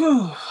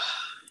 So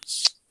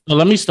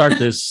let me start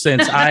this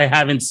since I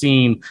haven't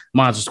seen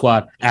Monster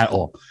Squad at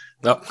all.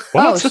 No.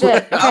 Oh, shit.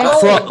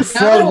 Okay.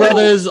 Frog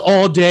Brothers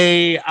all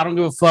day. I don't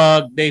give a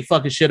fuck. They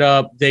fucking shit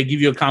up. They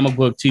give you a comic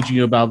book teaching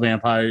you about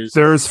vampires.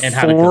 There's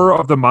 4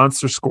 of the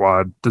Monster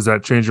Squad. Does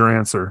that change your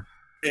answer?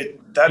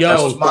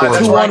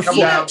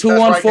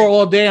 214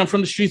 all day. I'm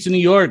from the streets of New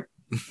York.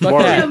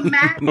 So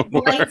Matt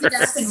lays it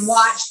up and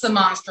watch the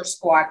Monster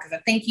Squad because I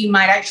think you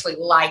might actually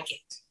like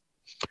it.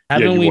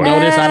 Haven't we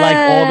noticed I like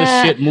all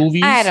the shit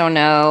movies? I don't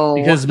know.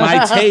 Because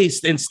my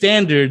taste and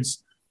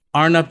standards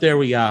aren't up there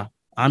with y'all.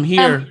 I'm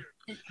here.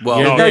 Well,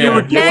 You're Yeah, there. you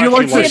would, if Max, you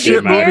like to the be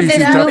shit fair, movies, you this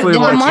definitely movie, the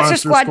like Monster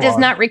Squad does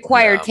not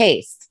require Yeah.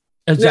 taste.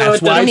 And No,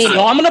 that's it why doesn't.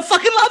 I'm gonna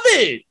fucking love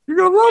it. You're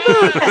gonna love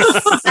it.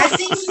 Yes, I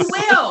think you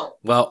will.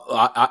 Well,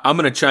 I'm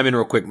going to chime in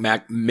real quick,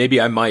 Mac. Maybe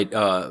I might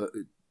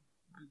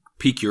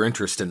pique your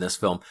interest in this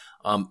film.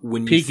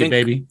 When you Peek it, think,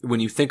 baby. when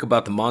you think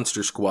about the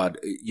Monster Squad,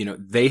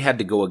 they had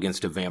to go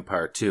against a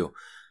vampire too.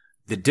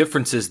 The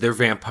difference is their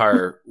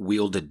vampire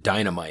wielded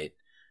dynamite.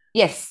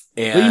 Yes.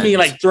 And What do you mean,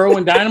 like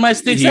throwing dynamite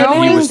sticks at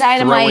Throwing me? was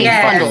dynamite throwing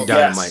Yes. fucking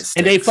dynamite Yes. sticks.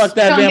 And they fucked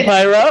that Don't get it.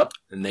 vampire up?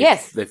 And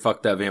Yes. they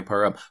fucked that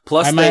vampire up.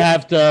 Plus, I might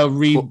have to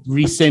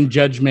rescind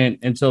judgment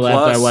until after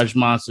I Plus- watch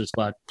Monster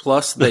Squad.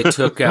 Plus, they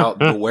took out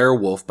the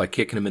werewolf by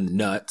kicking him in the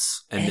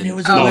nuts, and, And then it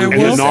was blew a and the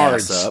werewolf? his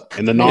ass Nards. up.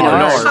 And the The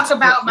Nards. Nards. Talk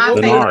about my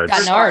The favorite. Nards.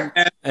 Got Nard.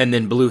 And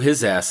then blew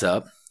his ass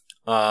up.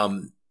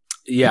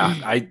 Yeah,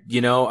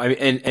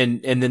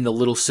 and then the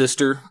little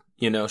sister,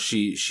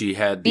 she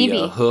had the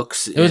Phoebe.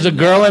 hooks. There was a and,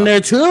 girl in there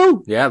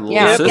too. Yeah, the little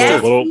Yeah.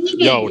 sister. Yes.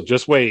 Yo,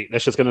 just wait.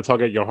 That's just gonna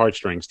tug at your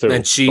heartstrings too.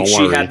 And she Don't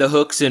worry. had the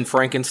hooks in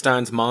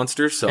Frankenstein's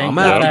monster. So Thank I'm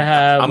God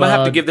gonna I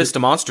have to give this to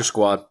Monster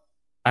Squad.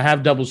 I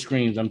have double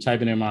screens. I'm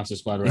typing in Monster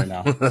Squad right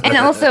now. And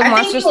also, I think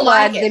Monster you'll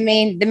like Squad,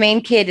 it. the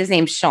main kid is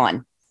named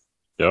Sean.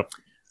 Yep.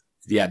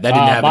 Yeah, that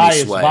didn't have bias,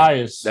 any sway.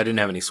 bias. That didn't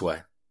have any sway.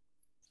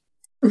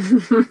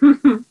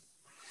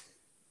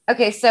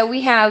 Okay, so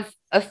we have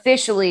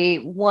officially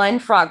one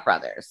Frog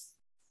Brothers.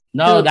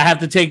 No, I have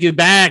to take it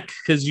back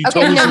because you Okay,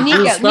 told me no, some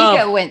cool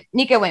stuff.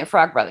 Nico went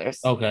Frog Brothers.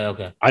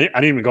 Okay. I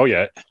didn't even go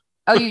yet.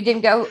 Oh, you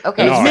didn't go?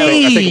 Okay. No,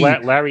 me. I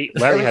think Larry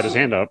had his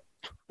hand up.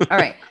 All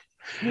right.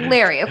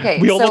 Larry, okay.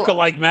 We all so, look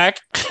alike, Mac.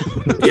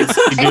 Yes,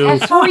 we do.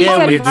 As far as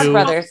Yeah, you we said Frog do.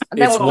 Brothers.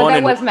 It's That one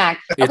and- was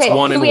Mac. it's Okay,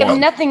 one so and we have one.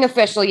 nothing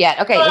official yet.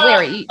 Okay,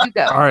 Larry, you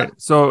go. All right.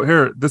 So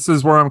here, this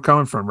is where I'm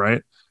coming from,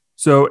 right?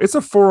 So it's a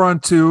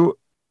 4-on-2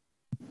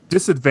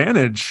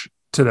 disadvantage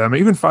to them,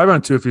 even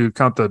 5-on-2 if you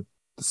count the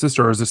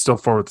sister, or is it still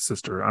 4 with the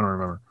sister? I don't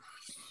remember.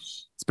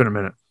 It's been a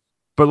minute.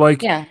 But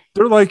like Yeah.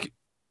 they're like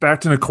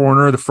backed in a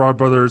corner. The Frog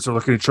Brothers are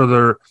looking at each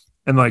other,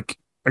 and like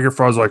Edgar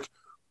Frog's like,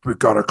 we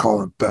gotta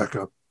call him back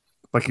up.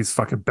 Like he's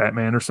fucking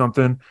Batman or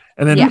something.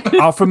 And then Yeah.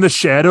 out from the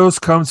shadows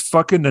comes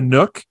fucking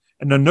Nanook,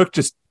 and Nanook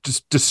just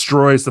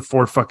destroys the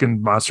 4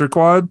 fucking Monster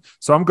Squad.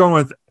 So I'm going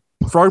with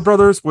Frog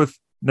Brothers with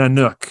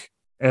Nanook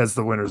as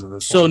the winners of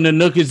this. So one.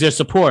 Nanook is their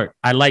support.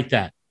 I like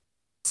that.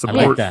 I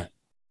like Support. that.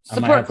 I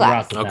might Support have to class.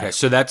 rock with Okay, that.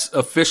 so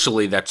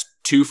that's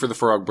 2 for the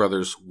Frog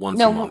Brothers, 1 for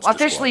No, Monster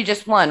officially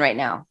just one right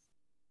now.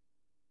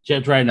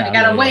 Just right now. I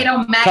gotta yeah, wait yeah.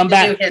 on Mac Come to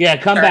back. do his Yeah,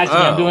 come back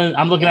to me. Oh.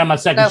 I'm looking at my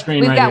second So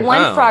screen we've right got here.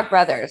 one Oh. Frog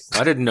Brothers. Squad.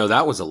 I didn't know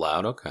that was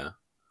allowed. Okay.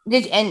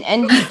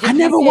 I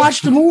never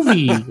watched the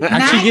movie.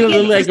 I should get a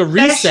little like a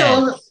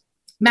reset.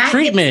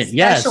 Treatment,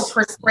 yes. Special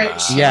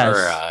prescription. Yes.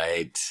 All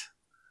right.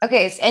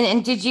 Okay,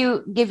 and did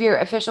you give your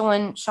official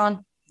one,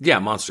 Sean? Yeah,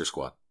 Monster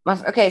Squad.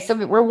 Okay, so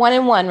we're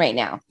 1-1 right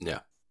now. Yeah.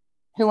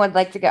 Who would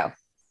like to go?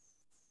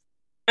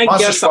 I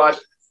Monster guess. Squad.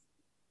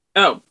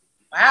 Oh,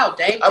 Wow,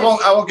 Dave. I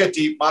won't get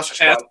deep. Monster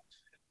Squad.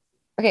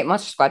 Okay,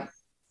 Monster Squad.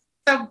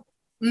 So,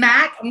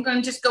 Mac, I'm going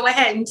to just go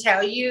ahead and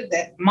tell you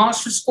that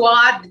Monster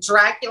Squad,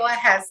 Dracula,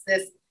 has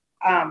this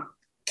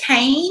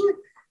cane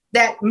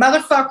that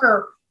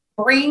motherfucker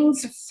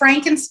brings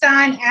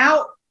Frankenstein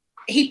out.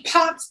 He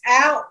pops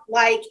out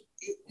like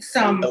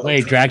some.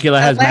 Wait,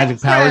 Dracula has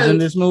magic powers in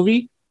this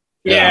movie?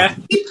 yeah.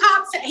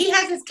 He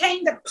has his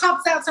cane that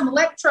pops out some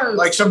electrodes.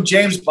 Like some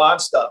James Bond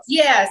stuff.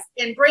 Yes,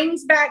 and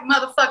brings back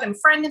motherfucking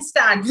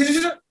Frankenstein.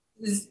 Kiefer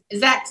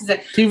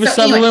So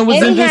Sutherland was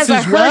And in he this has a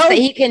as hearse well? that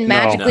he can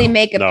magically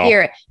make no.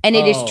 appear, and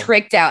it is Oh.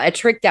 tricked out, a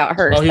tricked out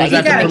hearse. Oh, he that was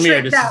at the got a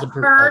premiere. tricked This is out the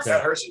hearse.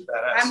 That hurts is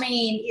badass. I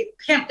mean, it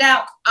pimped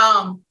out.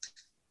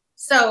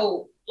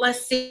 So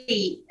let's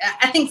see.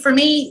 I think for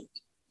me,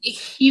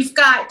 you've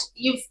got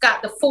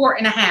the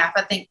 4.5.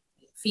 I think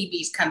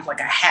Phoebe's kind of like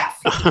a half.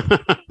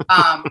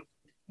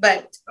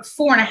 But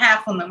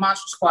 4.5 on the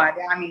Monster Squad.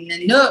 I mean,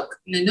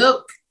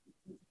 Nanook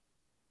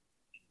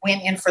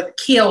went in for the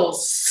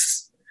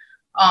kills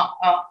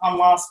on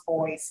Lost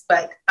Boys.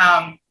 But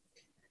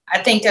I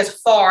think as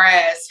far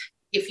as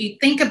if you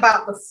think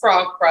about the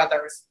Frog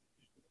Brothers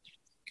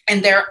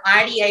and their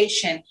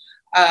ideation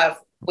of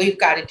we've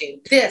got to do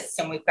this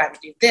and we've got to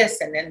do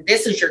this, and then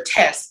this is your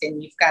test,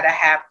 and you've got to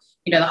have,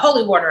 the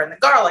holy water and the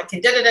garlic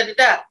and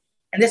da-da-da-da-da.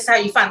 And this is how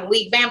you find the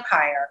lead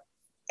vampire.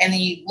 And then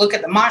you look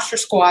at the Monster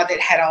Squad that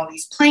had all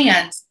these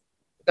plans.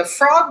 The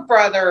Frog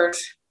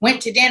Brothers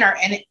went to dinner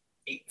and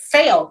it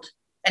failed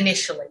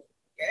initially.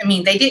 I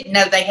mean, they didn't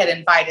know they had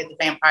invited the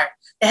vampire.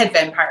 They had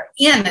vampire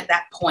in at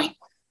that point.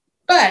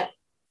 But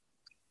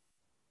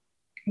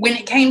when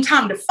it came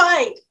time to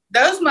fight,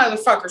 those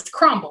motherfuckers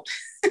crumbled.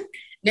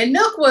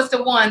 Nanook was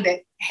the one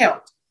that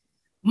helped.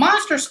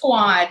 Monster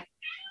Squad,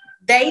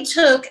 they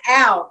took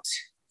out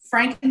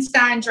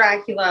Frankenstein,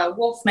 Dracula,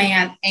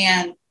 Wolfman,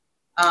 and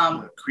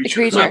The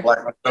creature.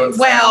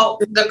 well,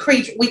 the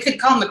creature, we could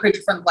call him the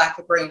creature from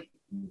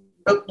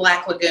the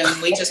Black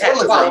Lagoon. We just had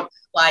to call him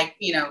like,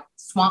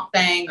 Swamp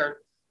Thing or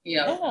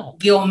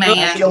Gilman.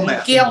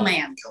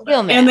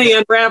 And they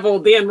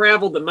unraveled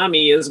the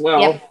mummy as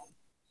well. Yep.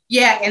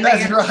 Yeah, and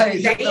That's they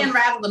right.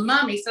 unraveled the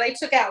mummy. So they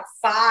took out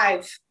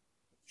five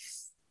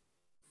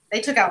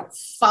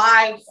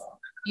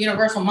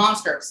Universal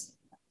monsters.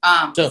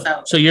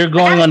 So you're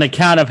going on the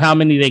count of how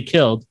many they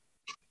killed.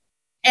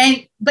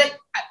 But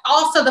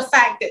also the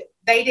fact that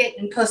they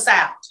didn't puss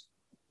out.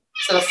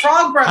 So the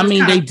Frog Brothers. I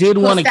mean, they did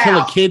want to kill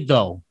a kid,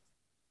 though.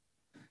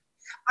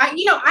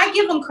 I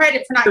give them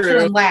credit for not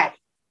killing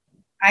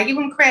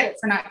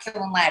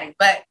Laddie.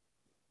 But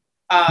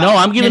no,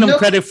 I'm giving them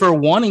credit for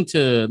wanting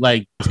to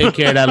take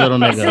care of that little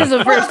nigga. This is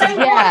a verse but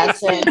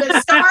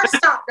Star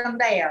stopped them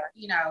there,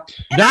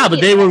 Nah,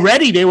 but they were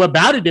ready. They were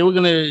about it. They were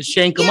gonna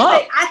shank him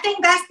up. I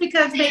think that's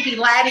because maybe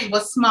Laddie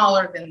was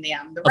smaller than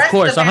them. The Of rest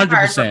course, of the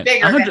vampires 100%. were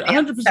bigger than them.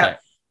 100%. So,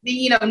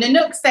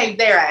 Nanook saved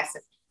their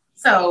asses.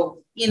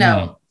 So,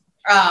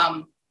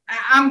 I'm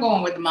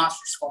going with the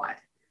Monster Squad.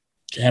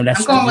 Damn,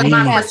 that's I'm going with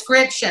my crazy.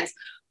 prescriptions.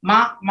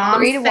 Mom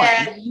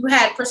said you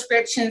had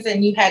prescriptions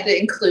and you had to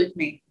include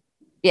me.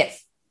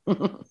 Yes.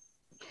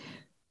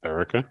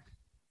 Erica?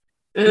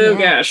 Oh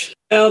gosh.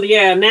 Well,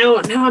 yeah. Now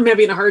I'm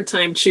having a hard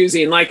time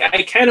choosing.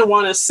 I kind of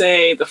want to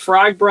say the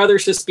Frog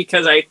Brothers just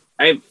because I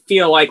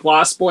feel like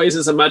Lost Boys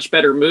is a much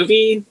better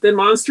movie than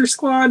Monster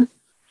Squad.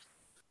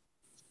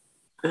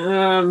 I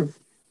don't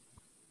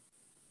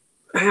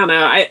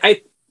know.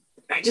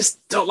 I just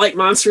don't like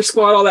Monster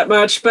Squad all that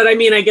much. But I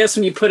mean, I guess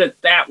when you put it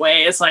that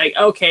way, it's like,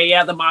 okay,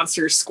 yeah, the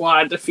Monster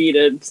Squad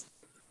defeated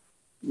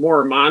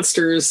more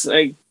monsters,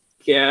 I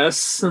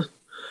guess.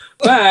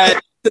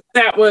 But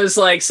that was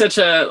such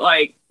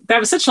a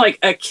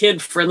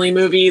kid-friendly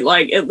movie.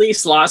 At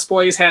least Lost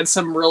Boys had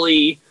some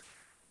really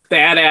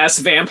badass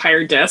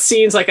vampire death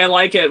scenes. I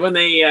like it when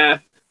they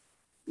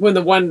when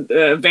the one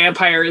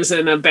vampire is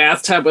in a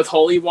bathtub with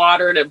holy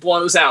water and it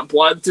blows out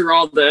blood through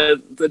all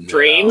the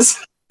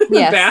drains.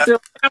 Yes. Bathroom.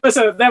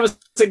 That was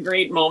a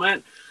great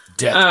moment.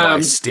 Death by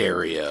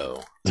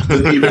stereo.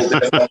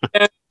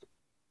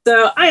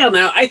 So I don't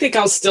know. I think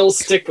I'll still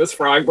stick with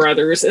Frog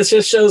Brothers. It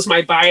just shows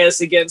my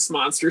bias against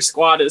Monster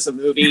Squad as a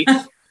movie.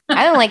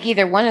 I don't like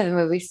either one of the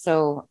movies,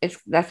 so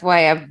that's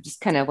why I'm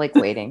just kind of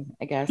waiting,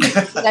 I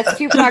guess. That's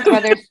 2 Frog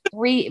Brothers,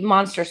 3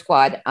 Monster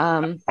Squad.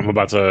 I'm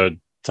about to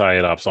tie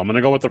it up, so I'm going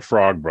to go with the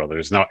Frog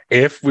Brothers. Now,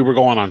 if we were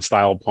going on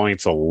style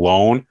points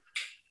alone,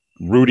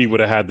 Rudy would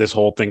have had this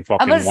whole thing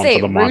fucking one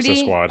for the Monster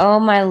Squad. Oh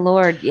my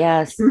lord,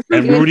 yes.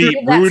 And Rudy,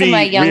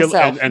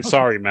 self. and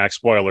sorry, Max,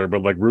 spoiler,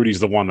 but Rudy's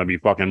the one that be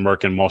fucking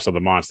murking most of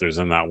the monsters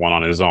in that one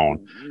on his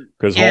own.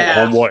 Because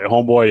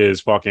homeboy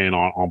is fucking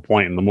on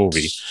point in the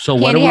movie. So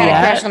what do we had a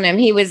at? crush on him.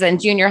 He was in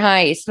junior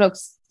high. He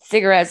smoked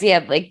cigarettes. He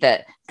had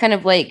the kind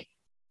of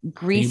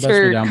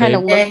greaser kind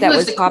of look that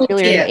was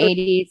popular in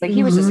the 80s.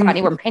 He was just hot.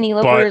 He wore penny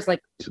loafers.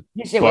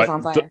 His shit was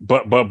on fire.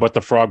 But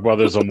the Frog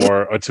Brothers are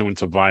more attuned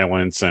to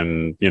violence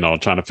and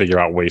trying to figure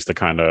out ways to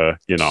kind of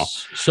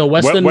So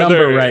what's the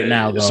number right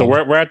now? Though? So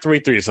we're at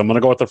 3-3. So I'm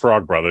gonna go with the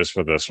Frog Brothers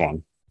for this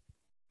one.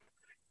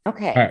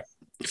 Okay. All right.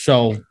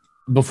 So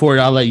before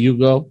I'll let you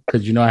go,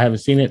 because I haven't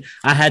seen it,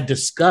 I had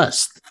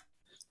discussed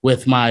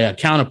with my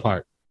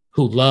counterpart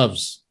who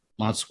loves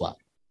Monster Squad.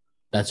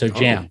 That's her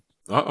jam.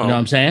 Uh-oh. You know what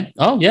I'm saying?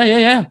 Oh,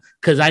 yeah.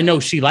 Because I know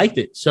she liked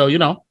it. So,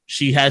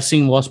 she has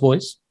seen Lost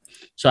Boys.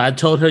 So I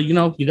told her, you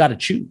got to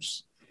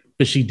choose.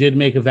 But she did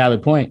make a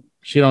valid point.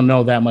 She don't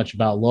know that much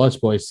about Lost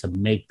Boys to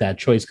make that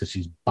choice because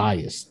she's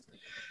biased.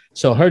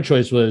 So her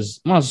choice was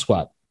Monster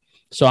Squad.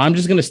 So I'm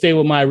just going to stay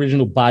with my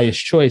original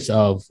biased choice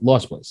of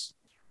Lost Boys.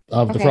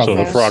 Of the Frog So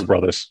Brothers. the Frog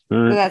Brothers.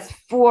 So that's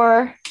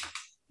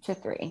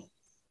 4-3.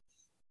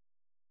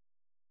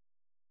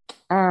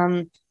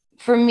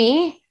 For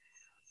me,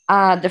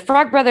 the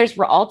Frog Brothers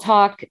were all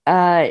talk,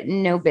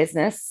 no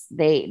business.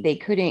 They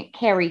couldn't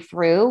carry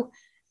through,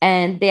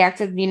 and they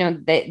acted,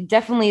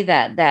 definitely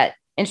that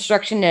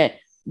instruction to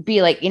be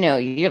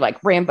you're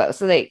like Rambo.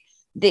 So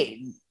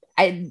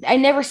I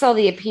never saw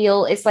the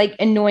appeal. It's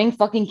annoying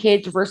fucking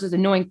kids versus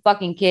annoying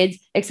fucking kids,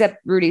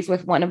 except Rudy's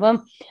with one of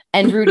them,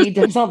 and Rudy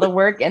does all the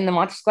work in the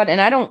Monster Squad. And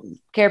I don't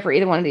care for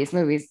either one of these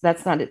movies.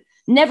 That's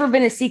never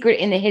been a secret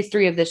in the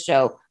history of this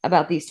show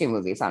about these 2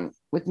 movies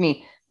with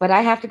me. But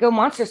I have to go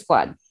Monster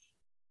Squad.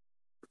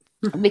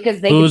 Because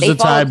they the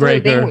followed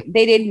through. tiebreaker?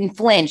 They didn't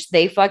flinch.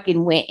 They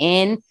fucking went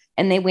in,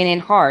 and they went in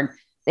hard.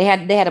 They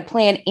had a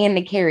plan and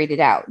they carried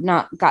it out.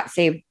 Not got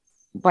saved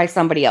by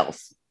somebody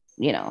else.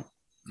 No.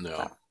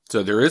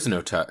 So there is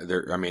no tie.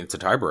 There. I mean, it's a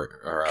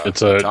tiebreaker.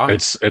 It's a tie.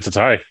 It's a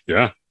tie.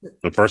 Yeah,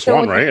 the first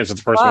one, right? Is it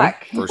the first one?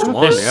 First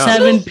one. There's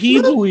 7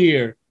 people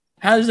here.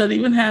 How does that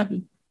even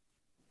happen?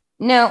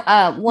 No,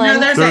 1,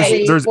 there's 2,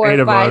 3, there's 4, 8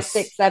 of 5, us.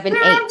 6, 7, 8.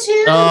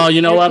 Oh,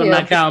 you know what? I'm There's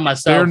not counting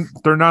myself.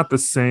 They're not the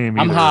same.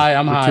 I'm either.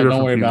 high. They're 2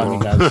 Don't worry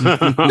different about me,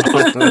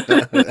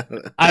 people. guys.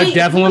 I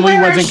definitely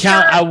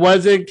I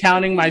wasn't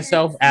counting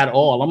myself at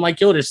all. I'm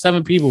like, yo, there's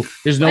 7 people.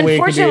 There's no way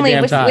it could be a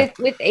damn tie.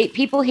 with 8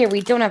 people here,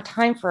 we don't have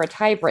time for a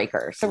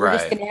tiebreaker. So we're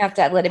just going to have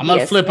to let it I'm be.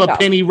 gonna flip a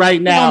penny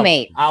right now.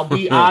 Stalemate. I'll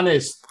be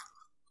honest.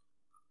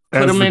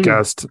 As the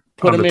guest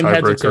Put on them the in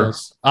heads or tiebreaker.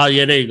 tails. Oh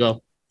yeah, there you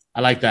go.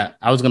 I like that.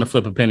 I was gonna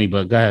flip a penny,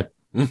 but go ahead.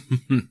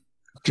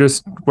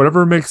 Just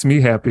whatever makes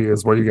me happy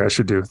is what you guys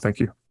should do. Thank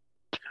you.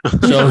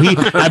 So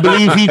I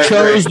believe he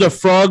chose the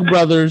Frog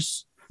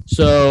Brothers.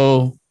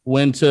 So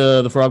went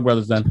to the Frog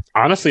Brothers then.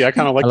 Honestly, I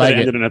kind of like that it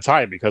ended in a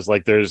tie because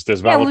like there's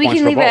valid we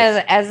points can for leave both.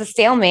 it as a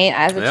stalemate,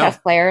 as a chess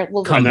player.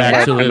 We'll come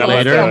back to it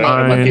later.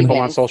 Let people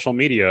on social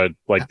media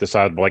like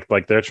decide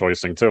like their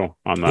choicing too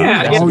on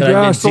that.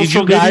 Did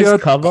you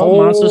guys cover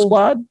Monster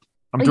Squad?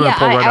 I'm doing a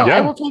poll right now.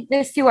 I will take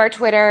this to our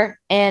Twitter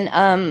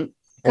and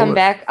come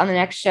back on the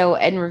next show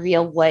and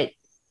reveal what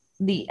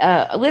the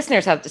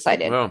listeners have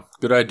decided. Well,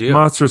 good idea.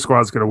 Monster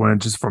Squad's gonna win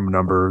just from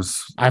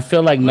numbers. I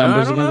feel like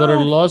numbers are gonna go to the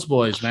Lost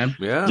Boys, man.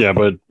 Yeah,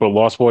 but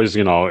Lost Boys,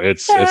 you know,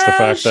 it's the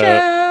fact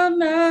that.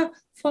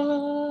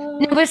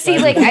 No, but see,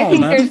 like I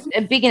think there's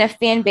a big enough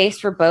fan base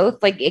for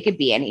both. Like it could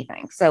be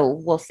anything, so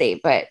we'll see.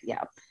 But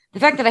yeah, the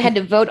fact that I had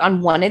to vote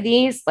on one of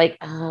these,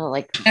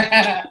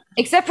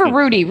 except for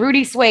Rudy.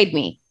 Rudy swayed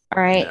me.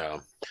 All right. Yeah.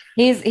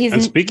 He's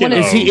and speaking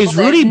is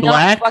Rudy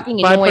black by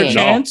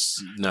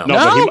perchance? No,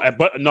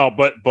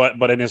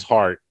 but in his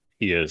heart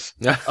he is.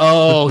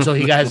 Oh, so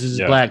he has his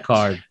black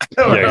card.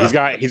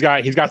 Yeah, he's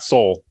got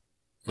soul.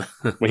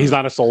 When he's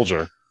not a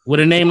soldier. With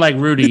a name like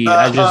Rudy,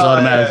 I just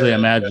automatically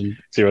imagine.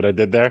 See what I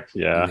did there?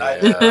 Yeah.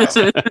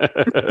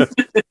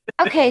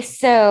 Okay,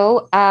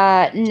 so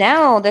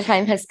now the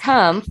time has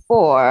come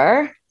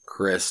for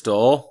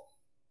Crystal.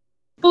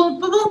 Boom,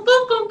 boom, boom,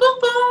 boom, boom, boom,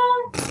 boom.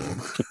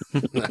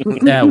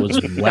 That was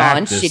whack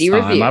this shitty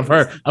time.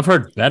 reviews. I've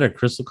heard better,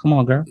 Crystal. Come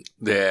on, girl.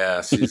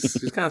 Yeah,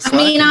 she's kind of. I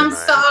mean, I'm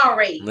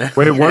sorry.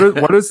 Wait,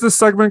 what is this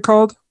segment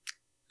called?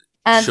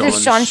 This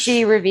is Sean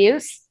Shitty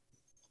Reviews.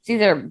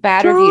 These are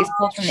bad reviews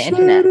pulled from the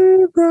internet. Shitting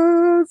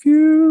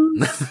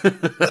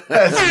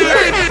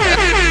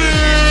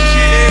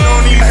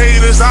on these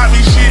haters, I be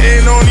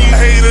shitting on these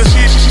haters.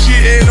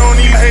 Shitting on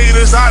these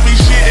haters, I be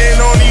shitting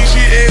on these,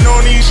 shitting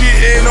on these,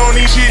 shitting on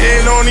these,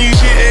 shitting on these,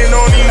 shitting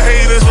on these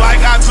haters like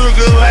I took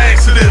a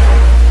laxative.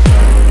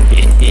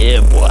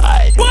 Yeah,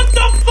 boy. What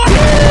the fuck?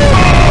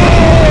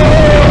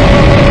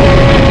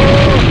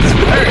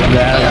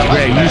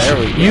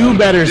 You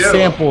better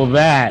sample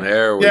that.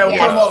 There we We'll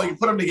go.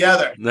 put them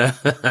together.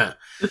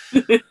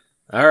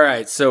 All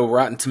right, so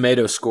Rotten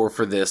Tomatoes score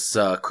for this,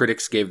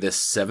 critics gave this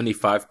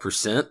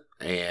 75%,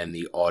 and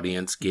the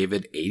audience gave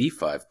it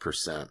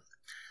 85%.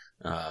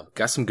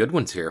 Got some good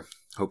ones here.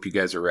 Hope you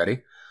guys are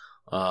ready.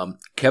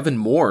 Kevin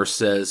Moore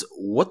says,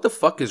 "What the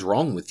fuck is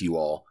wrong with you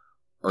all?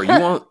 Are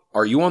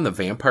you on the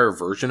vampire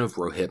version of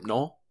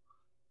Rohypnol?"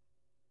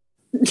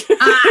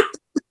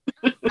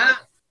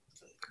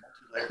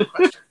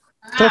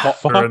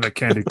 They're in the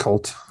candy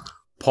cult.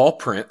 Paul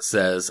Print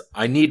says,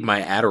 "I need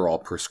my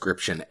Adderall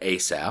prescription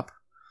ASAP."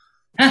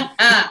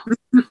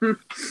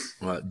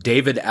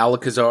 David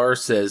Alcazar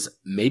says,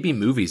 "Maybe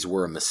movies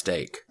were a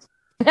mistake."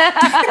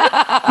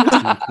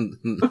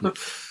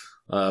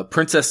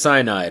 Princess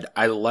Cyanide,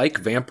 "I like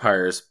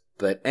vampires,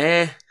 but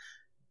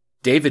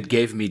David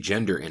gave me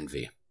gender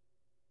envy."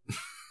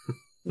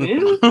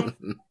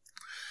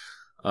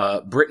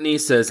 Brittany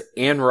says,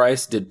 "Anne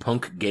Rice did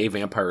punk gay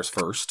vampires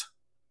first."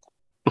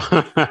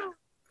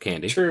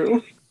 Candy.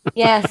 True.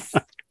 Yes.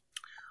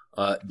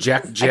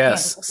 Jack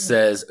Jess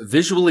says,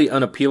 "Visually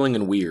unappealing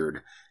and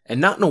weird, and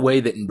not in a way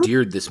that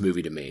endeared this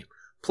movie to me.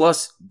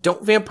 Plus,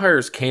 don't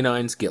vampires'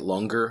 canines get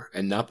longer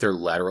and not their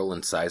lateral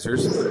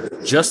incisors?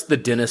 Just the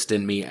dentist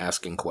in me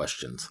asking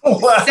questions."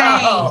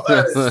 Wow.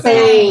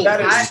 Same.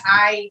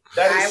 I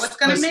I was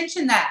going to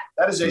mention that.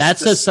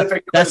 That's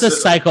a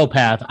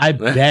psychopath. I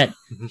bet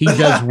he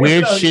does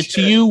weird shit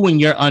to you when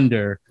you're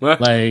under.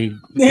 Like,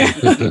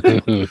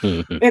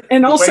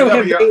 and also Wake up,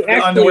 have your they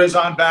actually, underwear's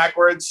on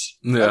backwards.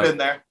 Yeah. I've been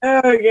there.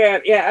 Oh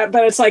yeah,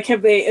 but it's like,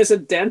 have they, as a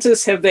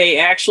dentist, have they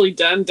actually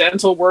done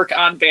dental work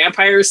on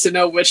vampires to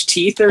know which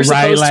teeth they're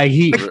right? supposed Like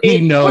to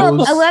he knows.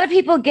 Well, a lot of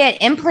people get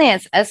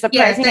implants. A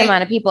surprising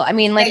amount of people. I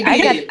mean, like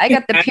I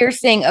got the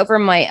piercing over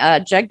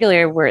my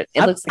jugular where it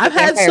looks like I've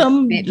had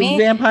some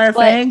vampire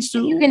fangs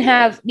too. You can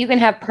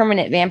have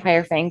permanent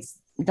vampire fangs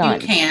done.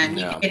 You can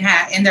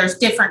have, and there's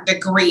different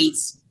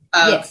degrees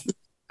of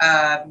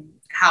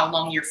how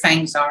long your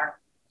fangs are.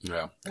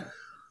 Yeah.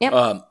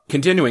 Yep.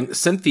 Continuing,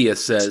 Cynthia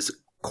says,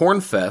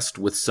 "Cornfest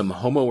with some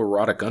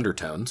homoerotic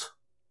undertones."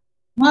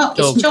 Well,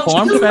 So it's Joe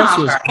Cornfest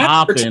was Schumacher.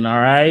 popping, all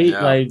right?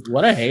 Yeah. Like,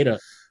 what a hater.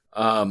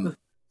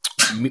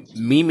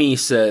 Mimi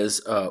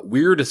says,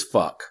 "Weird as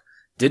fuck.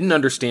 Didn't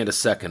understand a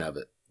second of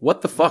it.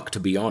 What the fuck, to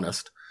be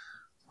honest.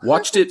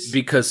 Watched it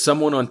because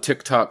someone on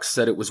TikTok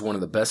said it was one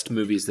of the best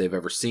movies they've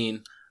ever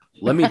seen.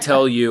 Let me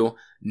tell you,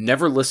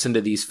 never listen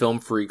to these film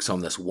freaks on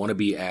this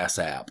wannabe ass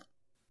app."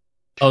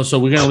 Oh, so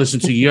we're gonna listen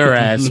to your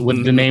ass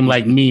with the name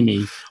like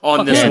Mimi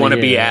On this Yeah,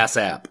 wannabe yeah. ass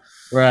app.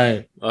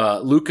 right?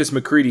 Lucas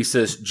McCready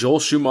says, "Joel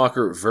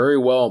Schumacher very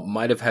well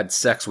might have had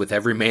sex with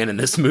every man in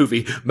this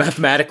movie,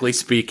 mathematically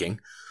speaking."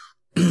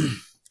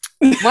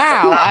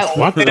 Wow.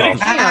 What the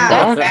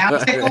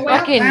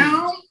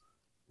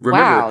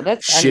Remember,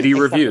 that's shitty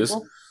reviews.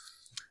 unacceptable.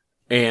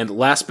 And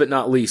last but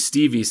not least,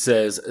 Stevie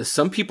says,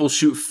 "Some people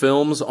shoot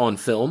films on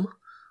film.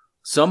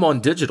 some on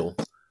digital,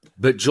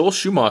 but Joel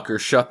Schumacher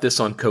shot this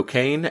on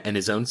cocaine and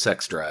his own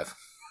sex drive.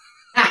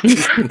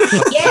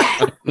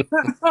 Yeah.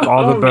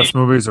 All the best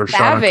movies are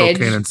shot on Savage.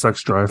 cocaine and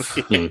sex drive.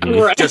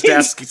 Right. Just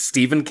ask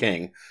Stephen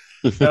King.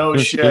 Oh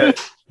shit!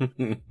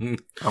 I'm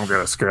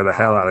gonna scare the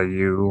hell out of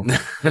you.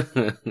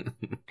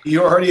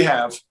 You already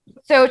have.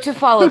 So to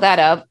follow that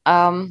up,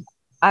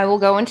 I will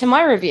go into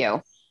my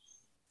review.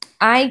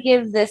 I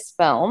give this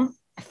film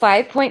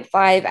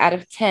 5.5 out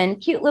of 10.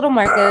 Cute little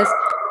Marcos.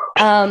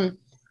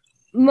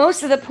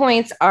 Most of the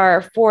points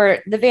are for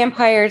the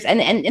vampires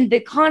and the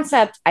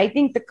concept. I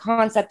think the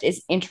concept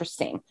is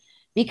interesting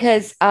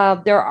because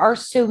there are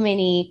so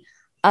many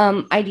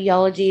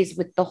ideologies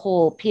with the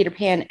whole Peter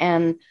Pan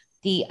and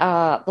the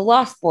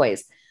Lost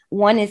Boys.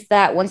 One is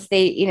that once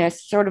they,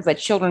 sort of a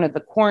children of the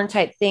corn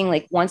type thing,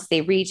 like once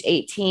they reach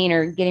 18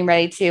 or getting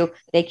ready to,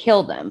 they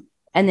kill them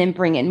and then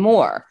bring in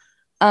more.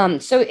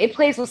 So it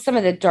plays with some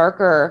of the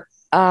darker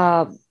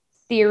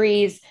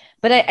theories,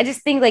 but I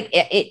just think like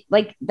it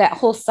like that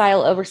whole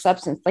style over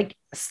substance, like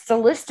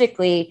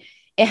stylistically,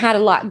 it had a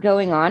lot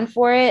going on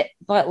for it,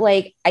 but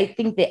like I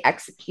think the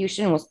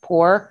execution was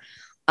poor.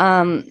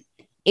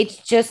 It's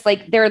just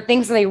like there are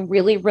things that I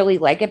really, really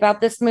like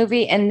about this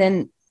movie, and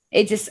then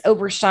it just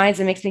overshines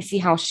and makes me see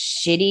how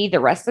shitty the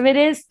rest of it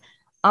is.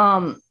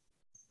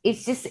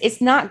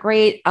 It's not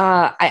great.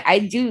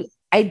 I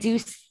do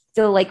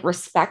still like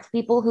respect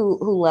people who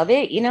love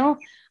it,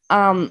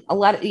 a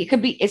lot of it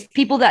could be it's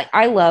people that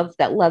I love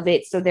that love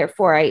it, so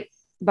therefore I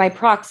by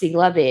proxy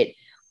love it,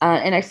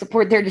 and I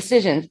support their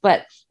decisions.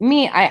 But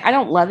me, I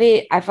don't love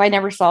it. If I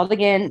never saw it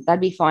again, that'd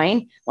be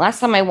fine. Last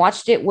time I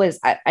watched it was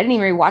I didn't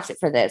even rewatch it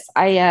for this.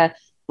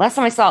 Last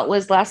time I saw it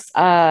was last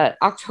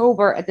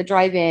October at the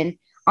drive-in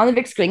on the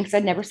big screen because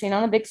I'd never seen it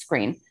on the big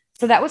screen.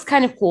 So that was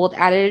kind of cool. It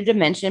added a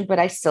dimension, but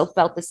I still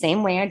felt the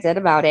same way I did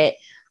about it.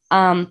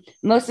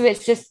 Most of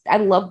it's just, I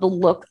love the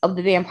look of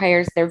the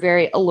vampires. They're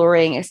very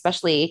alluring,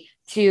 especially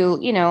to,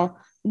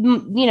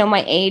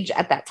 my age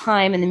at that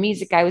time and the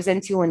music I was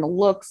into and the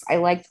looks I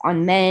liked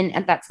on men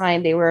at that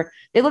time. They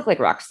looked like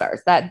rock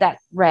stars. That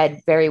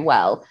read very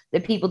well. The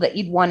people that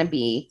you'd want to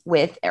be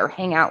with or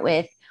hang out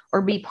with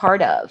or be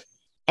part of.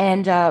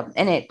 And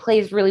it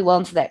plays really well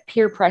into that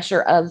peer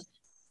pressure of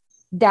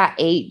that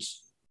age,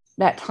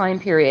 that time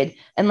period,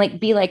 and like,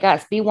 be like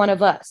us, be one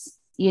of us,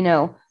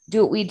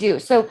 do what we do.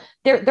 So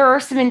there are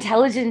some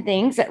intelligent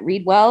things that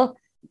read well,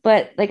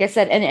 but like I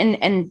said,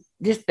 and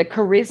just the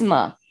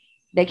charisma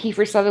that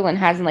Kiefer Sutherland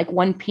has in like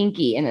one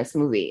pinky in this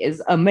movie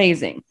is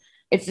amazing.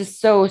 It's just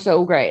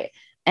so great.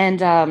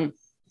 And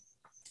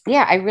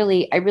I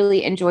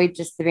really enjoyed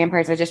just the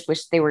vampires. I just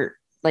wish they were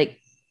like,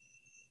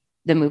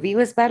 the movie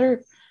was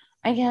better,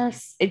 I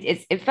guess.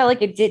 It felt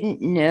like it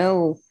didn't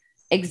know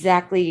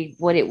exactly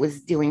what it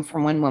was doing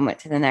from one moment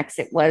to the next.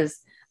 It was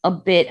a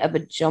bit of a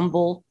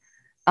jumble.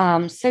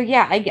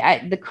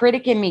 The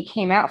critic in me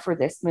came out for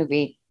this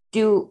movie.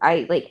 Do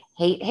I like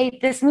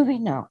hate this movie?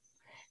 No.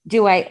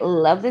 Do I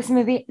love this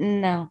movie?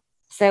 No.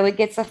 So it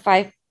gets a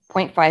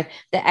 5.5.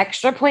 The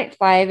extra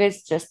 0.5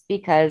 is just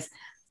because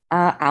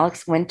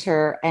Alex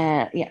Winter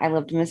and I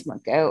loved him as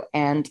Marco,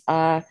 and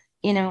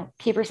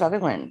Kiefer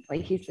Sutherland,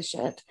 like he's the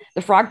shit.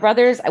 The Frog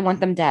Brothers, I want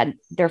them dead.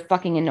 They're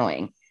fucking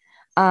annoying.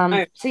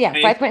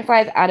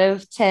 5.5 out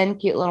of 10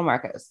 cute little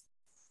Marcos.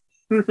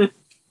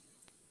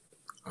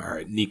 All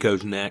right,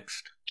 Nico's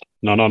next.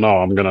 No.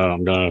 I'm gonna.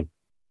 Oh,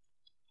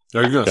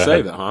 you're gonna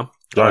save it, huh?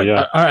 Oh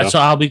yeah. All right, so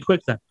I'll be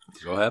quick then.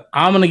 Go ahead.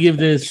 I'm gonna give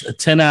this a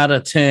 10 out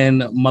of 10.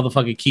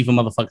 Motherfucking Kiefer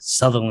motherfucking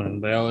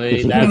Sutherland, bro.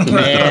 That's the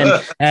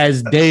man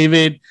as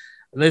David.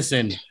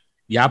 Listen,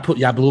 y'all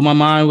blew my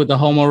mind with the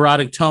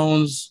homoerotic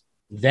tones.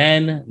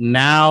 Then,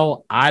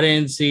 now, I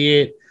didn't see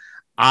it.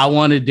 I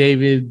wanted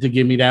David to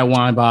give me that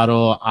wine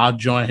bottle. I'll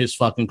join his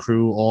fucking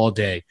crew all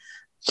day.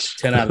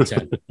 10 out of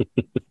 10.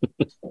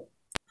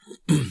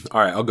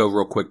 All right, I'll go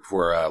real quick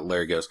before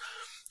Larry goes.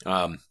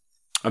 I'm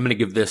going to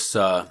give this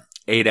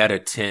 8 out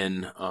of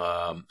 10.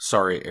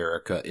 Sorry,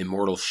 Erica.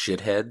 Immortal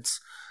Shitheads.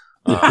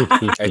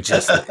 It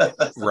just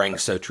rang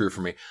so true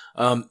for me.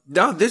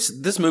 No,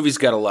 this movie's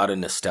got a lot of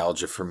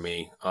nostalgia for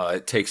me.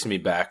 It takes me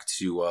back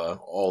to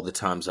all the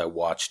times I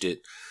watched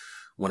it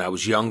when I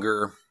was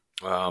younger.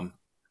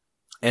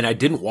 And I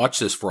didn't watch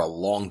this for a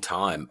long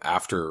time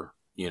after,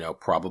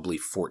 probably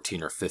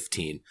 14 or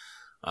 15.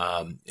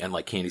 And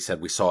like Candy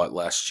said, we saw it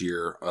last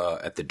year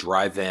at the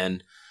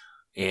drive-in,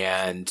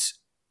 and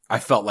I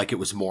felt like it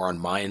was more on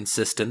my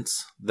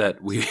insistence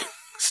that we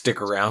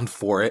stick around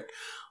for it.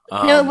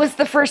 No, it was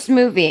the first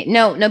movie.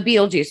 No,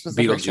 Beetlejuice was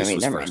the first movie.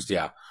 Was Never first,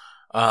 mind.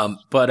 yeah.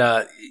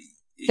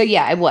 So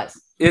yeah, it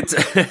was. It's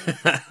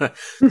the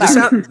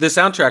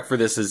soundtrack for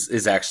this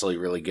is actually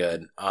really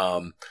good.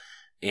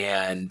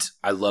 And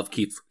I love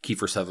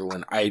Kiefer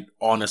Sutherland. I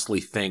honestly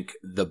think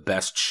the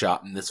best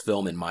shot in this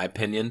film, in my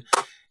opinion,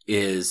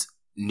 is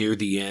near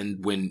the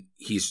end when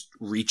he's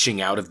reaching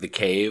out of the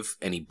cave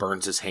and he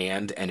burns his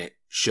hand, and it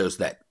shows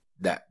that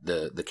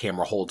the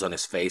camera holds on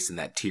his face and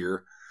that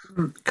tear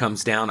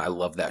comes down. I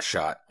love that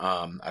shot.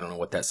 I don't know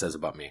what that says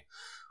about me,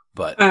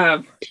 but I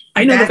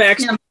know the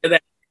backstory to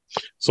that.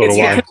 So do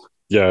I.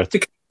 Yeah.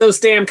 Those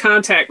damn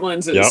contact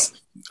lenses. Yep.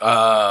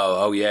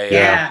 Oh yeah.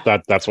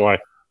 Yeah. That's why.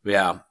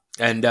 Yeah.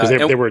 And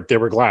they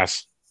were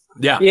glass.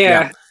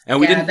 Yeah. And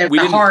we didn't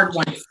the hard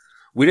ones.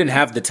 We didn't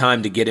have the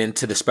time to get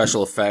into the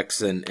special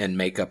effects and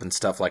makeup and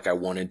stuff like I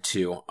wanted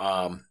to.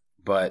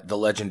 But the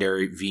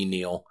legendary V.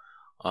 Neal,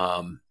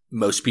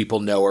 most people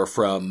know her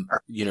from,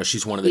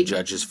 she's one of the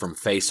judges from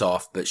Face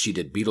Off, but she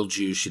did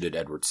Beetlejuice, she did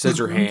Edward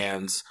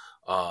Scissorhands.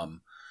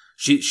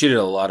 She did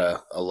a lot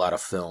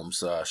of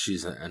films.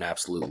 She's an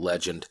absolute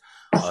legend.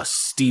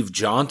 Steve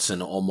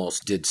Johnson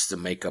almost did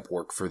some makeup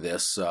work for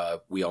this.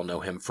 We all know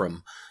him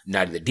from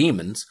Night of the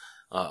Demons,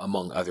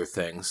 among other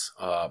things.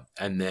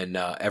 And then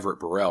Everett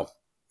Burrell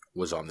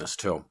was on this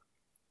too.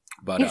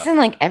 But he's in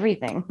like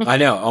everything. I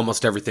know,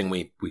 almost everything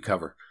we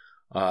cover.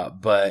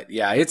 But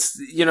yeah, it's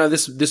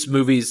this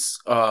movie's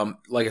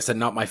like I said,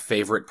 not my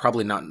favorite,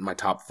 probably not in my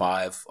top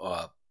 5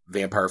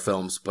 vampire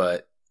films,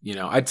 but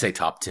I'd say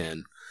top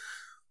 10.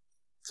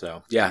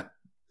 So yeah,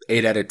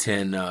 8 out of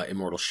 10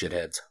 immortal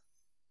shitheads.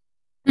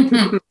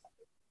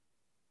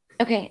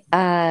 Okay,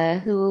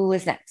 who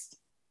was next?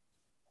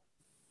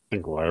 I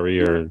think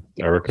Larry or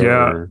Erica.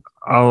 Yeah,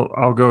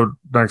 I'll go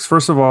next.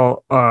 First of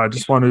all, I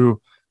just want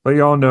to let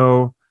y'all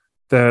know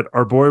that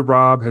our boy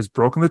Rob has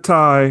broken the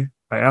tie.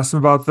 I asked him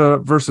about the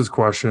versus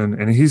question,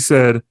 and he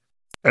said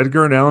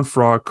Edgar and Alan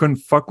Frog couldn't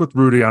fuck with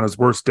Rudy on his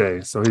worst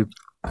day, so he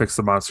picks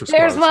the Monster Squad.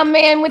 There's my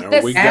man with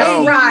the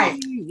That's right.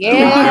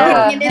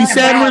 Yeah. He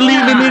said we're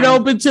leaving it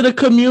open to the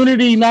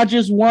community, not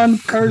just one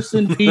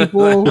person,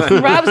 people.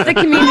 Rob's the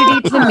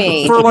community to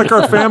me. For like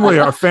our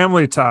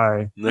family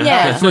tie.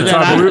 Yeah. So we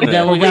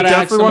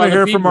definitely want to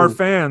hear from our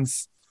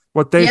fans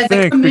what they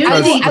think,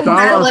 because without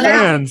our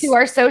fans, to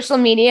our social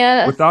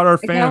media,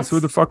 fans, who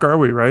the fuck are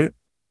we, right?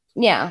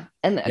 Yeah,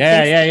 and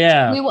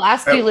yeah. We will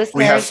ask you,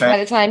 listeners, by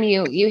the time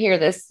you hear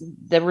this,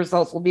 the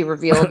results will be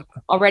revealed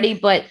already.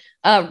 But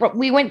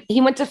he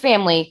went to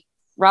family,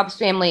 Rob's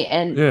family,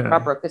 and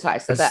Rob broke the tie.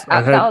 So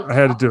I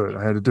had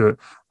to do it.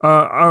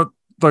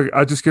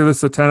 I just give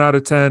this a 10 out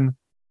of 10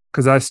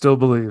 because I still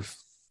believe.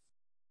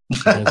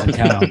 Doesn't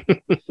count.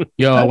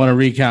 Yo, I want to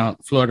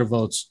recount Florida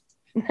votes.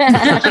 There's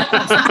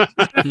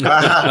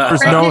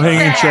no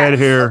hanging Chad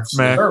here,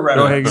 man.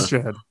 No hanging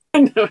Chad.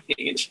 No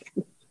hanging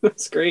Chad.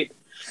 That's great.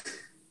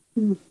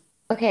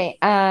 Okay.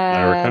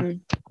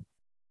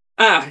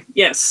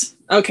 Yes.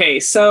 Okay.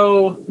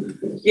 So,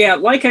 yeah,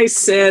 like I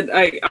said,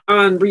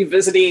 upon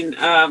revisiting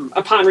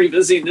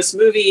this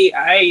movie,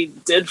 I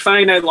did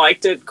find I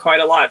liked it quite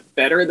a lot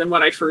better than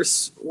when I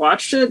first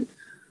watched it.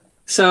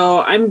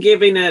 So I'm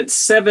giving it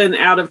 7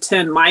 out of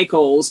 10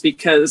 Michaels,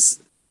 because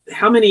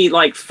how many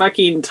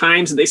fucking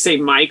times did they say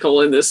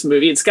Michael in this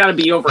movie? It's got to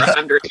be over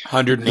 100.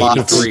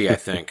 183, I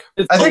think.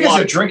 I think it's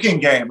a drinking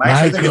game. I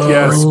actually think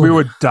yes, we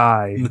would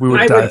die. We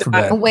would die from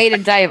that. A way to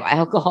die of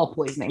alcohol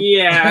poisoning.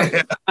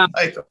 Yeah.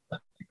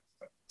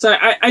 So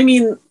I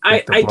mean,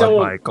 I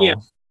don't.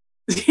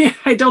 Yeah,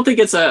 I don't think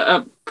it's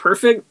a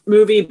perfect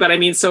movie, but I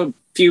mean, so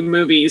few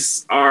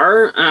movies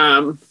are.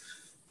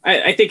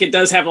 I think it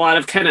does have a lot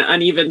of kind of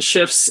uneven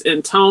shifts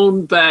in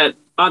tone, but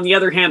on the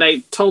other hand, I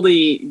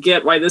totally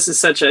get why this is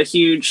such a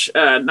huge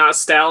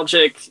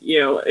nostalgic,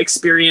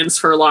 experience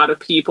for a lot of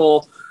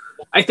people.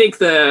 I think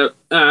the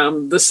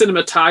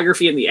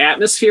cinematography and the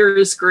atmosphere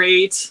is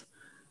great.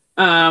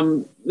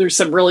 There's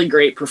some really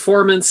great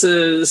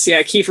performances.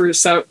 Yeah, Kiefer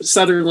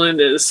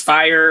Sutherland is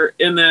fire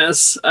in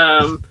this.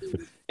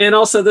 And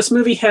also, this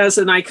movie has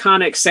an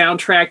iconic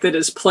soundtrack that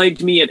has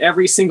plagued me at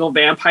every single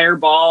vampire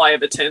ball I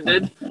have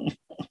attended.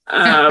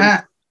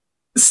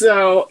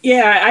 So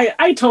yeah,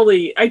 I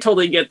totally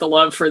get the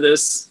love for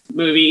this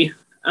movie.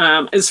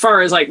 As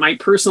far as my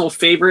personal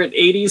favorite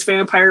 80s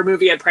vampire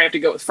movie, I'd probably have to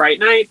go with Fright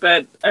Night,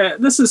 but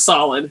this is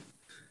solid.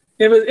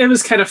 It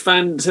was kind of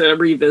fun to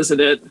revisit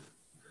it.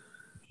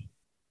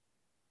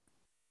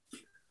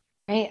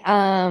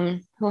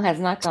 Right. Who has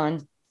not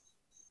gone?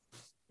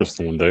 Just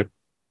one day.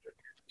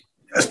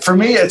 For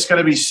me, it's going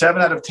to be 7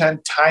 out of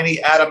 10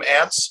 tiny Adam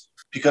ants,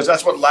 because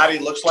that's what Laddie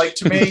looks like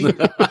to me with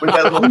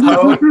that little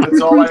coat.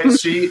 That's all I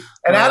see.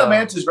 And Adam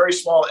Ant is very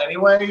small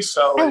anyway,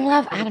 so I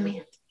love Adam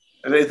Ant.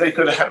 They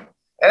could have.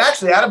 And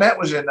actually, Adam Ant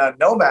was in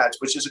Nomads,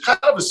 which is a kind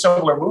of a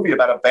similar movie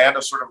about a band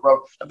of sort of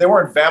rogue. They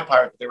weren't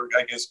vampires; they were,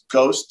 I guess,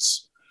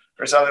 ghosts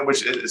or something,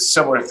 which is a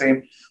similar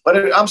theme.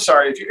 But I'm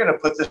sorry, if you're going to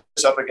put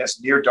this up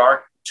against Near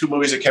Dark, 2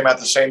 movies that came out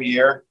the same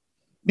year,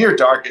 Near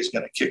Dark is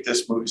going to kick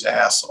this movie's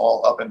ass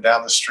all up and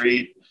down the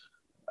street.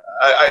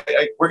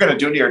 We're going to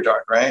do Near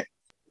Dark, right?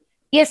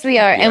 Yes, we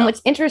are. Yeah. And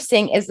what's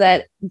interesting is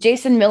that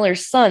Jason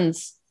Miller's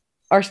sons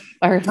are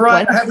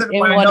right.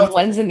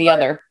 one's in the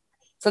other.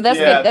 So that's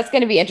good. That's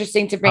going to be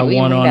interesting to bring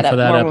that up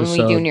more when we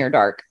do Near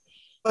Dark.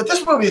 But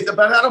this movie, but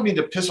I don't mean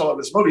to piss all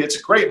over this movie. It's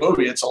a great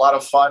movie. It's a lot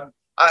of fun.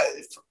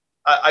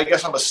 I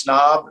guess I'm a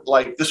snob.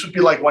 This would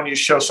be like when you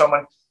show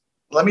someone,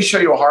 let me show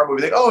you a horror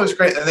movie. They go, oh, it's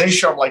great. And then you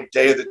show them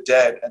Day of the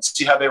Dead and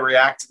see how they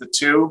react to the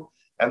two.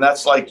 And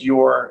that's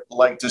your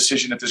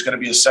decision if there's going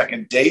to be a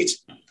second date.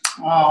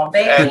 Oh,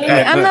 baby.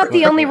 I'm not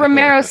the only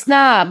Romero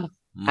snob.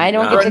 I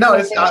don't get to No,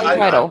 consider the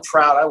title. I'm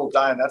proud. I will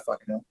die on that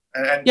fucking hill.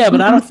 And Yeah,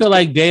 but I don't feel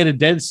like Day of the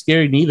Dead's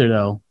scary neither,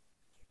 though.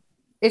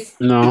 It's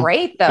No,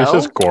 great though. it's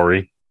just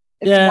gory.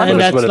 Yeah, and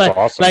that's But it's like,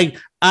 awesome. like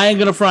I ain't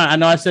gonna front. I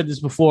know I said this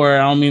before. I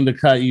don't mean to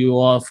cut you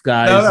off,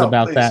 guys, No,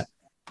 about please. that.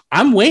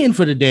 I'm waiting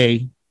for the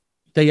day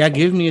that y'all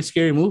give me a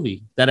scary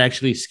movie that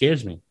actually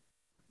scares me.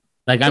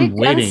 Like I'm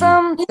We've done waiting.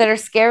 some that are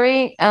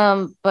scary,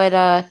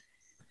 but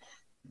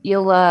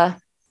you'll have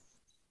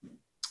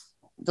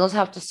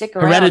to stick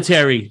around.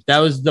 Hereditary. That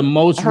was the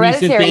most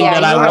recent Hereditary, thing yeah,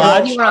 that I you were-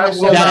 watched. you were on the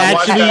show. That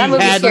That actually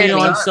movie had scared me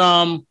me. on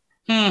some.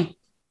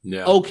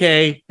 Yeah.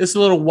 Okay, it's a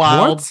little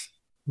wild. What?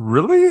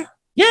 Really?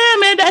 Yeah,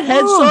 man, that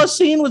headsaw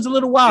scene was a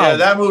little wild. yeah,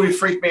 that movie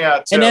freaked me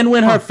out too. And then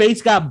when her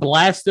face got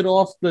blasted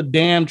off the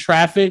damn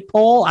traffic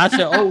pole, I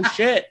said, "Oh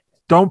shit!"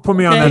 Don't put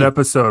me on Okay. that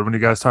episode when you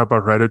guys talk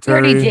about We already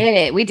Hereditary. did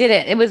it. We did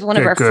it. It was one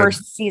of Okay, our good.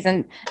 first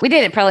season. We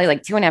did it probably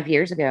like 2.5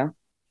 years ago.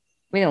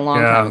 We did it a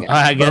long time ago.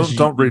 I guess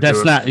Don't redo that's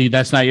it.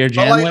 that's not your all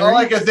jam. all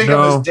I can think of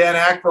No. is Dan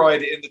Aykroyd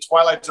in the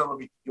Twilight Zone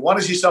movie. You want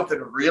to see something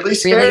really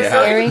scary?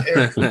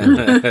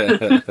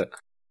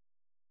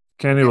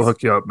 Candy will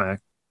hook you up,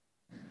 Mac.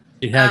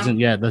 It hasn't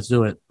yet. Let's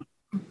do it.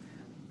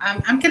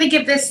 I'm going to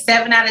give this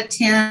 7 out of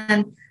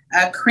 10.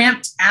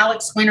 Crimped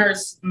Alex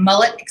Winter's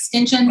mullet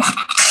extensions,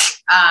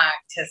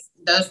 because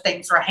those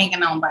things were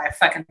hanging on by a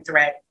fucking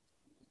thread.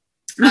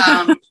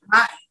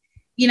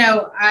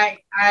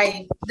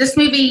 This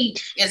movie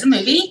is a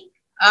movie.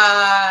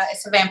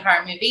 It's a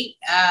vampire movie.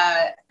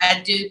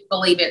 I do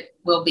believe it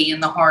will be in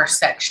the horror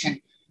section.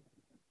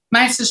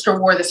 My sister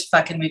wore this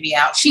fucking movie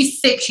out.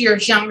 She's 6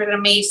 years younger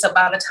than me, so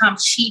by the time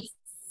she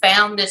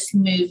found this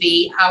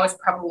movie, I was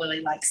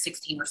probably like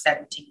 16 or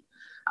 17.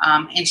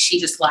 And she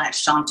just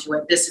latched onto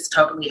it. This is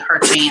totally her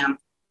jam.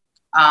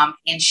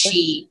 And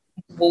she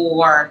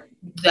wore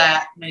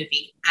that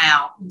movie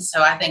out. And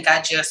so I think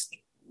I just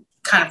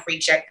kind of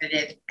rejected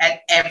it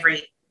at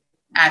every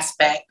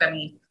aspect. I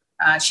mean,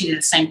 she did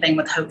the same thing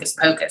with Hocus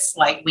Pocus.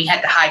 Like, we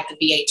had to hide the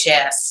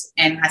VHS,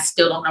 and I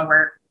still don't know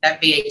where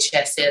that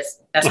VHS is.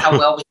 That's how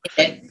well we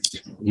did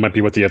it. Might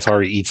be with the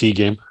Atari ET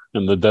game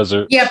in the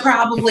desert. Yeah,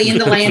 probably in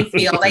the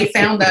landfill. They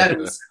found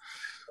those.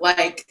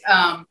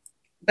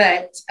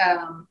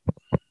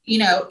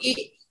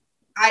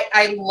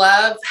 I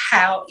love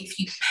how if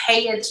you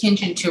pay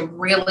attention to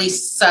really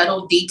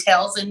subtle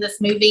details in this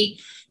movie,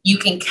 you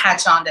can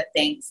catch on to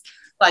things.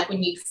 Like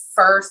when you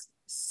first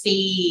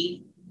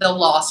see the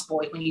Lost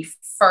Boy, when you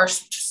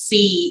first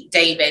see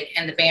David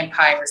and the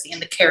vampires in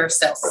the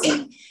carousel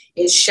scene,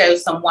 it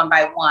shows them one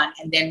by one.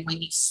 And then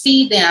when you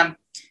see them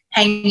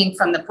hanging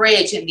from the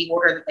bridge in the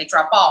order that they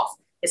drop off,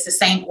 it's the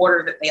same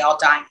order that they all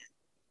die in.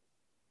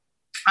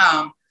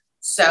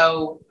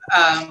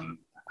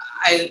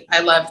 I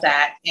love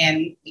that.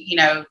 And, you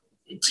know,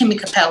 Timmy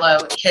Capello,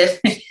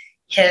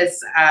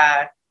 his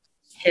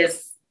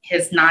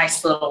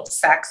nice little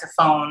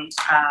saxophone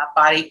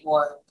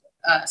bodyboard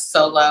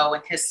solo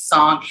and his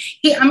song.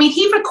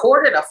 He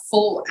recorded a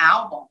full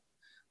album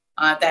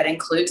that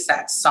includes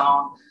that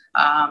song.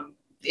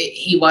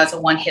 He was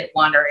a one-hit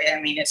wonder. I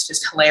mean, it's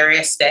just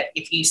hilarious that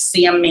if you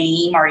see a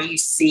meme or you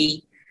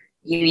see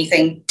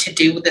anything to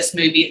do with this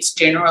movie, it's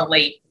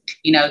generally,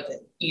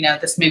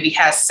 this movie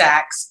has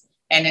sax,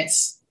 and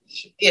it's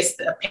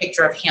a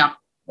picture of him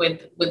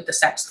with the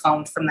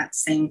saxophone from that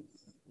scene.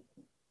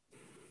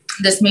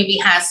 This movie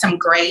has some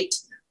great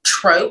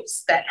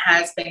tropes that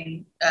has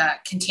been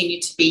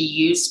continued to be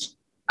used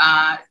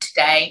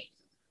today.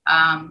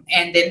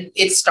 And then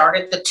it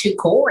started the two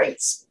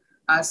Coreys.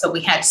 So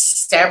we had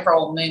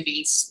several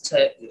movies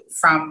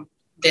from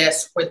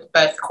this with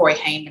both Corey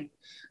Haim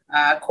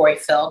and Corey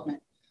Feldman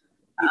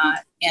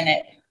in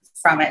it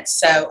from it.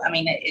 So, I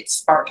mean, it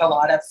sparked a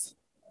lot of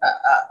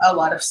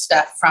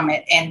stuff from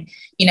it. And,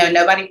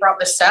 nobody brought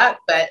this up,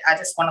 but I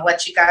just want to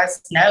let you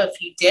guys know, if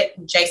you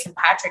didn't, Jason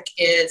Patrick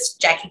is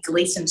Jackie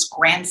Gleason's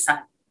grandson.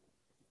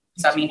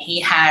 So, I mean,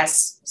 he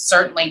has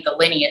certainly the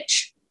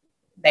lineage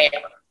there,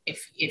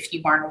 if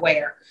you weren't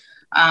aware.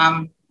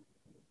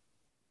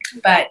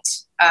 But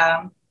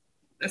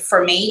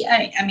for me,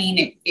 I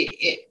mean,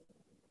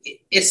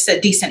 it's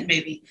a decent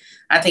movie.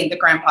 I think the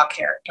grandpa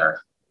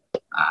character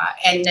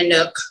and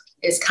Nanook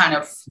is kind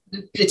of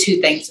the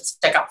two things that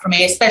stick out for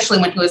me, especially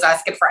when he was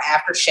asking for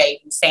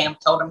aftershave and Sam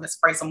told him to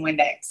spray some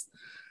Windex.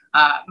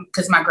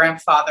 Because my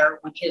grandfather,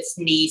 when his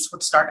knees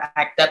would start to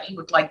act up, he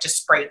would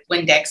just spray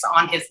Windex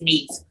on his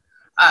knees,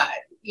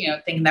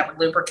 thinking that would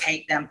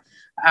lubricate them.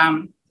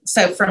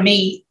 So for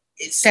me,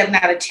 it's 7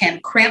 out of 10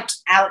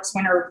 crimped Alex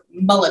Winter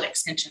mullet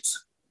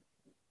extensions.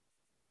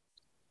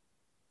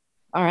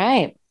 All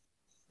right.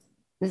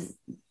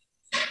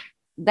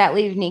 That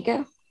leaves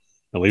Nico.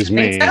 It leaves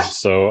me.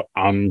 So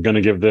I'm going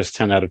to give this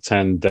 10 out of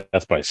 10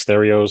 Death by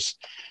Stereos.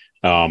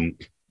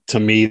 To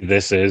me,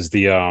 this is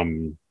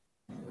the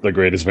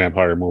greatest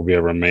vampire movie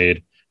ever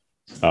made.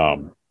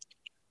 You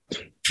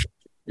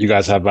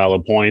guys have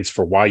valid points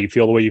for why you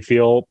feel the way you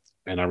feel,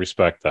 and I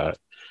respect that.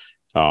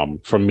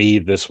 For me,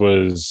 this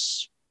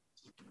was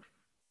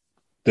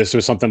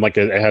something like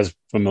it has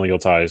familial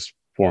ties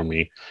for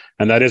me.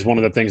 And that is one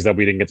of the things that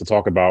we didn't get to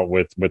talk about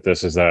with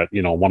this, is that,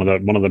 you know, one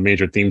of the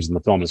major themes in the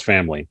film is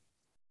family.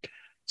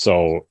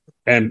 So,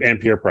 and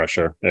peer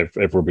pressure,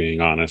 if we're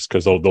being honest,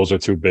 because those are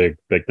two big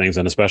things.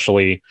 And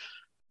especially,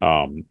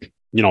 you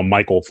know,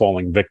 Michael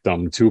falling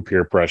victim to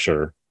peer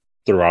pressure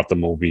throughout the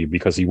movie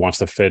because he wants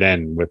to fit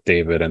in with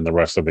David and the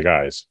rest of the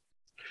guys.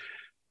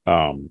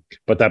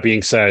 But that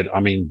being said, I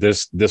mean,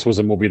 this was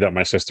a movie that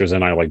my sisters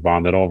and I like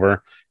bonded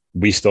over.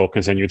 We still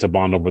continue to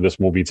bond over this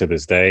movie to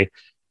this day.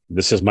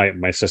 This is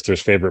my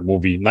sister's favorite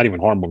movie, not even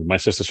horror movie, my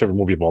sister's favorite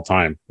movie of all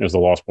time is The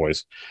Lost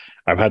Boys.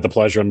 I've had the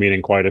pleasure of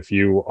meeting quite a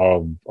few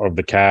of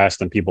the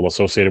cast and people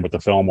associated with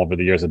the film over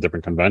the years at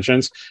different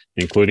conventions,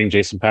 including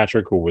Jason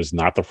Patric, who was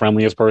not the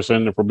friendliest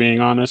person, if we're being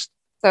honest.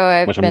 So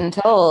I've been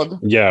told.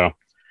 Yeah.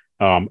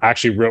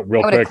 Actually, real I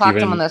would quick, have clocked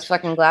him on those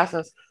fucking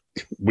glasses.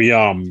 We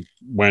when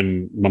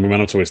we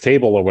went up to his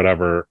table or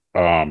whatever,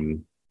 what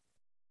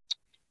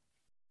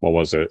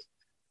was it?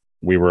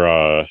 We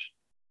were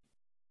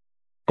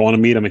going to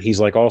meet him, and he's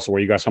like, "Oh, so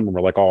where you guys from?"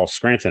 We're like, "Oh,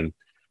 Scranton."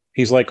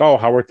 He's like, "Oh,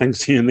 how are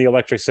things in the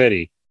Electric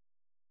City?"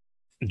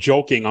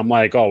 Joking, I'm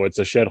like, "Oh, it's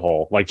a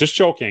shithole." Like, just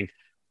joking.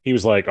 He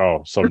was like,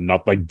 "Oh, so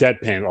not like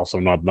deadpan." Also,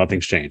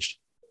 nothing's changed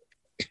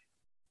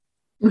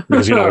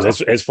because, you know,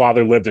 his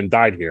father lived and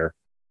died here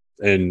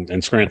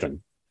in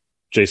Scranton,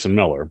 Jason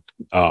Miller.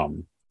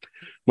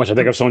 Which I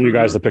think I've shown you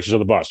guys the pictures of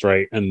the bus,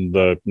 right, in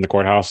the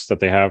courthouse that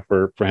they have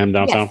for him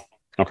downtown. Yes.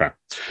 Okay,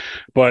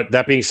 but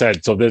that being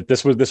said, so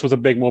this was a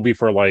big movie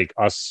for like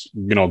us,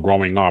 you know,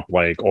 growing up,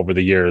 like over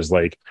the years.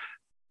 Like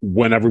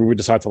whenever we would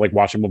decide to like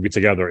watch a movie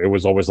together, it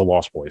was always The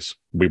Lost Boys.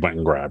 We went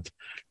and grabbed.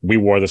 We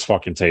wore this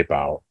fucking tape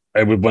out.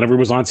 Whenever it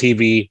was on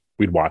TV,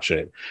 we'd watch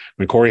it.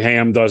 When Corey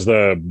Haim does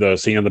the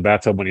scene in the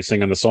bathtub when he's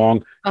singing the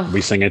song,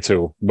 we sing it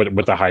too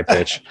with the high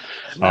pitch.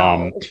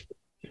 No.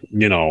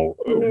 You know,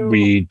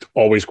 we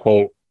always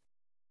quote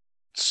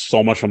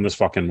so much from this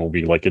fucking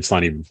movie, like it's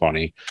not even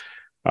funny.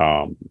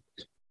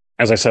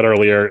 As I said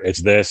earlier, it's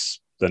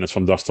this, then it's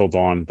From Dusk Till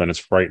Dawn, then it's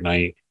Fright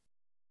Night,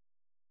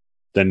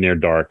 then Near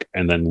Dark,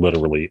 and then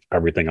literally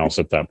everything else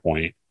at that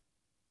point.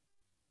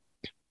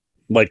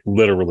 Like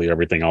literally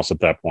everything else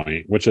at that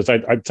point, which is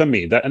to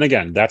me that, and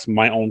again, that's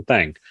my own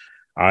thing.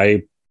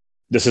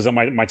 This is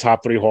in my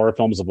top 3 horror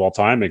films of all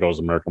time. It goes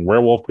American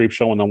Werewolf,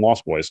 Creepshow, and then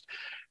Lost Boys.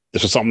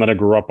 This is something that I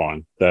grew up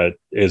on, that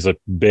is a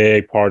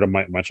big part of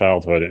my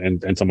childhood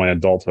and into my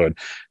adulthood,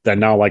 that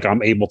now like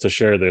I'm able to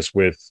share this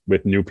with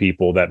new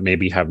people that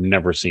maybe have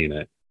never seen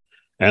it.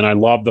 And I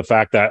love the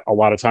fact that a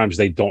lot of times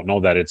they don't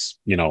know that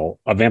it's, you know,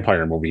 a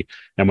vampire movie.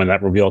 And when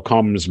that reveal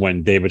comes,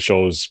 when David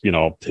shows, you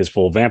know, his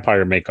full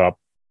vampire makeup,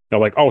 they're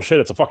like, oh shit,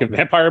 it's a fucking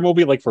vampire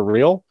movie, like for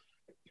real.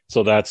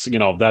 So that's, you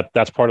know,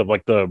 that's part of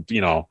like the, you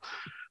know,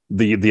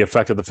 the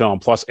effect of the film.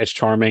 Plus it's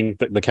charming.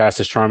 The cast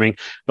is charming.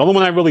 The only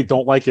one I really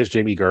don't like is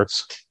Jamie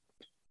Gertz.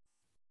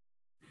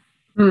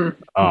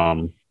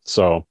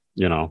 So,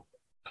 you know,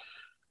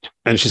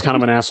 and she's kind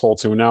of an asshole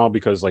too now,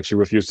 because like she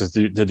refuses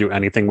to do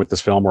anything with this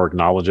film or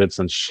acknowledge it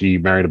since she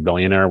married a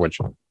billionaire, which,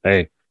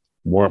 hey,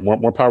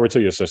 more power to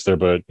you, sister.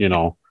 But you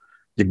know,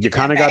 you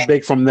kind of got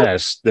big from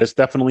this. This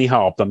definitely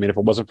helped. I mean, if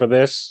it wasn't for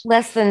this,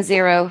 less than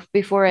zero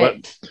before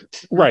it.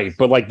 Right.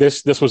 But like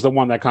this was the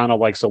one that kind of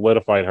like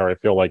solidified her, I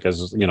feel like,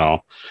 as, you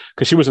know,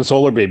 because she was in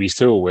Solar Babies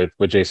too with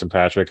Jason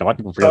Patric. A lot of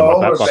people forget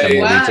about that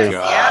fucking movie too.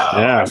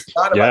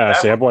 Yeah.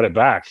 See, I brought it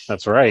back.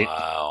 That's right.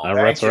 Wow.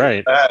 That's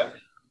right.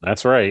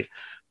 That's right.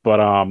 But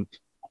I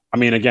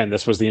mean, again,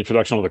 this was the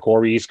introduction of the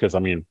Coreys, because I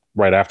mean,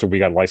 right after we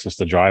got Licensed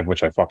to Drive,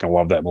 which I fucking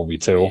love that movie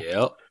too.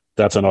 Yep.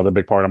 That's another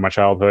big part of my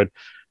childhood.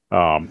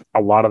 A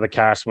lot of the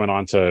cast went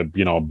on to,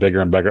 you know, bigger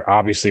and bigger.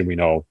 Obviously, we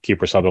know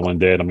Kiefer Sutherland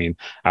did. I mean,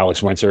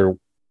 Alex Winter,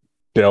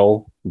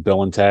 Bill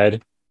and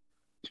Ted,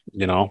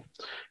 you know.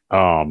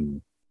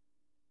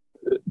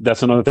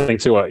 That's another thing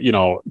too. You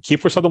know,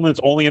 Kiefer Sutherland's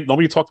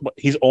nobody talked about,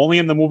 he's only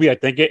in the movie, I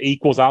think it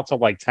equals out to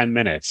like 10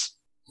 minutes.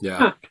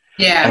 Yeah.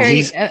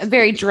 Yeah.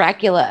 Very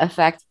Dracula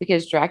effect,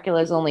 because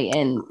Dracula is only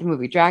in the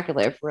movie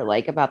Dracula for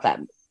like about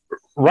that.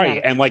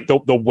 Right. And like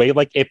the way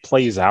like it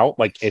plays out,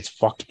 like it's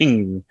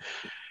fucking,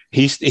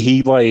 he's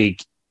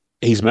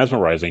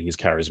mesmerizing, he's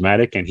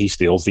charismatic, and he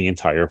steals the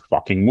entire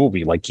fucking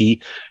movie. Like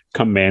he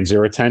commands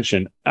your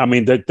attention. I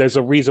mean, there's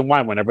a reason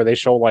why whenever they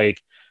show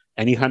like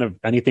any kind of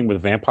anything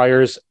with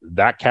vampires,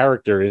 that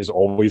character is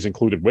always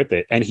included with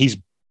it. And he's,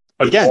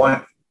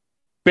 again,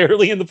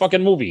 barely in the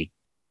fucking movie.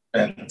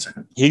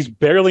 He's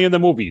barely in the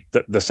movie.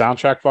 The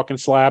soundtrack fucking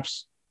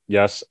slaps.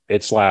 Yes,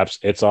 it slaps.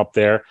 It's up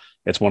there.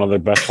 It's one of the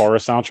best horror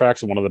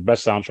soundtracks and one of the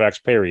best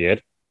soundtracks,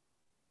 period.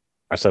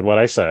 I said what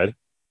I said.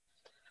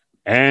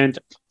 And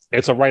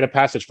it's a rite of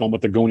passage film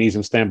with the Goonies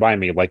and Stand By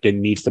Me. Like, it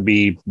needs to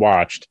be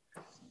watched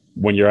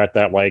when you're at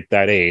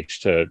that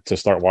age to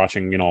start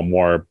watching, you know,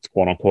 more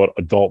quote unquote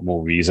adult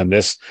movies. And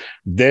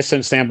this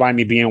and Stand By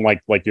Me being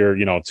like your,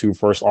 you know, 2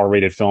 first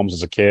R-rated films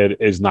as a kid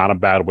is not a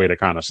bad way to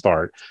kind of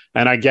start.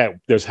 And I get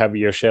there's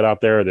heavier shit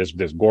out there, there's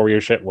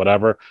gorier shit,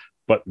 whatever,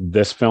 but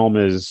this film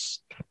is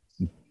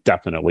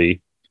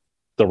definitely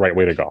the right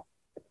way to go.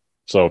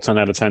 So 10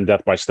 out of 10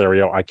 Death by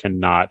Stereo. I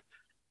cannot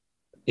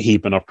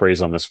heap enough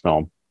praise on this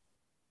film.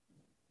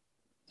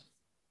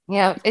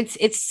 Yeah,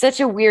 it's such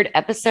a weird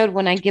episode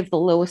when I give the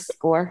lowest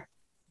score.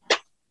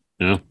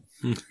 Yeah.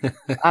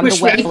 I'm the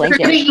wet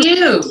blanket.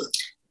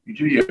 You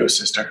do you,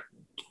 sister.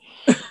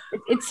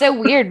 It's so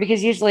weird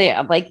because usually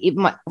like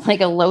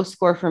a low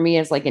score for me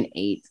is like an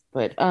 8,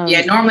 but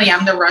yeah, normally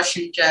I'm the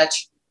Russian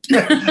judge.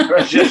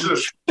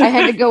 I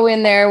had to go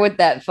in there with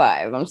that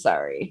 5. I'm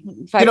sorry.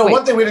 5.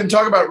 One thing we didn't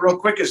talk about real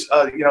quick is,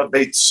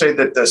 they say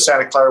that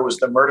Santa Clara was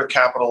the murder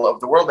capital of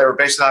the world. They were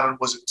based on,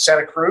 was it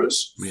Santa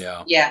Cruz?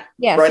 Yeah. Yeah.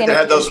 Right. Santa they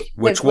had those,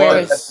 which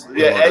was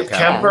Ed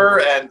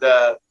Kemper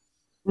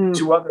and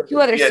two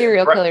other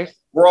serial killers.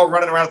 We're all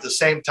running around at the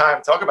same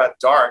time. Talk about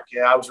dark.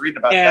 Yeah, I was reading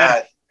about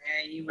that.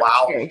 Yeah, you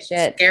were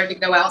shit. scared to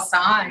go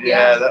outside.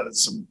 Yeah, that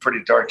was some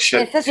pretty dark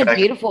shit. It's such a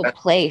beautiful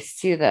place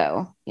too,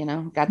 though.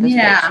 Got those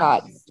great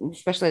shots,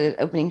 especially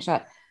the opening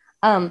shot.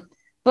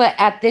 But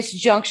at this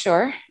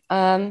juncture,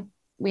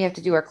 we have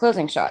to do our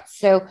closing shots.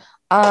 So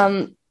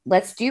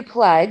let's do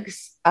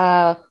plugs.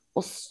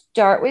 We'll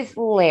start with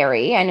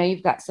Larry. I know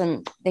you've got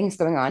some things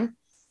going on.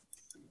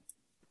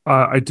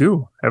 I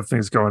do have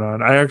things going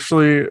on. I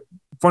actually,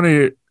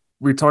 funny,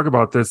 we talk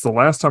about this. The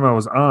last time I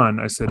was on,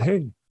 I said,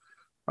 hey,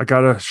 I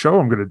got a show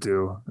I'm going to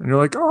do. And you're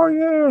like, oh,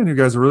 yeah. And you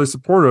guys are really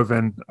supportive.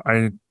 And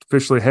I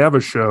officially have a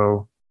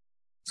show.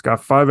 It's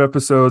got 5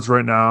 episodes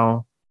right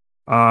now.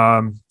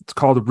 It's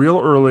called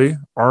Real Early,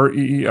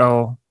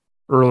 REEL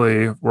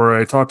Early, where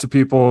I talk to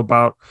people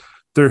about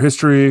their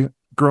history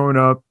growing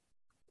up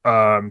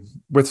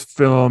with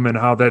film and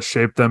how that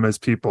shaped them as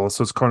people.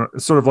 So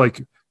it's sort of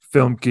like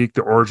Film Geek,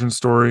 the origin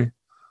story.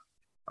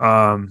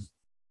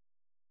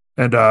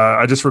 And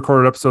I just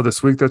recorded an episode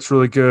this week that's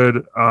really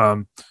good.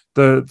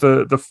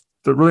 The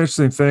really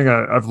interesting thing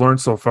I've learned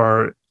so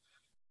far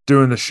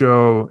doing the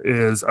show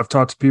is I've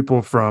talked to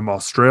people from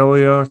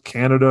Australia,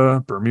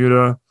 Canada,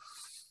 Bermuda,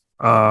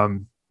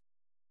 and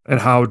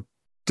how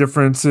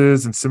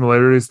differences and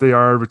similarities they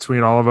are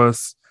between all of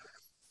us,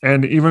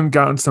 and even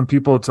gotten some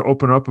people to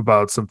open up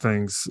about some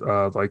things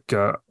like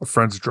a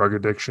friend's drug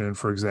addiction,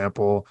 for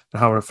example, and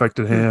how it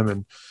affected him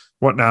and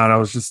whatnot. I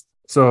was just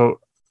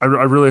I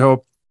really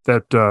hope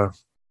that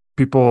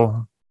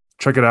people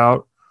check it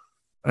out.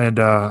 And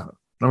I'm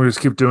going to just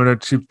keep doing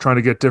it, keep trying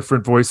to get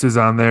different voices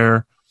on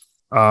there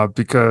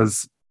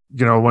because,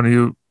 when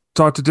you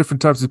talk to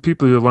different types of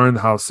people, you learn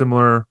how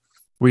similar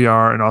we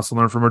are and also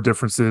learn from our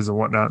differences and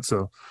whatnot.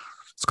 So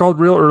it's called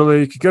Real Early.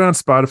 You can get it on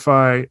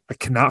Spotify. I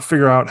cannot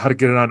figure out how to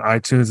get it on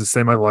iTunes to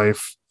save my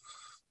life.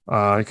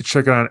 You can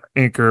check it on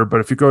Anchor,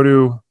 but if you go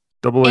to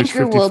H55.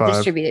 Anchor will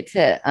distribute it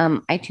to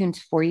iTunes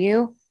for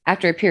you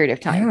after a period of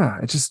time. Yeah,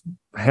 it just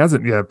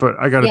hasn't yet, but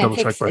I got to double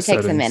check my settings. It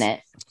takes a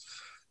minute.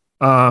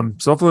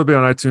 So hopefully it'll be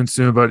on iTunes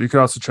soon, but you can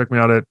also check me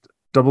out at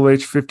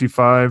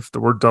H55, the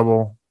word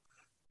double,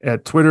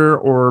 at Twitter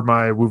or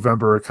my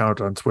Woovember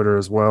account on Twitter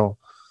as well.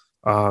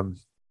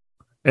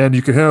 And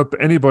you can hit up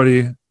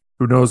anybody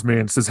who knows me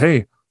and says,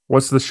 hey,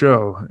 what's the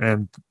show?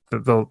 And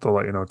they'll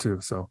let you know too.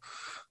 So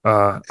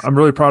I'm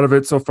really proud of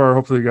it so far.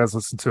 Hopefully you guys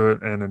listen to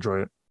it and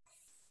enjoy it.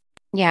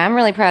 Yeah, I'm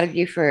really proud of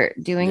you for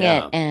doing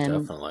it. And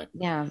definitely.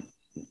 Yeah.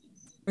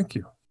 Thank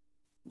you.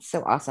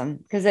 So awesome.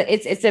 Because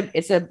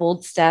it's a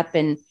bold step,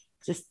 and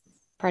just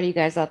proud of you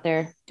guys out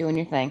there doing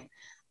your thing.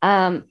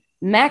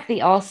 Mac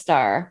the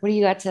All-Star, what do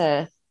you got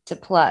to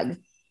plug?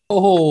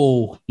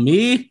 Oh,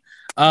 me?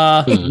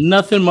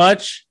 Nothing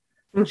much.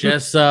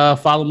 Just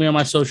follow me on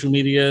my social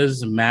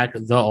medias, Mac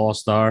the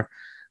All-Star.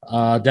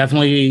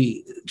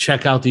 Definitely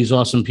check out these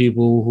awesome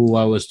people who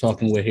I was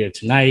talking with here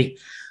tonight.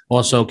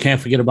 Also, can't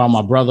forget about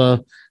my brother,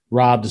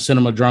 Rob, the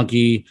Cinema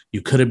Drunkie.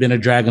 You Could Have Been a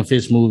Dragon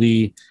Fist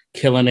movie,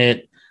 killing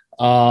it.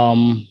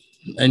 And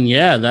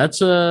yeah,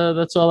 that's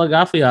all I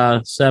got for y'all.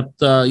 Except,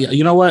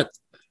 you know what?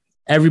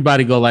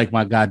 Everybody go like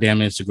my goddamn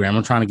Instagram.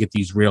 I'm trying to get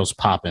these reels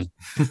popping.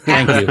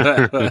 Thank you.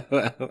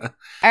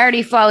 I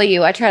already follow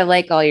you. I try to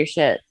like all your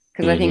shit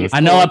because I think it's I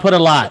know I put a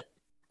lot,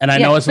 and I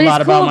know it's a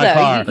lot about my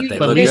car.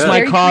 But at least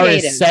my car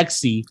is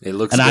sexy, it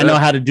looks and good. I know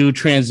how to do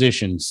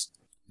transitions.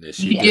 Yes,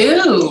 you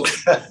do.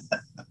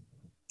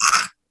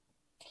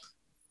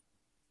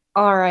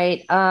 All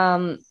right.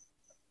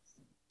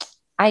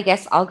 I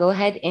guess I'll go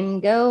ahead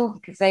and go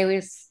because I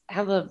always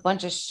have a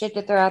bunch of shit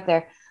to throw out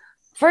there.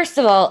 First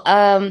of all,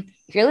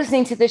 if you're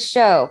listening to this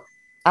show,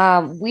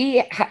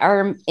 we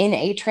are in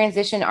a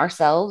transition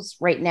ourselves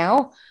right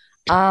now.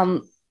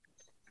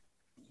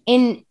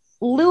 In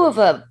lieu of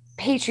a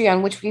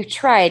Patreon, which we've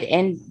tried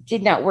and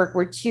did not work,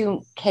 we're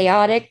too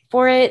chaotic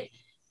for it.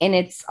 And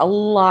it's a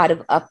lot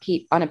of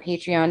upkeep on a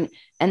Patreon.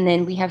 And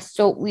then we have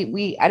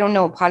I don't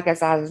know a podcast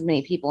that has as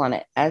many people on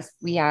it as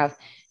we have.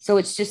 So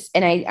it's just,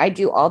 and I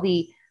do all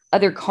the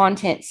other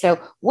content. So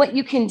what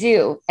you can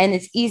do, and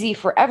it's easy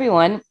for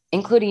everyone,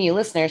 including you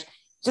listeners,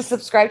 just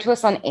subscribe to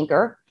us on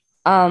Anchor.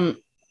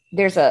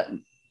 There's a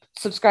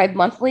subscribe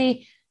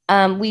monthly.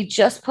 We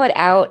just put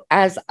out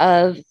as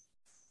of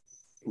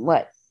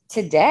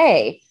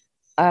today,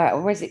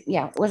 was it?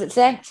 Yeah, was it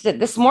today?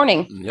 This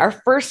morning, our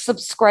first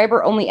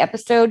subscriber only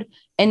episode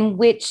in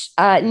which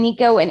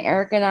Nico and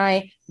Eric and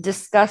I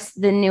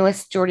discussed the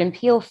newest Jordan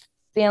Peele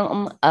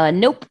film,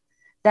 Nope.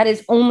 That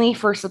is only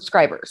for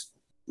subscribers.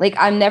 Like,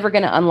 I'm never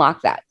going to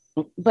unlock that,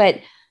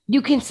 but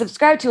you can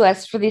subscribe to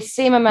us for the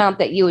same amount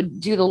that you would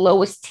do the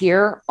lowest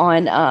tier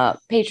on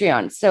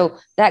Patreon. So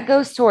that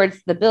goes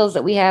towards the bills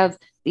that we have.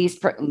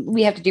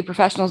 We have to do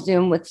professional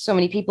Zoom with so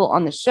many people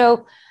on the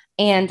show.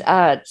 And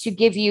to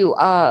give you,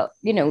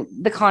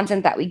 the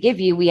content that we give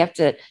you, we have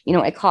to,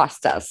 it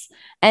costs us.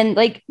 And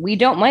like, we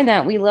don't mind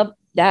that. We love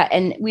that.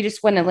 And we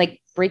just want to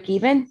like break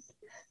even.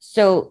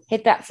 So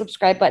hit that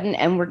subscribe button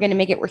and we're going to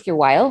make it worth your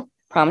while.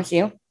 Promise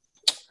you.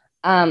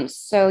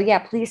 So yeah,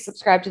 please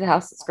subscribe to The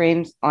House That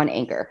Screams on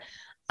Anchor.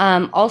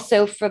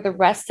 Also for the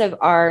rest of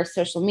our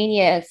social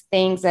media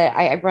things that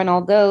I run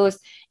all those,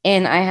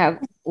 and I have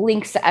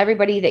links to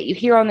everybody that you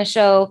hear on the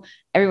show,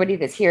 everybody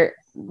that's here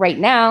right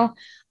now.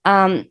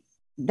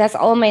 That's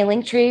all in my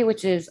Linktree,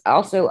 which is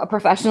also a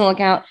professional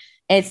account.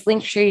 It's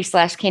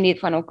Linktree/Candy the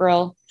Final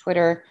Girl,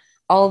 Twitter,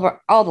 all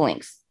the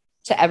links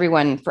to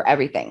everyone for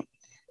everything.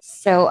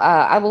 So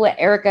I will let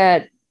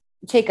Erica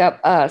take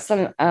up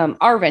some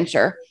our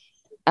venture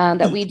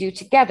that we do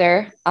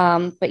together.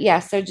 But yeah,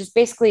 so just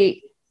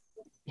basically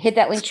hit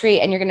that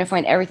Linktree and you're going to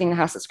find everything The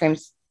House That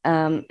Screams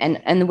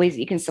and the ways that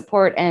you can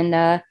support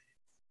and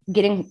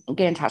get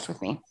in touch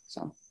with me.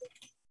 So,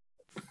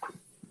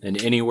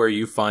 and anywhere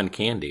you find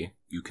Candy,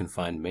 you can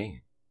find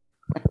me.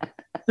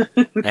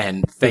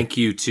 And thank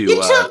you to you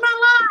took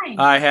my line.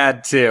 I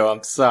had to.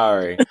 I'm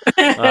sorry.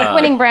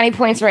 Winning brownie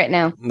points right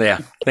now. Yeah.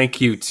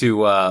 Thank you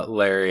to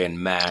Larry and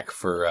Mac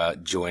for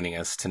joining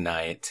us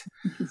tonight.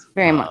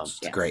 Very much.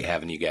 It's great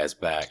having you guys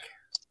back.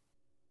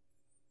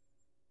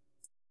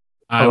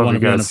 I want to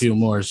be on a few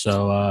more.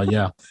 So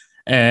yeah.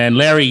 And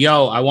Larry,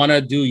 I want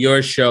to do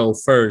your show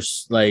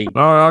first. Like, oh,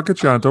 I'll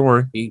get you on. Don't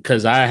worry.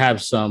 Because I have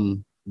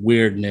some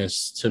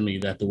weirdness to me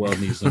that the world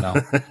needs to know.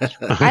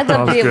 I'd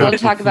love to be able to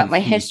talk about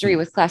my history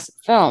with classic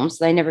films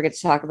that I never get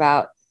to talk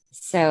about.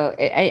 So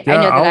I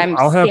know that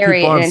I'll I'm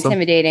scary and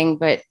intimidating,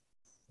 but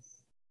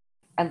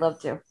I'd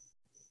love to.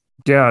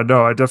 Yeah,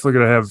 no, I definitely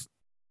gonna have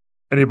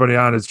anybody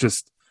on. It's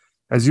just,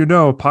 as you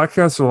know,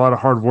 podcasts are a lot of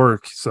hard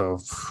work. So,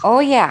 oh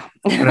yeah,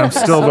 and I'm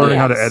still learning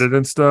how to edit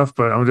and stuff,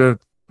 but I'm gonna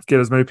get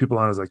as many people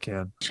on as I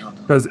can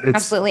because it's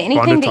absolutely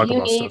anything that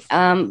you need.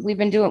 We've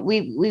been doing.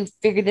 We've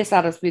figured this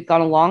out as we've gone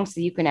along, so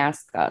you can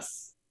ask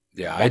us.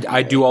 Yeah,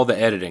 I do all the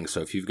editing.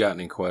 So if you've got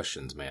any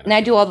questions, man, and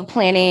I do all the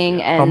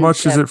planning. And how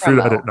much is it for you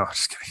to edit? No,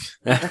 just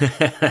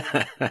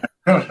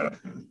kidding.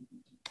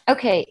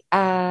 Okay.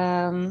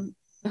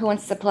 Who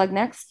wants to plug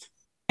next?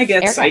 I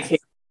guess Erica. I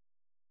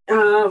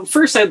can.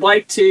 First, I'd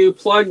like to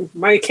plug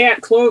my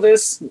cat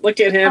Clovis. Look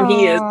at him.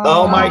 He is.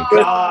 Oh my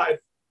God.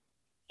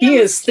 He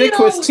is thick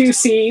with 2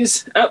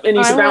 C's. And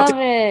he's about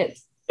to.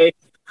 It.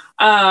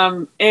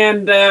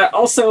 And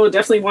also,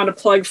 definitely want to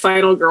plug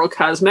Final Girl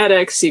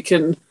Cosmetics. You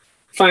can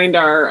find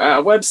our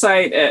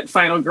website at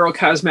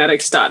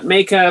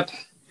finalgirlcosmetics.makeup.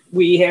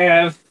 We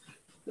have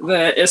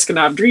the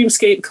Iskanov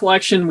Dreamscape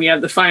collection. We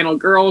have the Final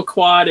Girl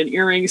quad and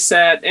earring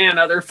set and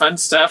other fun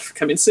stuff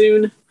coming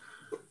soon.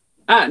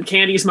 And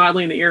Candy's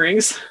modeling the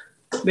earrings.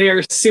 They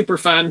are super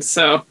fun.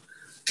 So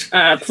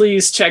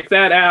please check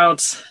that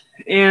out.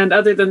 And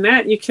other than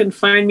that, you can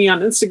find me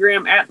on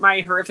Instagram at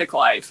My Horrific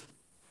Life.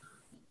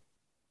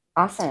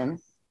 Awesome.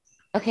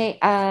 Okay.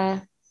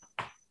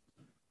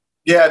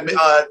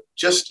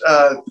 Just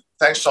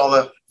thanks to all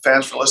the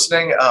fans for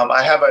listening.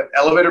 I have an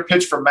elevator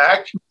pitch for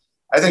Mac.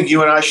 I think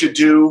you and I should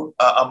do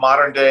a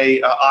modern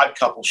day Odd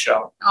Couple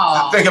show.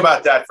 Aww. Think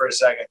about that for a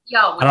second.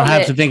 I don't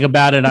have to think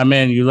about it. I'm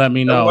in. You let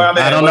me know.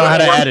 I don't know how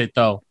to edit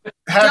though.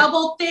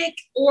 Double thick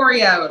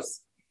Oreos.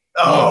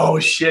 Oh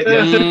shit!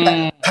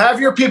 Yeah. Have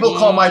your people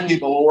call my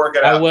people. We'll work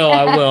it out.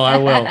 I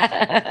will.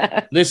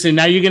 Listen,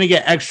 now you're gonna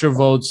get extra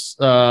votes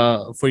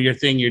for your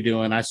thing you're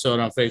doing. I saw it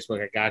on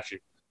Facebook. I got you.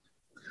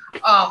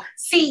 Oh,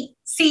 see,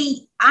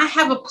 I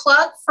have a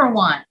plug for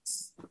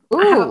once. Ooh.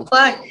 I have a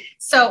plug.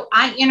 So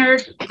I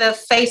entered the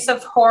Face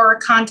of Horror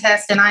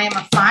contest, and I am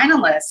a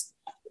finalist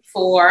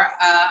for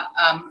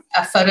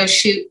a photo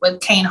shoot with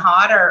Kane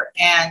Hodder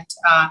and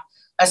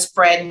a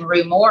spread in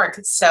Rue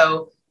Morgue.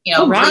 So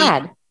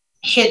rad.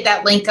 Hit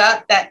that link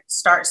up. That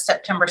starts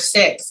September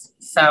 6th.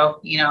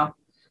 So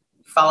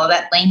follow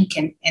that link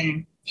and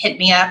hit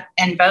me up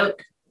and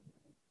vote.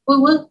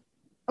 Woo woo.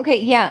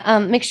 Okay, yeah.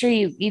 Make sure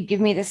you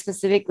give me the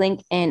specific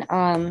link in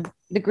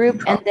the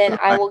group, and then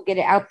I will get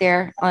it out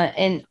there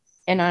in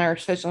on our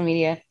social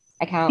media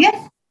account.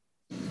 Yeah.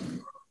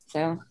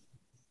 So,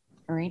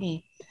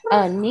 alrighty.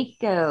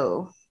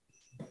 Nico.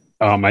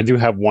 I do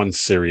have one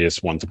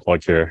serious one to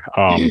plug here,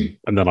 and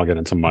then I'll get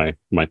into my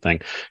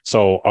thing.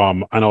 So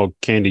I know,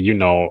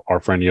 Candy, our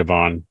friend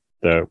Yvonne,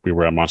 that we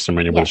were at Monster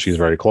Mania, but she's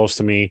very close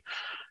to me.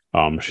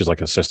 She's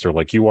like a sister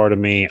like you are to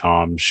me.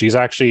 She's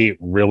actually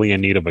really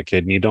in need of a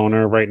kidney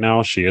donor right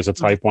now. She is a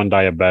type 1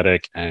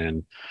 diabetic,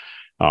 and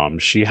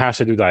she has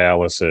to do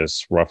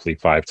dialysis roughly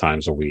 5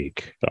 times a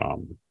week.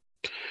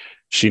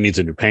 She needs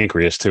a new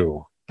pancreas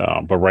too.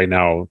 But right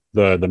now,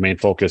 the main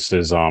focus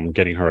is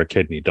getting her a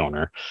kidney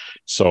donor.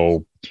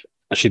 So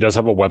she does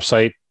have a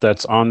website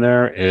that's on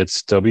there.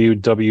 It's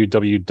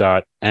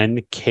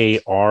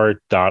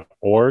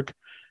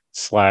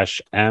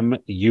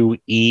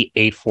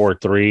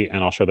www.nkr.org/MUE843.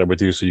 And I'll share that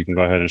with you so you can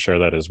go ahead and share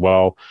that as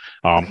well.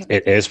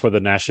 It is for the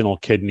National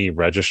Kidney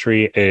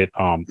Registry. It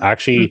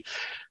actually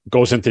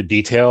goes into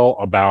detail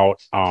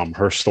about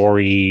her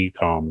story,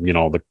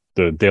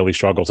 the daily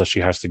struggles that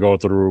she has to go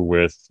through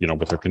with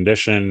her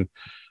condition.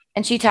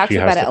 And she talks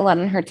about it a lot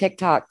on her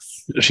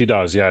TikToks. She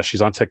does, yeah.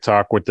 She's on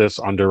TikTok with this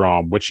under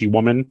Witchy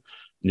Woman.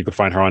 You can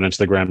find her on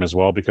Instagram as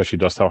well because she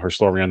does tell her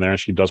story on there.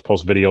 She does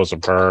post videos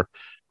of her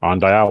on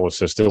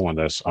dialysis doing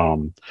this.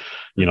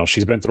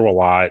 She's been through a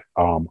lot.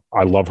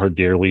 I love her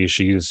dearly.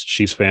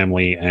 She's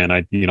family,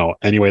 and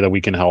any way that we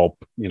can help,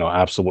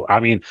 absolutely. I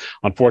mean,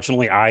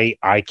 unfortunately,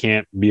 I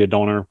can't be a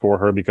donor for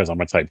her because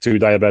I'm a type 2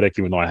 diabetic,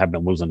 even though I have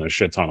been losing a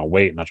shit ton of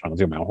weight, not trying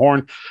to do my own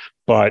horn,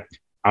 but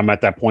I'm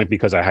at that point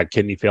because I had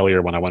kidney failure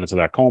when I went into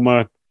that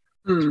coma.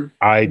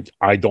 I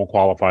don't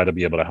qualify to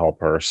be able to help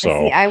her.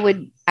 So I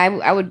would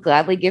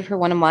gladly give her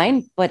one of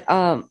mine, but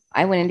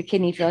I went into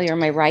kidney failure on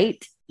my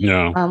right.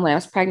 Yeah. When I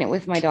was pregnant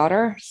with my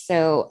daughter,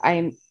 so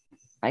I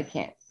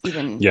can't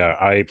even. Yeah,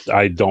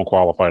 I don't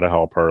qualify to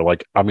help her.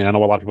 Like, I mean, I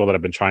know a lot of people that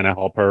have been trying to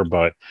help her,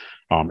 but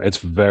it's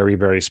very,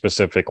 very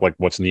specific, like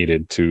what's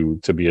needed to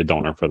be a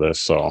donor for this.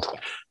 So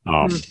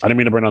I didn't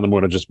mean to bring on the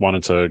mood. I just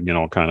wanted to,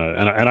 kind of,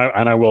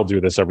 and I will do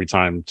this every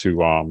time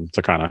to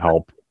kind of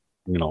help,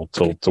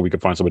 till we can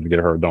find somebody to get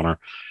her a donor.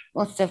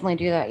 Let's definitely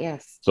do that.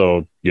 Yes.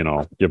 So,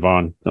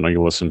 Yvonne, I know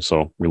you listen,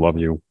 so we love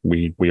you.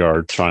 We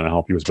are trying to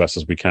help you as best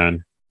as we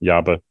can.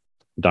 Yaba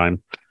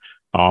Dime.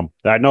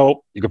 That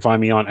note, you can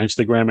find me on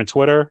Instagram and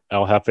Twitter,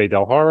 El Jefe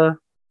del Horror.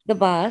 The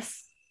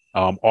boss.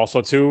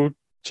 Also, too,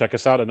 check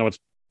us out. I know it's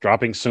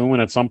dropping soon,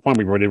 and at some point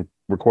we've already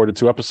recorded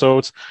 2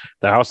 episodes.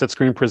 The House That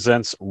Screams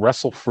presents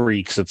Wrestle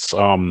Freaks. It's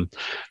kind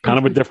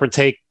of a different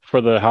take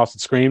for the House That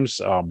Screams.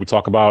 We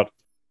talk about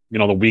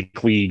the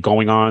weekly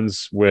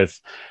going-ons with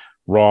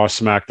Raw,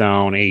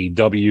 SmackDown,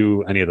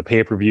 AEW, any of the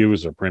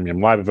pay-per-views or premium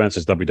live events,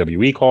 as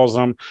WWE calls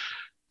them.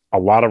 A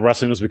lot of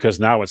wrestling news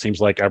because now it seems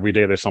like every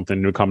day there's something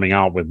new coming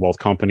out with both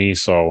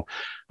companies. So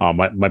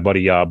my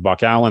buddy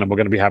Buck Allen, and we're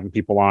going to be having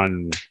people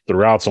on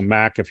throughout. So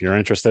Mac, if you're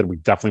interested, we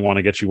definitely want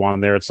to get you on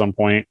there at some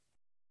point.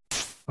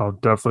 I'll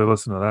definitely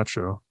listen to that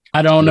show.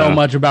 I don't know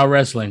much about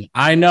wrestling.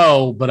 I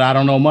know, but I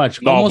don't know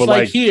much. No, Almost but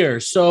like here.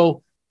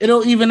 So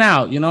it'll even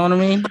out. You know what I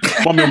mean?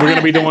 Well, I mean, we're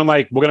gonna be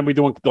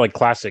doing like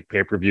classic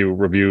pay-per-view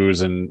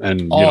reviews and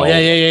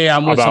yeah.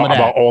 I'm with some of that.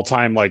 About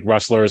all-time like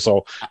wrestlers.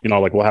 So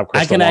like we'll have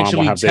Crystal I can on, actually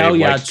we'll have tell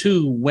Dave, y'all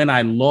too when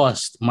I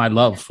lost my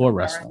love for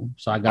wrestling.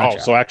 So I got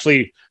you. So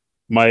actually,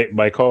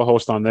 my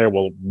co-host on there,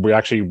 we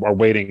actually are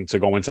waiting to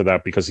go into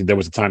that because there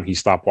was a time he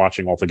stopped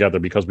watching altogether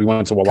because we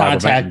went to a live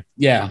event.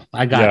 Yeah,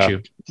 I got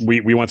you.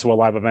 We went to a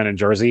live event in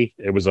Jersey.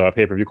 It was a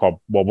pay-per-view called,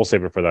 we'll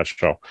save it for that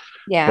show.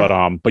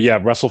 Yeah. But yeah,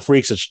 Wrestle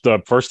Freaks, it's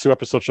the first 2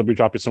 episodes should be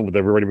dropping soon.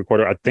 They've already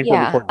recorded. I think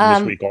we're recording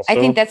this week also. I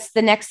think that's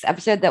the next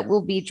episode that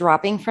will be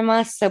dropping from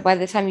us. So by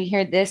the time you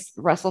hear this,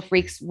 Wrestle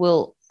Freaks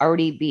will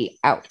already be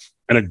out.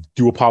 And I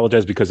do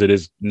apologize because it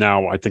is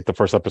now, I think the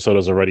first episode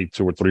is already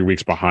 2 or 3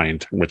 weeks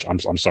behind, which I'm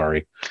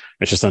sorry.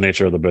 It's just the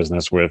nature of the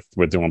business with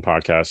doing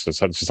podcasts. It's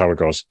just how it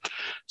goes.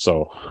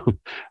 So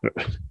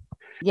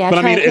yeah,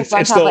 but trying to keep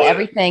on top of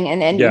everything.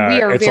 And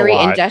we are very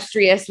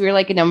industrious. We're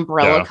like an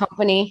umbrella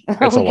company.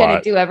 We're going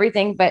to do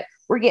everything, but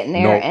we're getting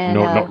there.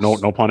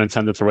 No pun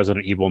intended to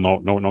Resident Evil.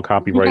 No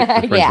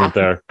copyright infringement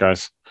there,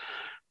 guys.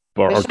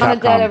 But Shaun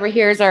the Dead over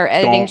here is our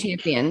editing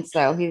champion.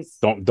 So he's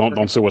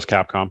don't sue us,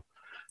 Capcom.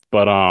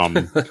 But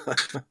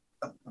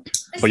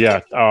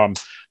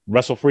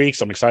Wrestle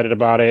Freaks, I'm excited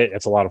about it.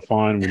 It's a lot of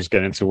fun. We just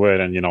get into it,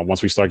 and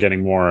once we start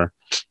getting more,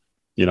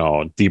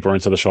 deeper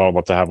into the show, I'd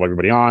love to have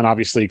everybody on,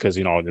 obviously, because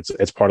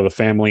it's part of the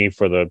family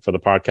for the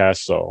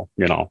podcast. So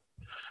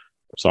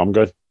so I'm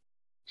good.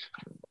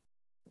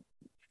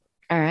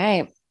 All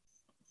right.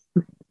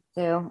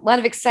 So a lot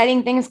of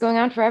exciting things going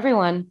on for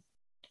everyone.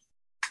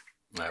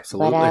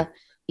 Absolutely.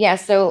 But,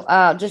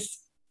 so just.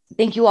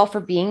 Thank you all for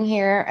being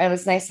here. It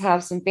was nice to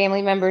have some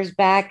family members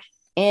back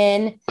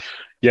in.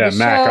 Yeah,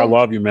 Mac, I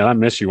love you, man. I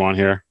miss you on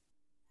here.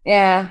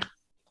 Yeah,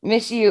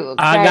 miss you.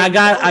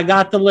 I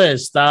got the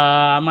list.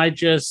 I might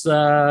just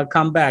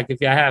come back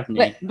if you have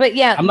me. But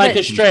yeah, I'm like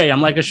a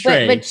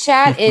stray. But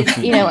chat is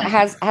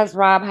has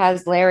Rob,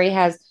 has Larry,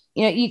 has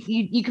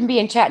you can be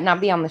in chat and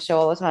not be on the show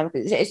all the time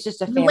because it's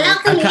just a family.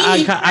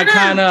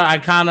 I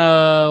kind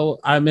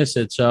of miss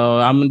it, so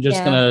I'm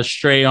just gonna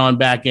stray on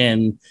back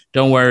in.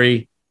 Don't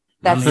worry.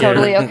 That's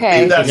totally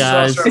okay.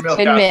 Guys.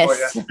 Been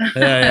missed.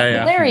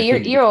 Yeah. Larry,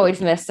 you're always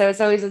missed, so it's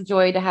always a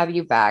joy to have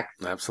you back.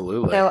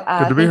 Absolutely. So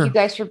thank you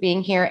guys for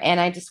being here, and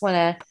I just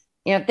want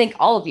to thank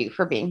all of you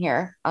for being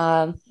here.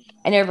 I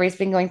know everybody's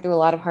been going through a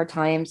lot of hard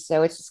times,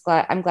 so it's just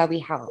I'm glad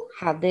we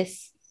have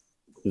this.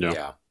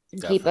 Yeah.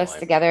 Keep us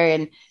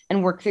together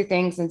and work through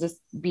things and just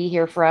be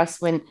here for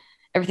us when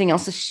everything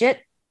else is shit.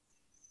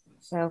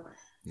 So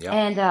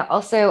and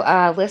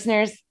also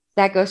listeners.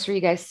 that goes for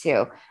you guys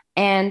too.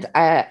 And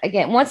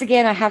once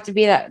again, I have to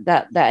be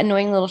that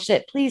annoying little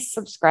shit. Please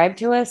subscribe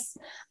to us.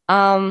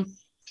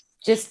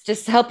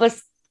 Just help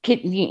us.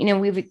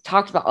 We've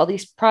talked about all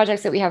these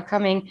projects that we have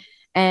coming,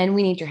 and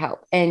we need your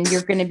help. And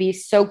you're going to be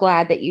so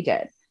glad that you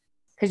did,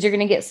 because you're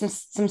going to get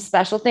some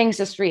special things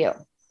just for you.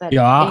 But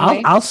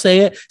anyway. I'll say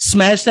it.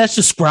 Smash that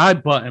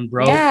subscribe button,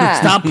 bro. Yeah.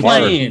 Stop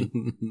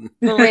playing.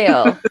 For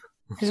real.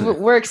 Because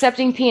we're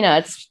accepting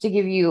peanuts to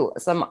give you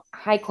some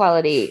high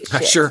quality shit.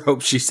 I sure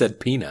hope she said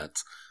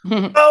peanuts.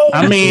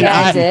 I mean,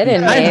 Yeah, I did,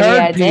 and I maybe heard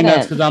I peanuts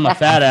didn't. because I'm a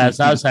fat ass.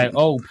 I was like,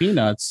 oh,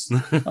 peanuts.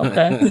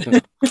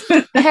 Okay.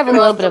 I have a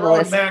little bit of a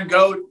list. Man,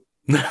 goat.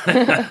 And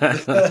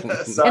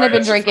I've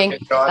been drinking.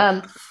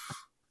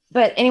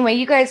 But anyway,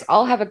 you guys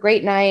all have a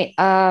great night.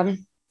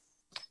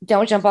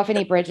 Don't jump off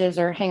any bridges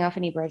or hang off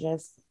any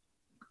bridges.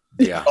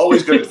 Yeah.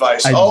 Always good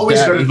advice.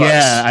 Always good advice.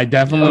 Yeah, I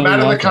definitely. No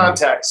matter the want that.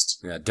 context.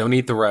 Yeah. Don't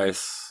eat the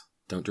rice.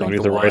 Don't drink Don't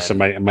eat the rice. It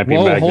might be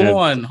Whoa, magnet.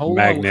 hold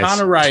on. What kind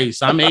of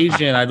rice? I'm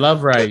Asian. I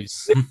love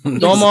rice. Domo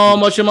Domo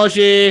moshi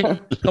moshi.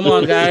 Come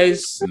on,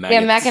 guys. Yeah,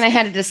 Mac and I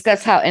had to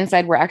discuss how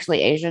inside we're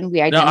actually Asian. We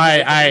No,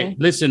 identify. I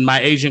listen. My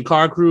Asian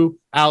car crew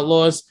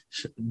outlaws.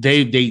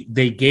 They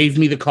gave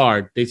me the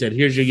card. They said,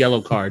 "Here's your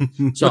yellow card."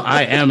 So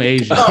I am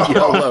Asian.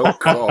 Yellow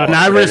card. And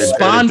I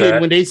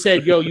responded when they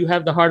said, "Yo, you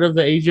have the heart of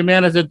the Asian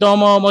man." I said,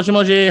 "Domo moshi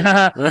moshi,"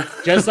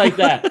 just like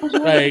that.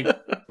 Like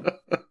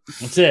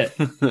that's it.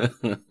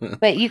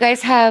 But you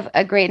guys have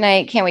a great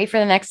night. Can't wait for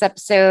the next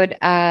episode.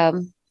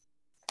 And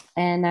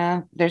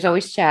there's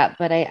always chat.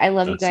 But I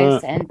love you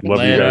guys. And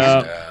Love you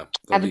guys.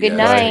 have a good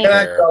guys. night.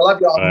 I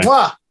love y'all. Bye.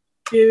 Mwah.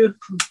 Thank you.